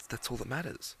 and that's all that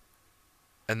matters.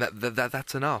 And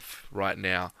that's enough right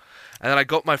now. And then I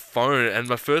got my phone, and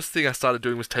my first thing I started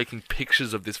doing was taking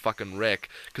pictures of this fucking wreck,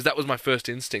 because that was my first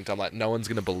instinct. I'm like, no one's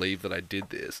going to believe that I did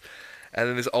this. And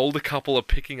then this older couple are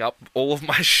picking up all of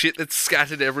my shit that's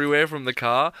scattered everywhere from the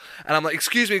car. And I'm like,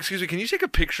 excuse me, can you take a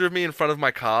picture of me in front of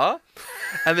my car?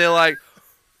 And they're like,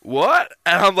 what?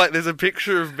 And I'm like, there's a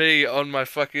picture of me on my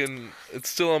fucking... It's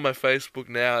still on my Facebook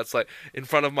now. It's like in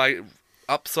front of my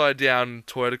upside down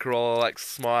Toyota Corolla, like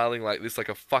smiling like this, like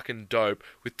a fucking dope,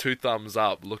 with 2 thumbs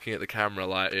up, looking at the camera,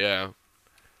 like, yeah.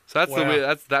 So that's the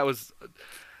weird... That was...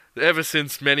 Ever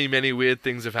since, many weird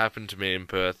things have happened to me in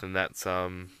Perth, and that's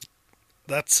But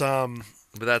that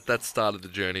started the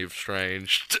journey of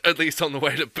strange, at least on the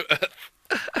way to Perth.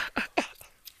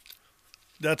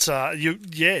 That's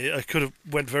it could have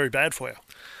went very bad for you.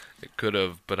 It could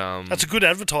have, but That's a good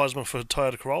advertisement for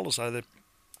Toyota Corollas, though. They're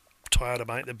Toyota,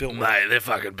 mate. They're built. Mate, they're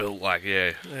fucking built like,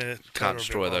 yeah. Can't Toyota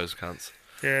destroy built those cunts.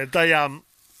 Yeah, they I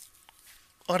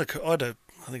had a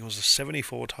I think it was a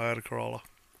 '74 Toyota Corolla.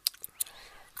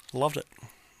 Loved it.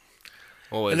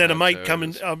 Always and then a have mate come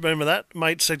in. Toyotas. I remember that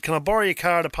mate said, "Can I borrow your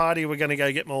car at a party? We're going to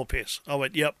go get more piss." I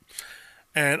went, "Yep,"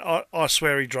 and I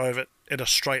swear he drove it in a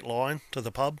straight line to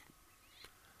the pub.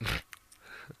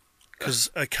 Because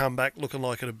I come back looking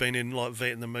like it had been in like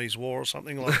Vietnamese war or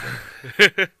something like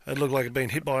that. It looked like it had been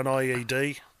hit by an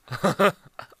IED.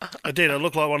 I did. It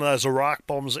looked like one of those Iraq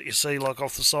bombs that you see like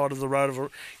off the side of the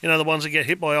road. The ones that get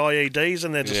hit by IEDs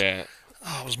and they're just... Yeah.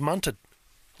 Oh, I was munted.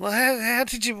 Well, how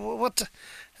did you... What?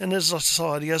 And there's a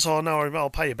side. He goes, "Oh, no, I'll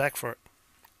pay you back for it."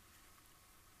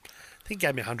 I think he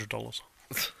gave me $100.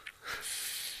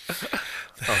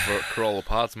 For Corolla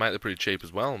parts, mate, they're pretty cheap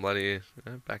as well. Bloody,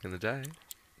 back in the day.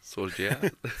 Sorted you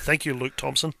out. Thank you, Luke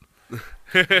Thompson.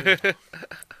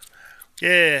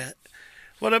 Yeah.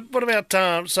 What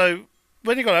about so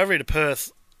when you got over here to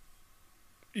Perth,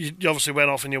 you obviously went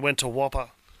off and you went to Whopper.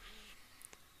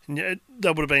 And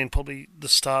that would have been probably the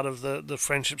start of the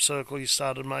friendship circle you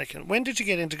started making. When did you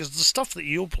get into? Because the stuff that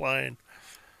you were playing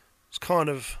was kind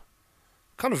of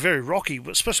very rocky,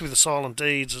 especially with the Silent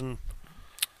Deeds and.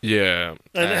 Yeah.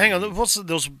 And hang on, there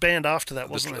was a band after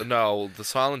that, wasn't there? No, the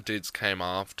Silent Deeds came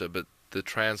after, but the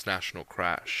Transnational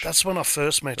Crash. That's when I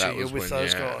first met That you was with when,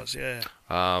 those yeah. guys,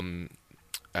 yeah.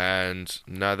 And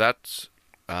no, that's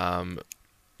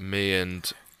me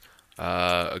and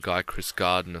a guy, Chris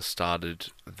Gardner, started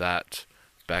that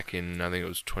back in, I think it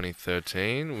was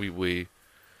 2013.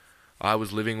 I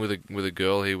was living with a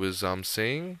girl he was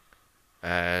seeing.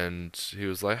 And he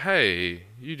was like, "Hey,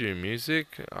 you do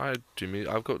music? I do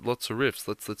music. I've got lots of riffs.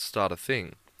 Let's start a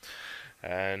thing."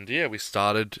 And yeah, we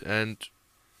started, and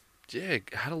yeah,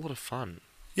 had a lot of fun.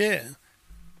 Yeah.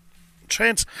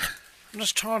 I'm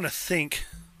just trying to think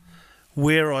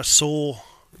where I saw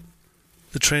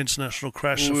The transnational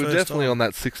crash. We the were first definitely time. on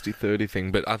that 60-30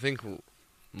 thing, but I think,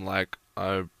 like,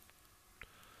 because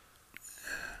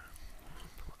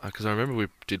I remember we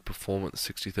did perform at the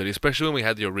 60-30, especially when we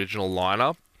had the original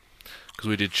lineup, because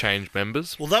we did change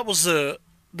members. Well, that was the.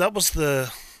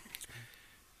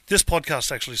 This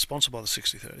podcast actually is sponsored by the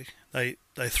 60-30.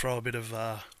 They throw a bit of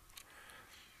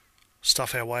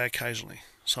stuff our way occasionally,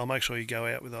 so I'll make sure you go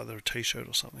out with either a T-shirt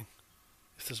or something,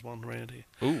 if there's one around here.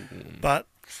 Ooh. But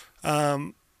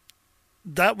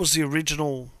that was the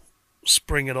original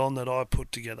Spring It On that I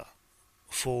put together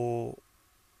to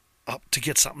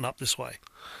get something up this way.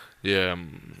 Yeah.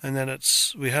 And then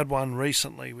we had one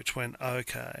recently which went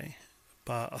okay,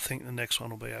 but I think the next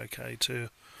one will be okay too.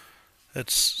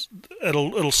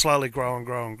 It'll slowly grow and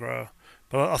grow and grow.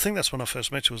 But I think that's when I first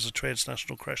met you, was the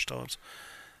transnational crash times.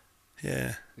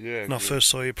 Yeah. Yeah. And I first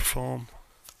saw you perform.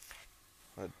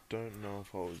 I don't know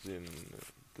if I was in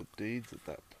the Deeds at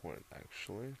that point,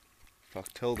 actually. Fuck,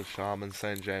 tell the Shaman,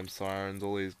 St. James Sirens,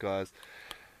 all these guys.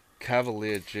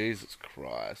 Cavalier, Jesus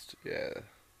Christ. Yeah.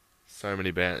 So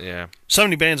many bands, yeah. So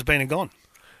many bands have been and gone.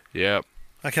 Yep.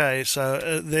 Okay,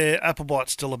 so their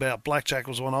Applebite's still about. Blackjack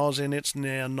was one I was in. It's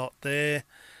now not there.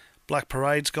 Black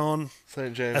Parade's gone.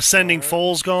 St. James Ascending Sirens.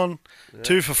 Fall's gone. Yeah.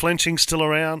 Two for Flinching still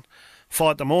around.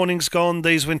 Fight the Morning's gone.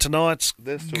 These Winter Nights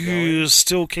They're still going.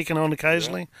 still kicking on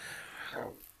occasionally.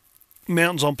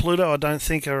 Mountains on Pluto I don't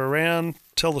think are around.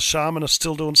 Tell the Shaman are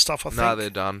still doing stuff, I think. No, they're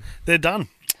done. They're done.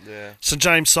 Yeah. St.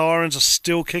 James Sirens are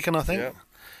still kicking, I think. Yep.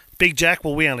 Big Jack,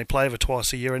 well, we only play over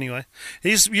twice a year anyway.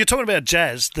 You're talking about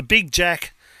jazz. The Big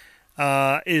Jack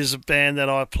is a band that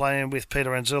I play in with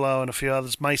Peter Anzullo and a few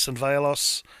others. Mason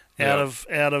Velos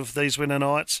out of These Winter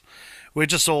Nights. We're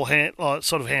just all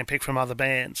sort of handpicked from other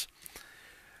bands.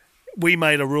 We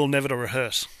made a rule never to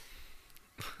rehearse.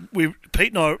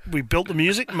 Pete and I, we built the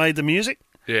music, made the music,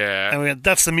 Yeah. and we went,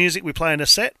 that's the music we play in a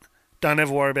set. Don't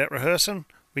ever worry about rehearsing.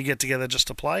 We get together just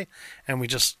to play, and we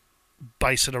just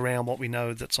base it around what we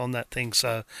know that's on that thing,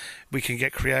 so we can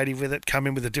get creative with it, come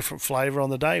in with a different flavour on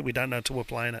the day. We don't know till we're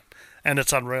playing it, and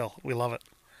it's unreal. We love it.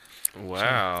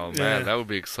 Wow, So, man, yeah. that would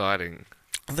be exciting.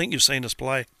 I think you've seen us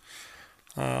play.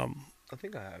 I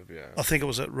think I have, yeah. I think it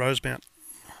was at Rosemount.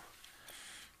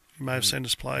 You may have seen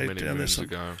us play Many down there. moons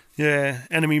ago. Yeah,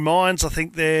 Enemy Mines, I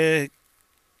think they're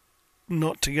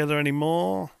not together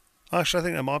anymore. Actually, I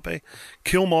think they might be.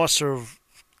 Killmeister,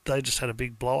 they just had a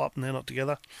big blow up and they're not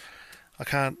together.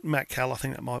 Matt Cal, I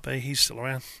think that might be. He's still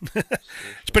around.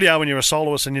 It's pretty hard when you're a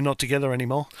soloist and you're not together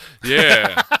anymore.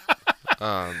 Yeah.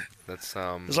 That's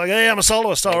It's like, hey, I'm a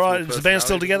soloist. All right, is the band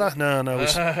still personality. together?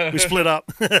 No, we split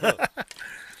up.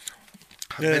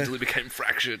 Yeah. Mentally became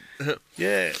fractured.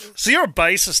 Yeah. So you're a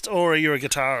bassist or you're a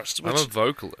guitarist? I'm a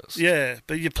vocalist. Yeah,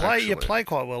 but you Actually. play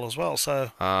quite well as well.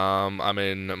 So I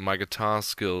mean, my guitar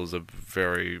skills are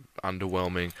very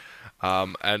underwhelming.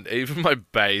 And even my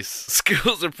bass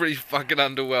skills are pretty fucking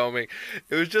underwhelming.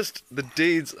 It was just the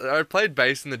Deeds. I played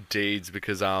bass in the Deeds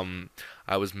because I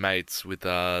was mates with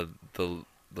the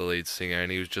lead singer,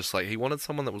 and he was just like, he wanted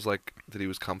someone that was like that he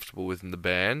was comfortable with in the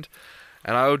band,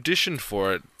 and I auditioned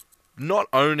for it, not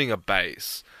owning a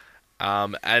bass.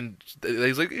 And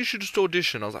he's like, you should just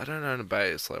audition. I was like, I don't own a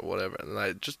bass, like whatever. And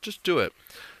like, just do it.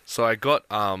 So I got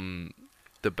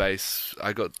the bass.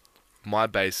 I got my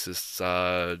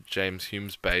bassist, James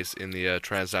Hume's bass in the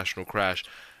Transnational Crash,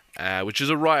 which is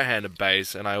a right-handed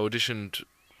bass, and I auditioned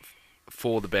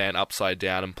for the band upside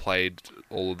down and played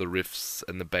all of the riffs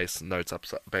and the bass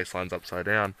lines upside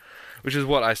down, which is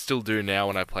what I still do now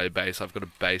when I play bass. I've got a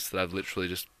bass that I've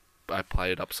literally I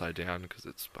play it upside down because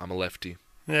I'm a lefty.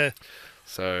 yeah,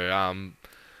 So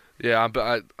yeah,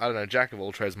 but I don't know, jack of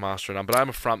all trades, master of none. But I'm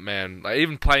a front man. Like,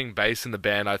 even playing bass in the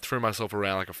band, I threw myself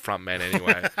around like a front man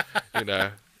anyway. You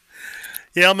know.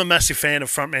 yeah. I'm a massive fan of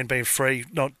frontman being free,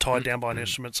 not tied down by an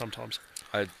instrument sometimes.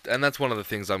 And that's one of the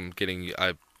things I've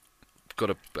got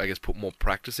to, I guess, put more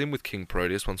practice in with King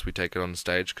Proteus once we take it on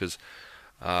stage, because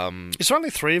Is there only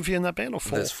 3 of you in that band or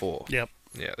 4? there's 4. Yep.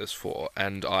 Yeah, there's 4,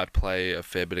 and I play a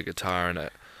fair bit of guitar in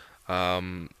it.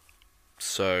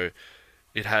 So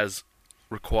it has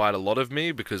required a lot of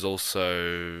me, because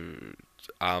also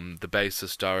the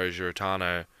bassist Dario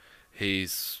Giratano,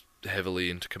 he's heavily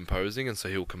into composing, and so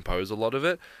he'll compose a lot of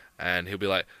it, and he'll be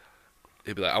like,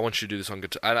 I want you to do this on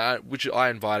guitar, and which I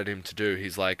invited him to do.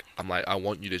 I'm like, I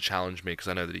want you to challenge me, because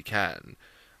I know that he can.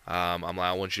 I'm like,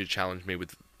 I want you to challenge me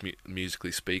with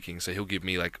musically speaking. So he'll give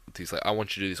me he's like, I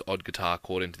want you to do this odd guitar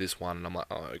chord into this one, and I'm like,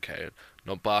 oh, okay,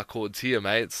 not bar chords here,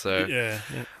 mate. So Yeah.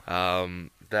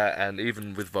 that, and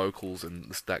even with vocals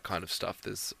and that kind of stuff,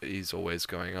 he's always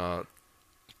going,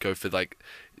 go for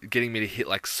getting me to hit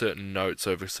certain notes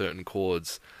over certain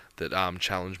chords that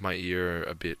challenge my ear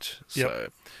a bit. Yep. So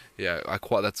yeah,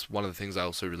 that's one of the things I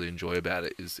also really enjoy about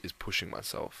it is pushing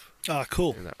myself Ah,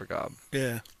 cool. in that regard.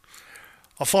 Yeah,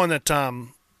 I find that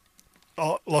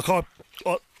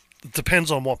it depends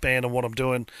on what band and what I'm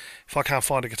doing. If I can't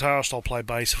find a guitarist, I'll play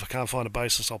bass. If I can't find a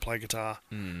bassist, I'll play guitar.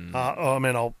 If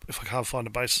I can't find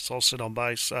a bassist, I'll sit on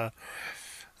bass.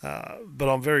 But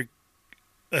I'm very.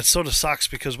 It sort of sucks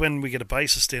because when we get a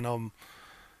bassist in,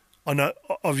 I know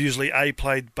I've usually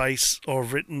played bass or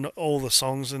I've written all the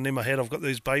songs, and in my head I've got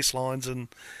these bass lines, and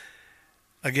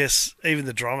I guess even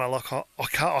the drummer, like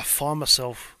I find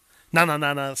myself. No,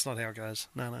 that's not how it goes.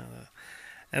 No.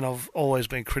 And I've always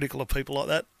been critical of people like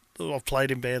that. I've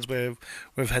played in bands where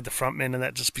we've had the front men and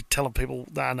that just be telling people,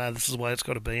 no, this is the way it's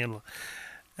got to be.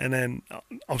 And then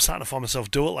I'm starting to find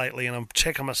myself do it lately, and I'm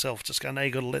checking myself, just going, no,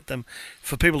 you got to let them,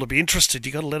 for people to be interested,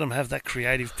 you got to let them have that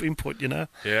creative input,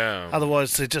 Yeah.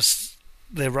 Otherwise,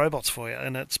 they're robots for you,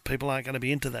 and people aren't going to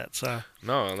be into that. So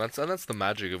No, and that's the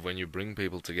magic of when you bring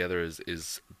people together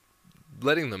is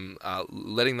letting them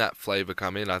letting that flavor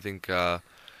come in. I think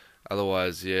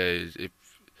otherwise, yeah,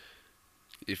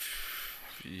 if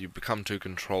you become too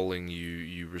controlling,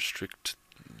 you restrict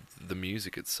the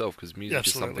music itself, because music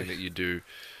Absolutely. is something that you do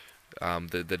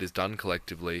that is done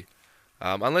collectively.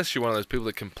 Unless you're one of those people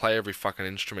that can play every fucking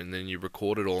instrument and then you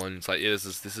record it all and it's like, yeah,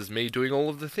 this is me doing all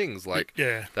of the things. Like,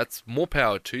 yeah. that's more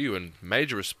power to you and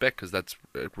major respect, because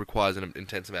it requires an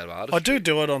intense amount of artistry. I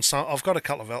do it on some. I've got a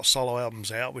couple of solo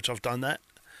albums out, which I've done that,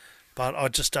 but I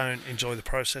just don't enjoy the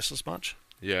process as much.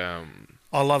 Yeah.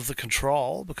 I love the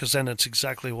control because then it's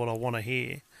exactly what I want to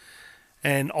hear.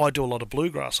 And I do a lot of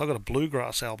bluegrass. I got a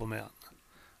bluegrass album out,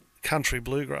 country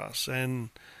bluegrass, and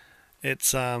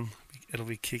it's it'll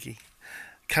be kicky.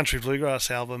 Country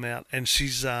bluegrass album out, and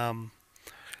she's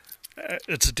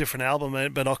it's a different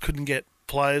album, but I couldn't get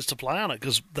players to play on it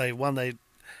because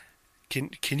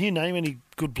can you name any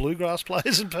good bluegrass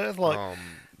players in Perth? Like,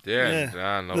 Yeah.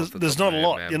 yeah. Nah, There's not a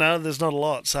lot, man. There's not a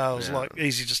lot, so it was Yeah. like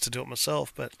easy just to do it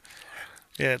myself. But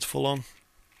yeah, it's full on.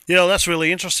 Yeah, that's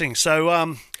really interesting. So,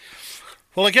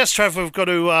 well, I guess Trav, we've got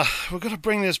to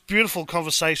bring this beautiful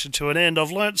conversation to an end.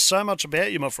 I've learnt so much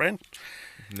about you, my friend.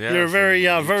 Yeah, You're a very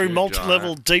you very too,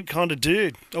 multi-level, Jai. deep kind of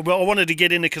dude. Well, I wanted to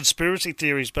get into conspiracy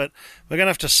theories, but we're going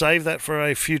to have to save that for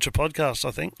a future podcast,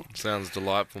 I think. Sounds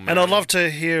delightful, man. And I'd love to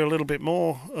hear a little bit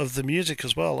more of the music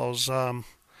as well.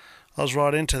 I was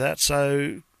right into that.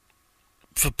 So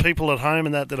for people at home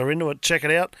and that are into it, check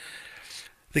it out.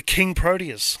 The King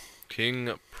Proteus.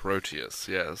 King Proteus,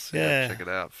 yes. Yeah. Check it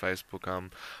out.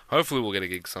 Facebook. Hopefully we'll get a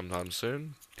gig sometime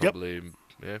soon. Yep. Probably.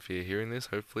 Yeah, if you're hearing this,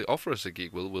 hopefully offer us a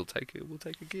gig. We'll take it. We'll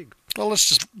take a gig. Well,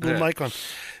 we'll Yeah. make one.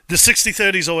 The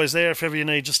 60/30 is always there if ever you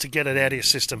need, just to get it out of your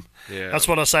system. Yeah. That's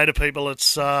what I say to people.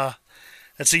 It's a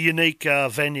unique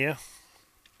venue.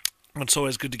 It's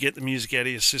always good to get the music out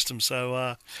of your system.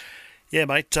 So, yeah,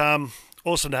 mate,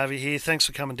 awesome to have you here. Thanks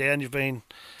for coming down. You've been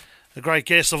a great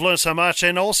guest. I've learned so much.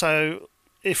 And also,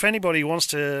 if anybody wants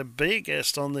to be a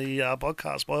guest on the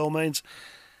podcast, by all means,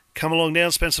 come along down,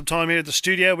 spend some time here at the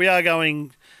studio. We are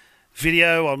going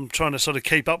video. I'm trying to sort of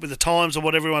keep up with the times of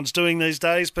what everyone's doing these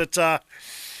days, but trying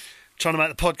to make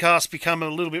the podcast become a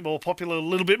little bit more popular, a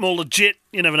little bit more legit.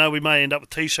 You never know, we may end up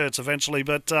with T-shirts eventually,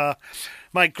 but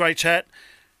mate, great chat.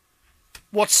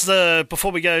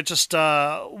 Before we go, just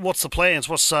what's the plans?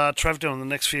 What's Trav doing in the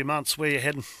next few months? Where you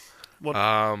heading?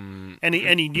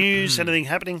 Any news, anything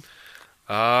happening?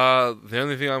 The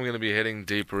only thing I'm going to be heading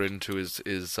deeper into is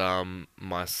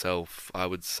myself, I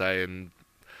would say, and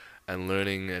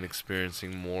learning and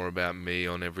experiencing more about me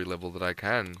on every level that I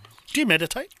can. Do you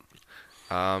meditate?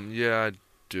 Yeah, I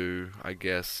do, I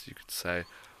guess you could say.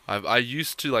 I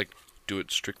used to do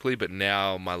it strictly, but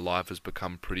now my life has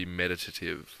become pretty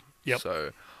meditative. Yep.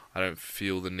 So I don't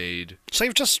feel the need. So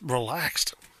you've just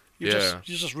relaxed. You're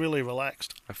just really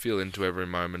relaxed. I feel into every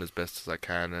moment as best as I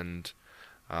can,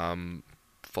 and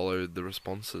follow the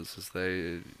responses as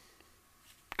they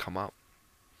come up.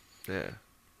 Yeah.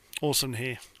 Awesome to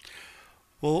hear.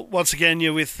 Well, once again,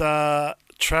 you're with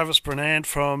Travis Brennan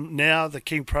from now the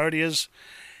King Proteas,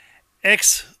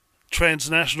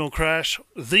 ex-Transnational Crash,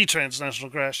 the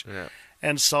Transnational Crash, Yeah.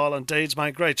 and Silent Deeds,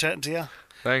 mate. Great chatting to you.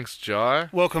 Thanks, Jai.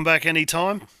 Welcome back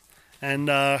anytime. And,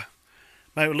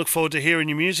 mate, we look forward to hearing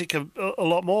your music a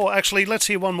lot more. Actually, let's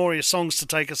hear one more of your songs to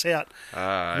take us out.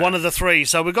 One of the three.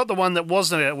 So we've got the one that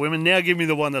wasn't about women. Now give me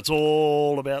the one that's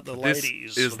all about the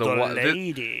ladies. This is the one.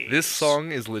 This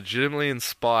song is legitimately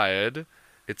inspired.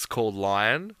 It's called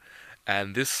Lion,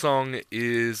 and this song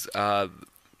is the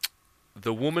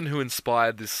woman who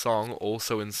inspired this song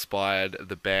also inspired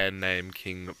the band name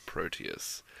King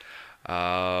Proteus.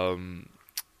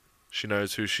 She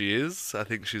knows who she is. I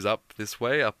think she's up this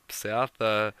way, up south.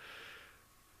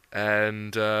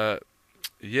 And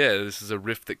this is a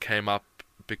riff that came up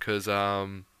because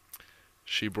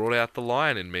she brought out the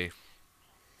lion in me.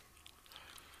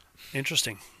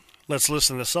 Interesting. Let's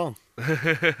listen to the song.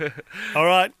 All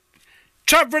right.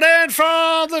 Chuck Bredan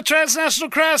from the Transnational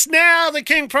Crest, now the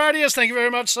King Proteus. Thank you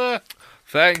very much, sir.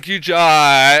 Thank you,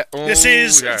 Jai. This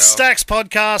is Stacks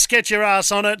Podcast. Get your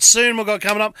ass on it. Soon we've got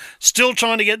coming up. Still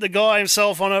trying to get the guy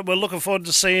himself on it. We're looking forward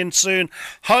to seeing soon,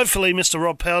 hopefully, Mr.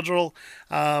 Rob Powdrill,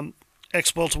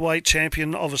 ex-welterweight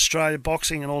champion of Australia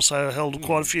boxing, and also held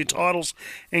quite a few titles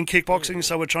in kickboxing.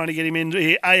 So we're trying to get him in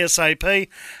here ASAP.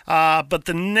 But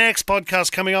the next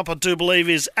podcast coming up, I do believe,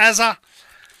 is Azza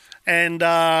and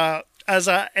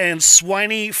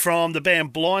Swaney from the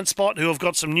band Blind Spot, who have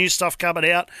got some new stuff coming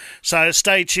out. So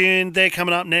stay tuned. They're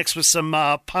coming up next with some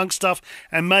punk stuff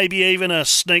and maybe even a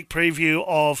sneak preview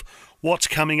of what's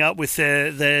coming up with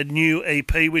their new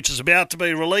EP, which is about to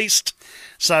be released.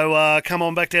 So come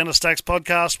on back down to Stacks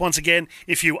Podcast. Once again,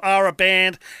 if you are a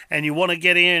band and you want to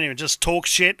get in and just talk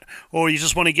shit, or you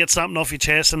just want to get something off your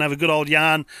chest and have a good old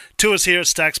yarn, to us here at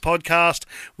Stacks Podcast.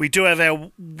 We do have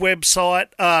our website.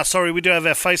 We do have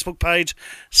our Facebook page,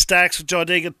 Stacks with Jai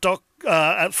Deegan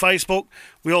at Facebook.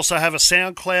 We also have a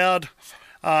SoundCloud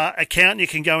account. You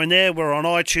can go in there. We're on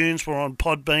iTunes. We're on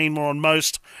Podbean. We're on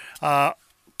most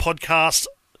podcast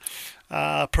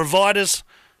providers.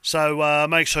 So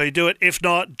make sure you do it. If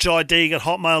not,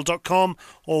 jaideeg@hotmail.com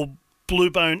or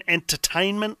Bluebone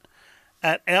Entertainment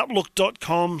at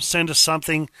outlook.com. Send us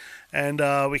something and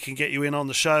we can get you in on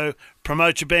the show.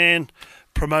 Promote your band,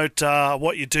 promote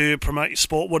what you do, promote your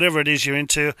sport, whatever it is you're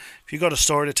into. If you've got a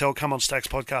story to tell, come on Stacks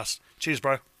Podcast. Cheers,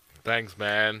 bro. Thanks,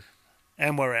 man.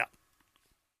 And we're out.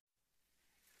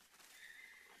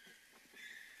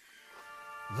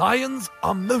 Lions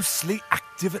are mostly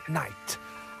active at night,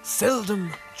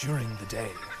 seldom during the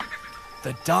day.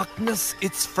 The darkness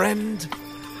its friend,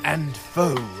 and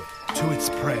foe to its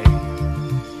prey.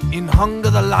 In hunger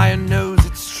the lion knows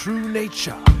its true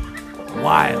nature,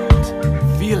 wild,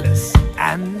 fearless,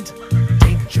 and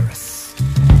dangerous.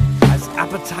 As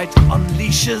appetite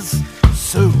unleashes,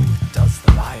 so does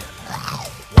the lion.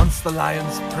 Once the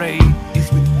lion's prey is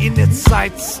within its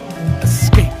sights,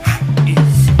 escape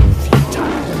is futile.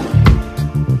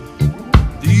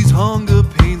 These hunger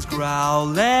pains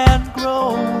growl and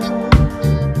groan,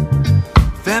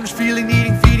 famished feeling,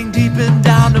 needing, feeding deep and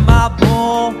down to my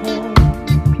bone.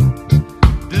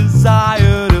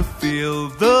 Desire to fill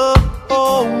the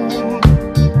hole,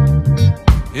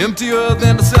 emptier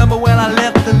than December when I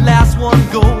let the last one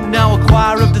go. Now a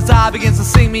choir of desire begins to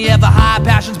sing me ever high.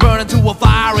 Passions burning to a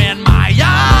fire and my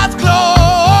eyes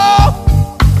glow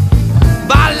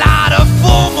by light of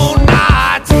full moon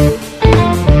night.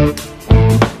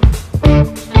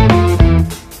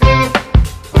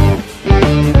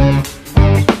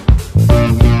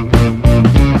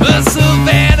 The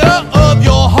savannah of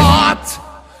your heart,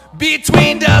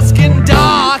 between dusk and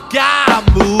dark I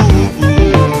move.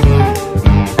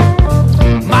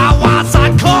 My wild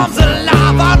side comes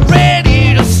alive, I'm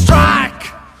ready to strike.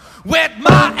 Whet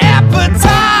my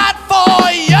appetite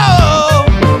for you.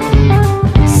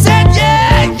 Said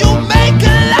yeah, you make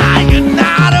a lion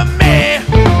out of me.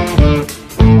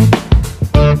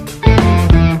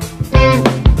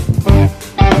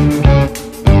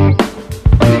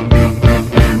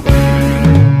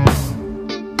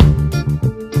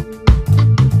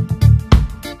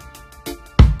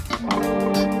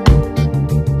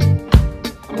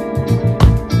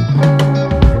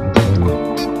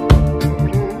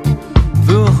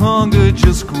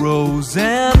 Just grows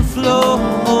and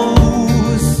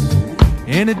flows,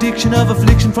 an addiction of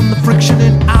affliction from the friction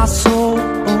in our souls.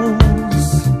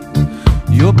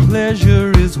 Your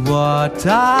pleasure is what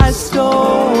I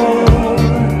stole.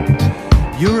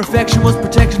 Your affection was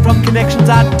protection from connections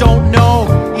I don't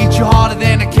know. Eat you harder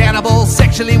than a cannibal.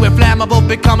 Sexually we're flammable,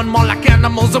 becoming more like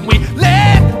animals, and we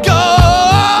let go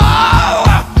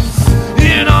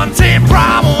in untamed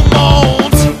primal modes.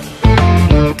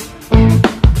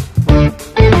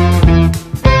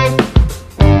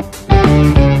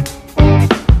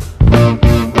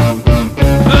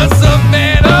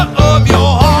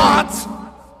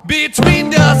 Between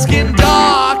dusk and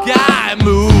dark I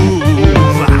move.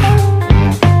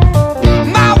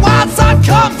 My wild side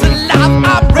comes alive,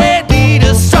 I'm ready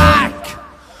to strike.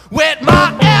 Whet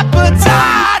my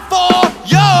appetite for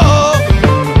you.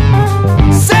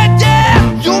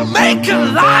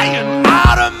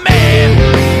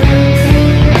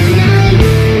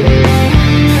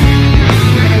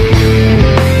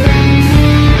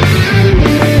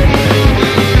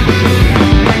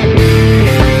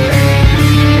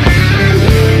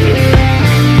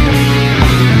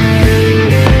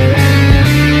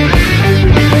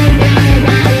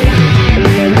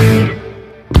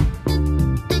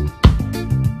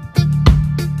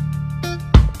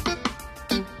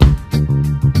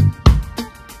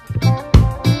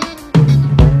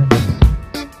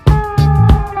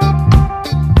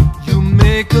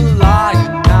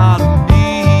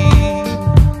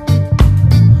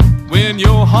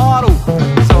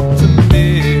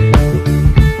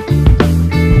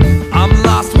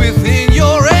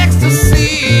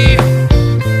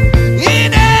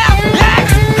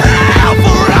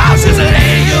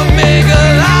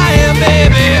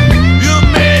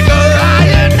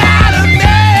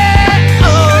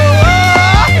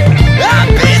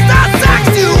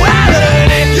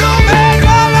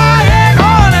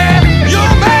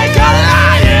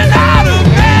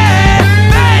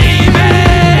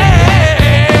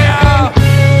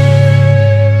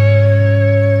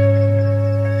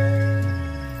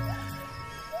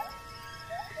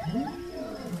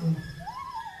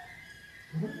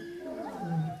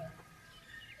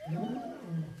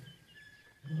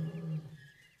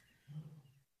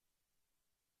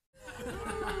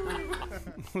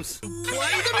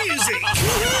 Play the music!